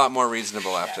all be a lot more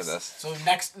reasonable after this. So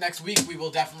next week we will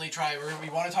definitely try. We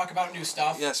want to talk about new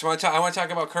stuff. Yeah. So I want to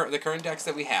talk about the current decks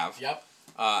that we have. Yep.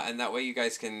 And that way you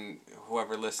guys can,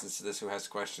 whoever listens to this who has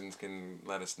questions can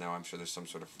let us know. I'm sure there's some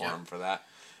sort of forum for that.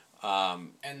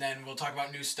 And then we'll talk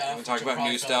about new stuff. We'll talk about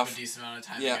new stuff. A decent amount of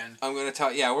time again. I'm gonna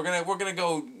talk. Yeah, we're gonna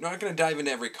go. Not gonna dive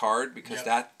into every card because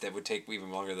that would take even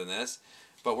longer than this.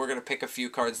 But we're going to pick a few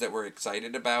cards that we're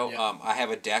excited about. Yep. I have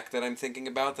a deck that I'm thinking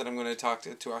about that I'm going to talk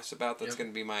to us about. That's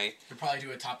going to be my... We'll probably do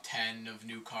a top 10 of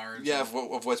new cards. Yeah, of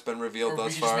what's been revealed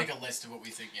thus far. Or we can just make a list of what we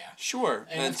think, Sure.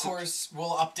 And of course,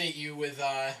 we'll update you with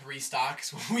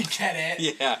restocks when we get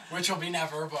it. Yeah. Which will be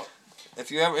never, but...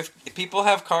 If people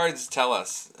have cards, tell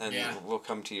us. And we'll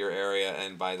come to your area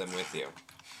and buy them with you.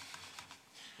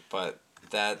 But...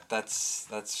 That's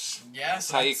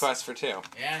how you quest for 2.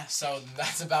 Yeah, so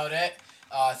that's about it.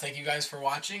 Thank you guys for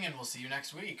watching, and we'll see you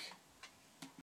next week.